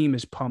whole team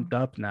is pumped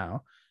up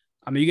now.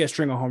 I mean, you get a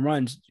string of home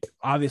runs,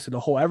 obviously the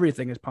whole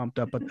everything is pumped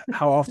up, but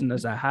how often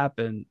does that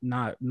happen?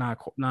 Not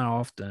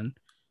often.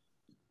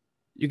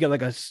 You get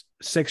like a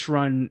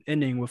 6-run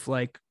inning with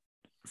like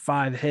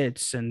 5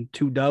 hits and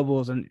 2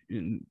 doubles, and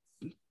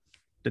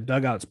the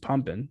dugout's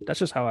pumping. That's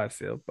just how I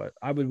feel. But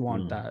I would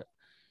want that.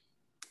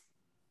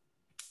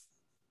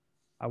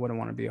 I wouldn't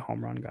want to be a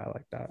home run guy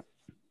like that.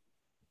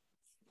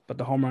 But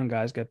the home run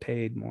guys get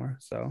paid more,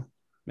 so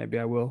maybe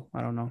I will.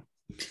 I don't know.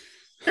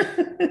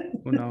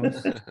 Who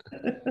knows?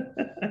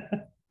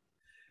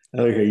 I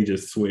like how you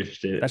just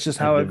switched it. That's just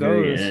how it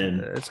goes.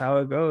 It's how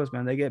it goes,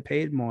 man. They get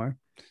paid more.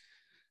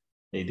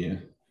 They do.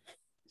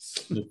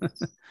 It's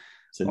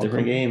a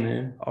different game,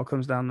 man. All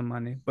comes down to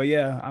money. But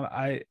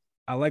yeah,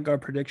 I like our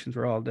predictions.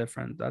 We're all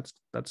different. That's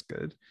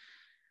good.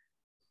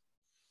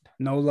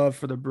 No love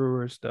for the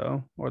Brewers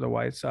though, or the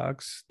White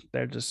Sox.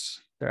 They're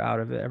out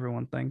of it.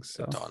 Everyone thinks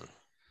so.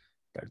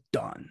 They're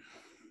done.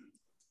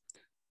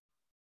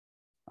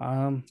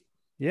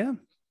 Yeah,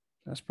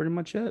 that's pretty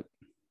much it.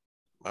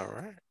 All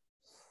right.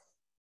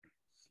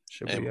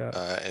 Should we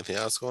anything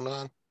else going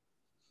on?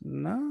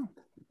 No,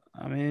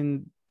 I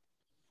mean,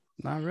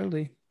 not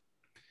really.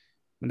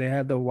 When they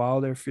had the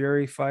Wilder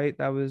Fury fight,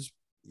 that was.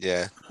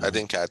 Yeah, I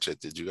didn't catch it.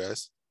 Did you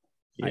guys?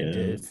 Yeah, I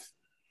did.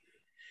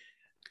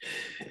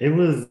 It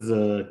was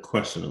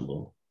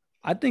questionable.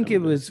 I think it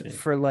was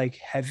for like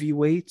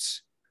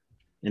heavyweights.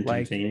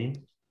 Entertaining.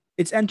 Like,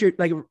 it's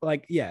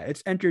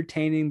it's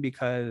entertaining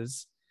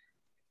because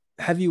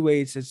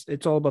heavyweights,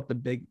 it's all about the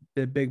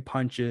big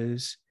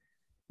punches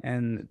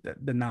and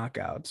the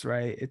knockouts,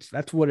 right?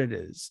 That's what it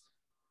is.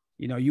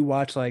 You know, you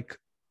watch like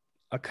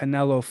a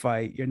Canelo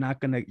fight, you're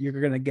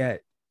gonna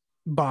get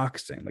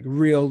boxing, like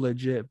real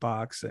legit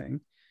boxing.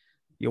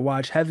 You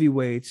watch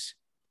heavyweights,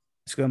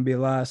 it's gonna be a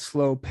lot of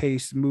slow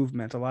paced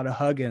movement, a lot of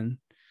hugging,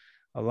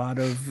 a lot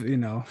of,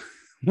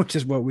 which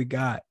is what we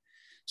got.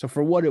 So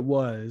for what it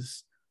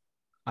was,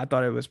 I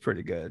thought it was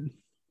pretty good.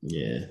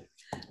 Yeah,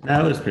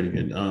 that was pretty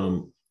good.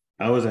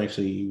 I was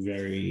actually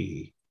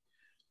very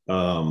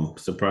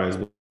surprised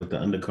with the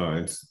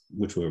undercards,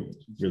 which were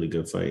really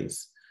good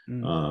fights.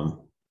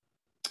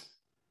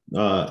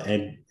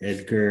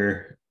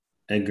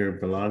 Edgar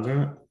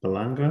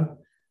Berlanga,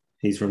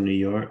 he's from New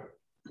York.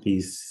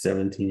 He's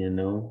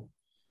 17-0.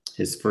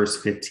 His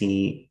first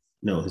 15,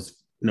 he's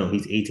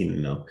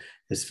 18-0.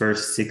 His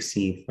first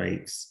 16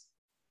 fights,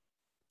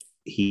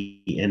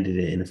 he ended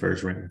it in the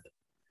first round.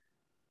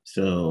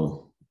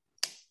 So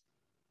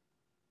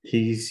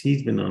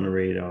he's been on the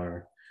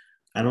radar.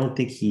 I don't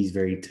think he's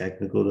very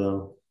technical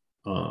though.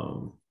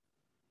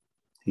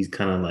 He's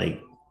kind of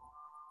like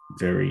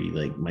very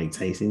like Mike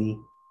Tyson-y,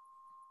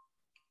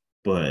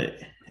 but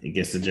it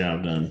gets the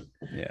job done.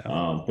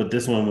 Yeah. But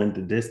this one went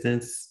the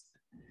distance.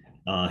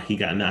 He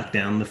got knocked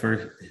down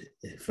for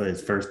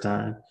his first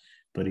time,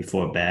 but he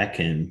fought back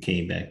and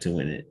came back to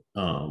win it.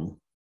 And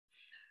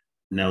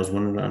that was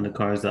one of the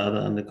undercards. The other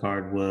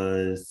undercard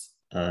was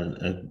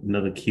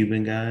another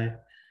Cuban guy.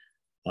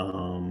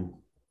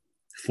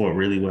 Fought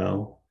really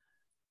well.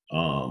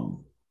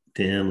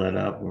 Didn't let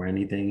up or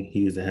anything.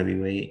 He was a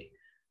heavyweight.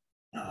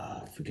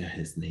 I forgot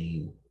his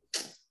name.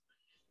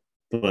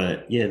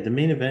 But yeah, the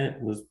main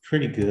event was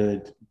pretty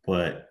good.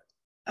 But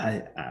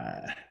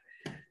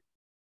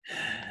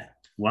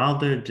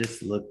Wilder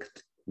just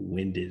looked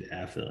winded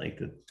after like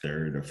the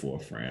third or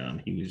fourth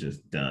round. He was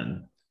just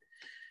done.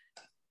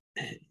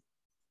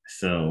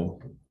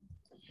 So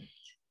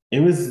it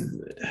was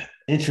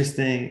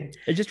interesting.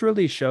 It just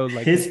really showed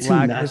like his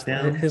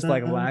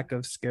lack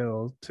of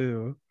skill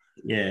too.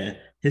 Yeah,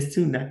 his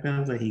 2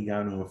 knockdowns that he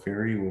got on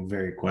Fury were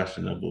very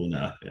questionable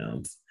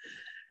knockdowns.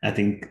 I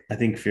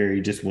think Fury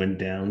just went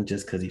down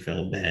just because he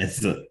felt bad.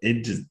 So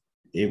it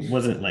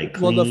wasn't like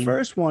clean. Well, the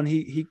first one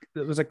it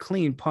was a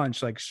clean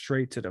punch, like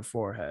straight to the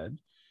forehead.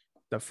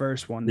 The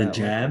first one, the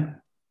jab.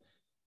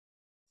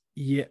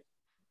 Yeah,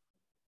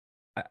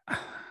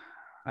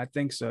 I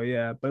think so.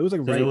 Yeah, but it was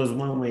like right. It was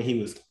one way he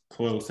was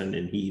close, and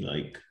then he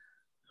like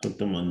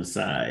hooked him on the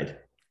side.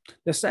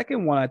 The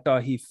second one, I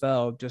thought he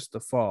fell just to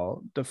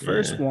fall. The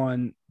first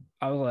one,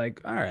 I was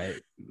like, all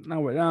right,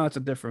 now it's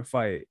a different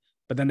fight.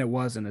 But then it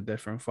wasn't a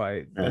different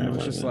fight. And it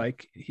was just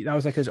like, that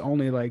was like his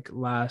only like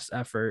last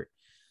effort.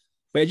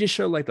 But it just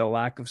showed like the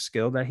lack of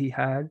skill that he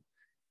had.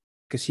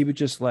 Because he would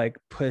just like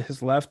put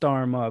his left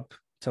arm up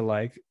to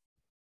like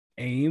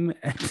aim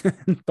and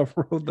then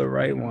throw the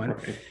right one.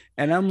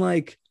 And I'm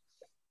like,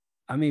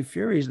 I mean,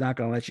 Fury's not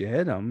going to let you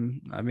hit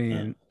him. I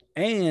mean,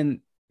 and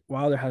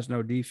Wilder has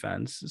no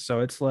defense. So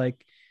it's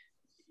like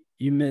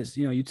you miss,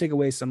 you take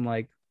away some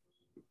like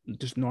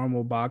just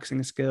normal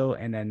boxing skill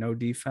and then no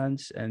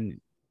defense. And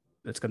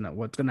what's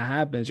going to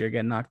happen is you're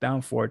getting knocked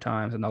down 4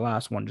 times and the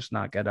last one just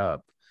not get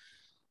up,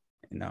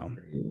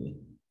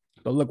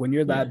 But look, when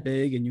you're that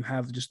big and you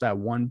have just that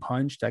one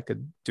punch that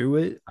could do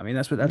it, I mean,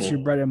 that's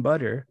your bread and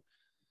butter.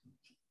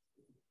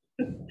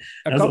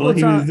 A couple of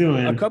times it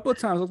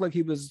looked like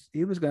he was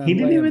going to. He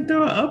didn't even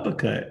throw an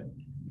uppercut.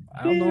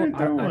 I don't know.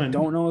 I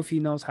don't know if he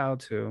knows how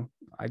to.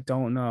 I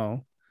don't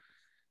know.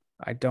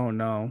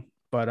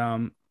 But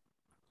I'm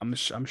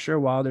sure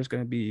Wilder's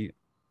going to be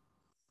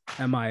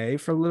MIA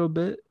for a little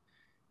bit,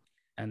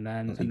 and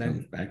then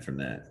comes back from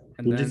that.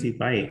 Who does he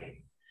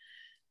fight?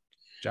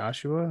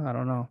 Joshua? I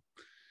don't know.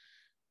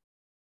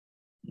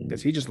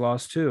 because he just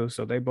lost too.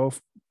 So they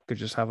both could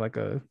just have like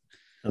a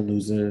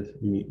loser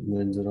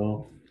wins it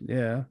all.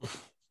 Yeah.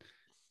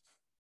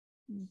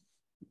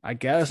 I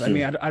guess. I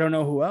mean, I don't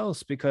know who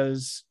else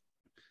because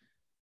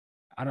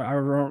I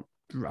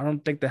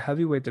don't think the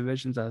heavyweight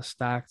division's as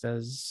stacked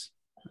as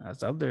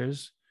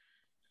others.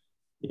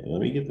 Yeah,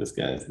 let me get this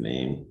guy's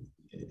name.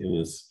 It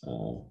was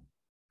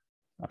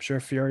I'm sure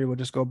Fury will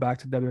just go back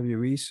to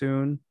WWE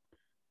soon,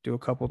 do a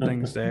couple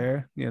things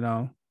there,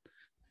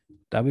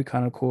 That'd be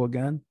kind of cool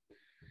again.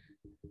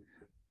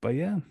 But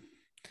yeah.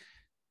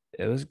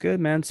 It was good,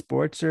 man.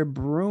 Sports are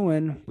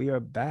brewing. We are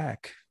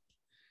back.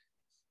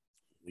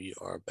 We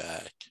are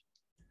back.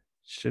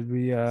 Should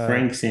we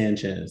Frank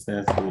Sanchez?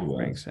 That's who it was.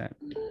 Frank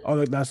Sanchez.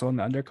 Oh, that's on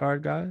the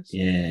undercard, guys.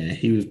 Yeah,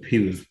 he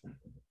was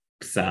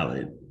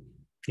solid.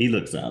 He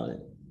looked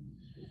solid.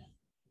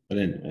 But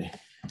anyway,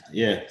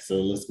 yeah. So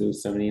let's go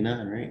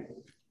 79, right?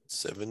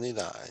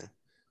 79.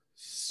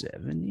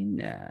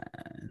 79.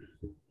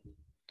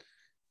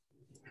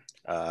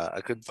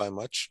 I couldn't find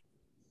much,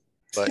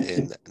 but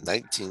in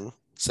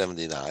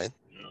 1979,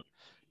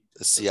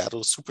 the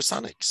Seattle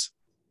Supersonics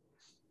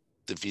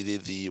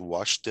defeated the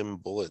Washington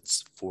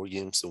Bullets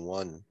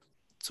 4-1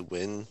 to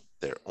win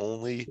their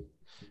only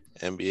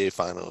NBA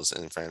Finals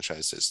in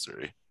franchise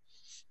history.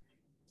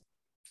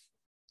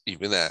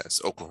 Even as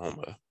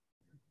Oklahoma,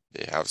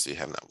 they obviously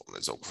have not won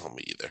as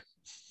Oklahoma either.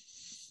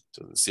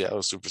 So the Seattle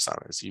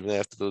Supersonics, even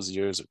after those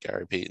years of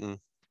Gary Payton,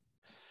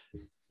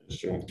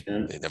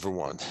 they never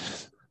won.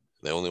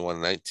 They only won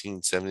in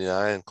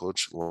 1979.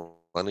 Coach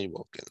Lenny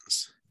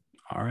Wilkins.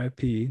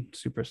 R.I.P.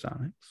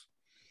 Supersonics.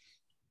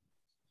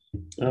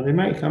 They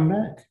might come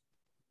back.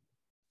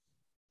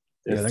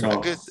 Yeah, they're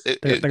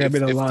gonna be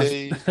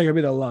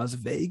the Las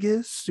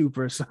Vegas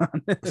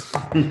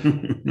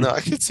Supersonics. No,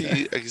 I could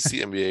see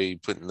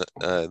NBA putting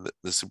the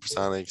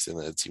Supersonics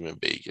and a team in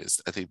Vegas.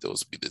 I think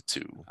those would be the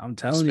two. I'm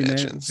telling you,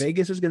 man,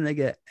 Vegas is gonna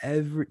get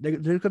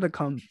they're gonna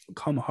come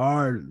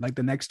hard. Like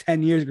the next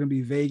 10 years are gonna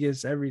be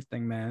Vegas,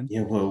 everything, man.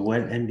 Yeah, well,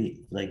 what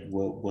NBA? Like,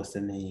 what's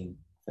the name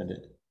of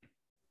it?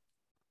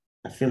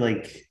 I feel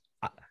like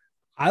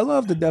I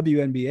love the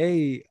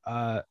WNBA,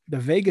 the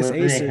Vegas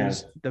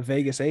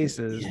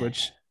Aces, yeah.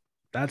 Which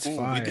that's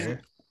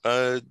fire.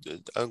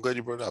 I'm glad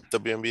you brought up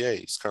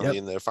WNBA. Is currently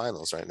in their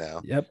finals right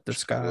now. Yep, the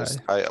Sky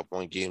up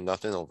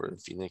 1-0 over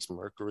Phoenix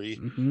Mercury.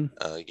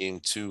 Mm-hmm. Game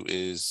 2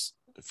 is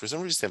for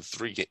some reason they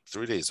have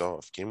 3 days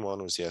off. Game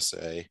 1 was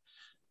yesterday,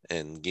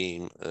 and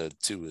game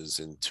 2 is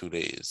in 2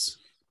 days.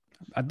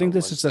 I think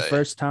this is the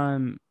first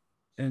time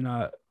in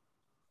I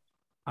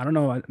don't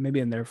know, maybe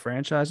in their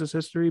franchise's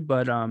history,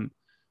 but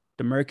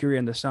the Mercury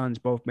and the Suns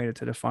both made it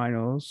to the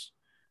finals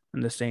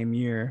in the same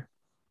year.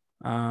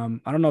 I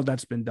don't know if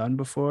that's been done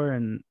before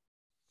in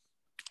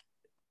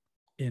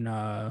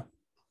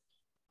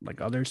like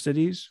other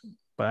cities,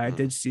 but I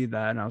did see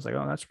that and I was like,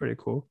 oh, that's pretty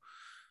cool.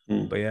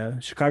 But yeah,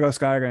 Chicago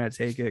Sky are gonna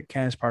take it.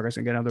 Candace Parker's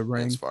gonna get another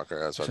ring. Candace Parker,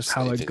 that's just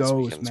how it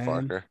goes, man.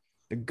 Parker.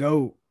 The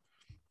GOAT.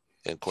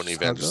 And Courtney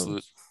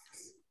Vandersloot.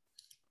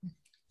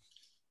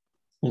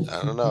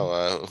 I don't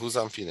know. Who's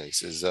on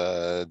Phoenix? Is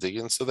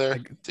Diggins still there?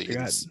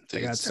 Diggins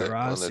they got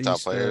one of the top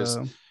players.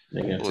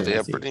 They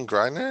have Brittany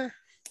Griner.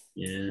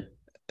 Yeah.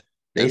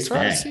 They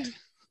stacked.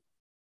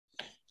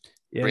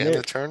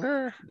 Brianna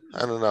Turner.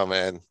 I don't know,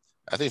 man.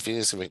 I think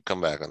Phoenix can come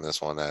back on this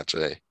one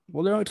actually.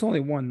 Well, it's only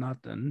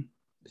 1-0.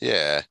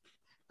 Yeah,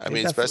 I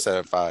mean it's best out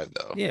of 5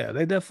 though. Yeah,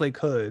 they definitely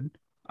could.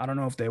 I don't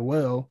know if they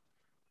will.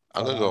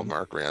 I'm gonna go with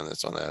Mercury on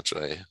this one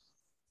actually.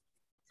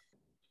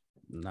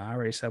 Nah, I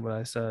already said what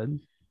I said.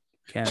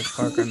 Candace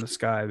Parker in the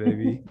Sky,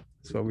 baby.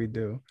 That's what we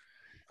do.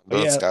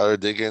 Both Skylar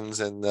Diggins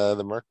and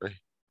the Mercury.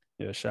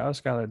 Yeah, shout out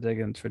Skylar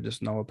Diggins for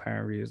just no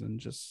apparent reason.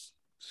 Just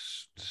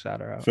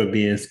shout her out. For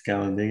being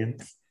Skylar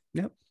Diggins.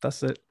 Yep,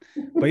 that's it.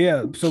 But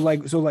yeah, so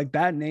like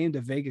that name,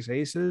 the Vegas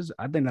Aces,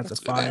 I think that's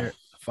a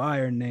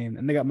fire name.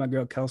 And they got my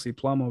girl Kelsey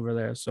Plum over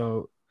there.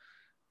 So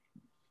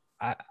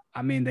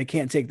I mean they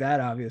can't take that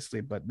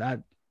obviously, but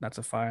that's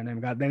a fire name.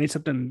 They need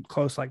something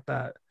close like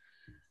that.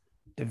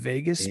 The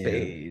Vegas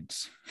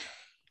Spades.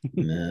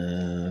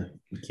 No,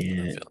 you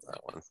can't. I feel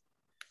that one.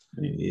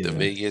 The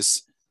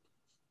Vegas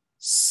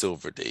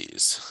Silver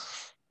Days.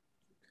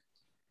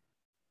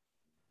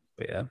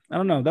 But yeah, I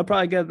don't know. They'll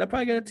probably get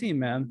a team,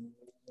 man.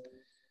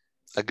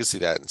 I could see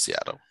that in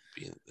Seattle.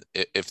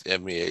 If the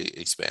NBA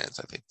expands,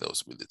 I think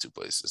those will be the 2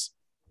 places.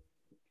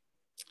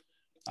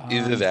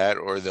 Either that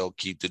or they'll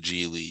keep the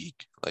G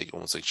League, like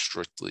almost like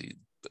strictly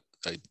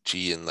like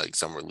G and like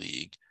Summer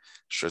League,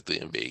 strictly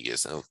in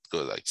Vegas, and go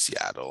to like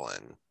Seattle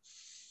and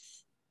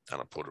I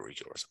don't know, Puerto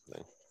Rico or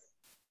something.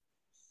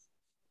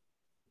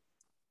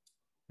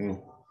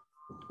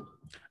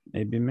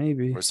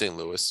 Maybe. Or St.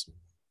 Louis.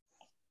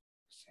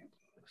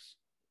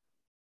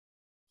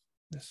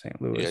 The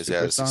St. Louis. You guys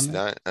have a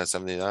 69,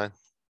 79?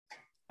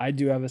 I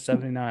do have a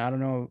 79. I don't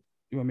know.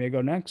 You want me to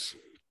go next?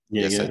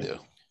 Yes, I do.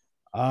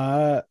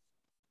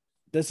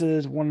 This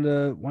is one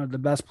of the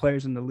best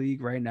players in the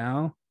league right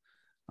now.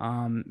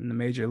 In the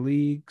major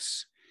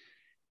leagues.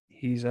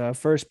 He's a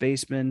first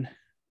baseman,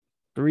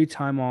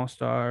 3-time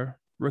All-Star,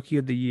 Rookie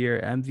of the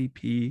Year,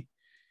 MVP.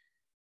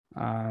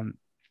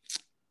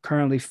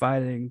 Currently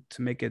fighting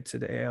to make it to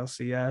the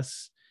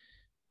ALCS.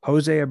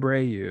 Jose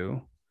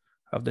Abreu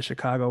of the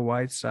Chicago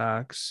White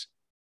Sox.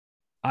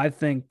 I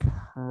think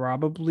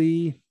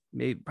probably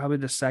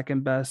the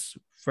second best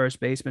first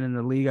baseman in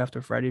the league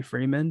after Freddie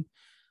Freeman.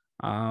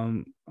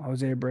 Jose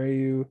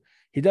Abreu,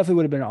 he definitely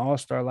would have been an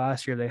all-star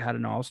last year. They had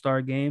an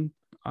all-star game.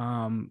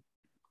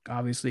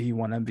 Obviously, he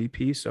won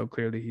MVP, so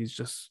clearly he's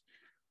just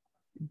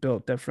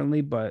built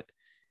differently, but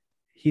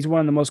he's one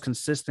of the most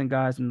consistent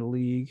guys in the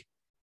league.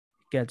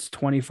 Gets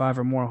 25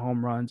 or more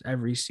home runs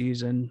every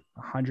season,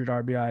 100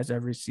 RBIs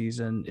every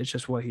season. It's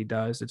just what he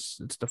does.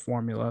 It's the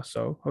formula.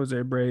 So Jose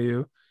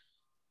Abreu,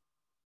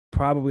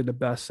 probably the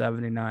best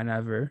 79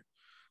 ever,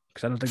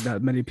 because I don't think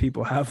that many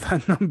people have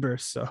that number.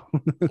 So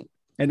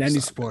in any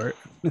sport.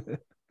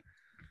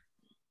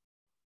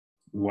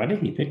 Why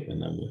did he pick the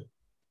number?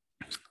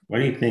 What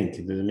do you think?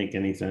 Does it make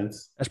any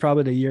sense? That's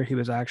probably the year he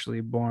was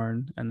actually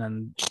born, and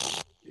then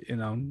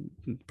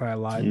probably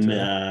lied to.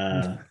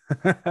 Nah.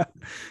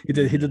 He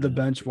did the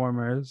bench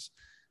warmers.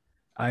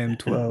 I am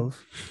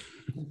 12.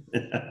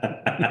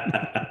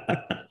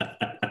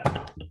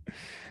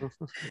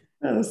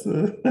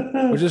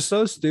 Which is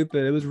so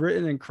stupid. It was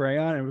written in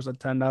crayon. It was a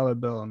 $10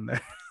 bill in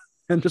there.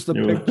 And just a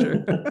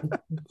picture.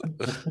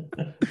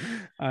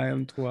 I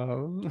am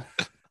 12.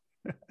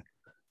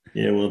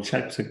 Yeah, well,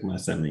 Chuck took my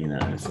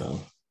 79, so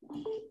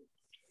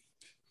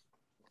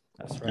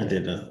that's right. I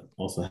did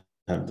also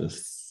have the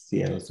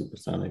Seattle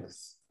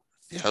Supersonics.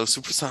 Seattle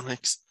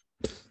Supersonics.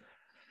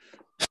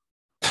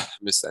 I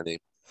miss that name.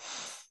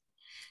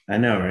 I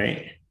know,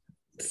 right?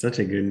 It's such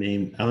a good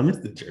name. I miss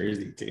the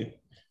jersey too.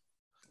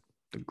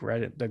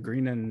 The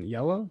green and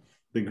yellow?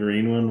 The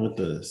green one with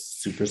the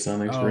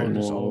Supersonics written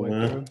all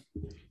over.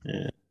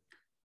 Yeah. It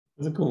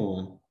was a cool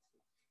one.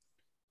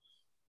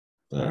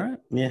 But, all right.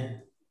 Yeah.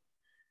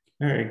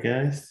 All right,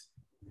 guys.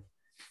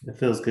 It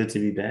feels good to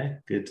be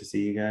back. Good to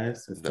see you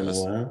guys. It's been a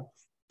while.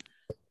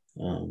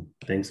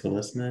 Thanks for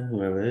listening.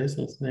 Whoever is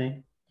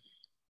listening,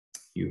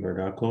 you heard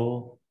our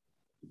call.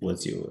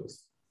 What's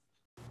yours?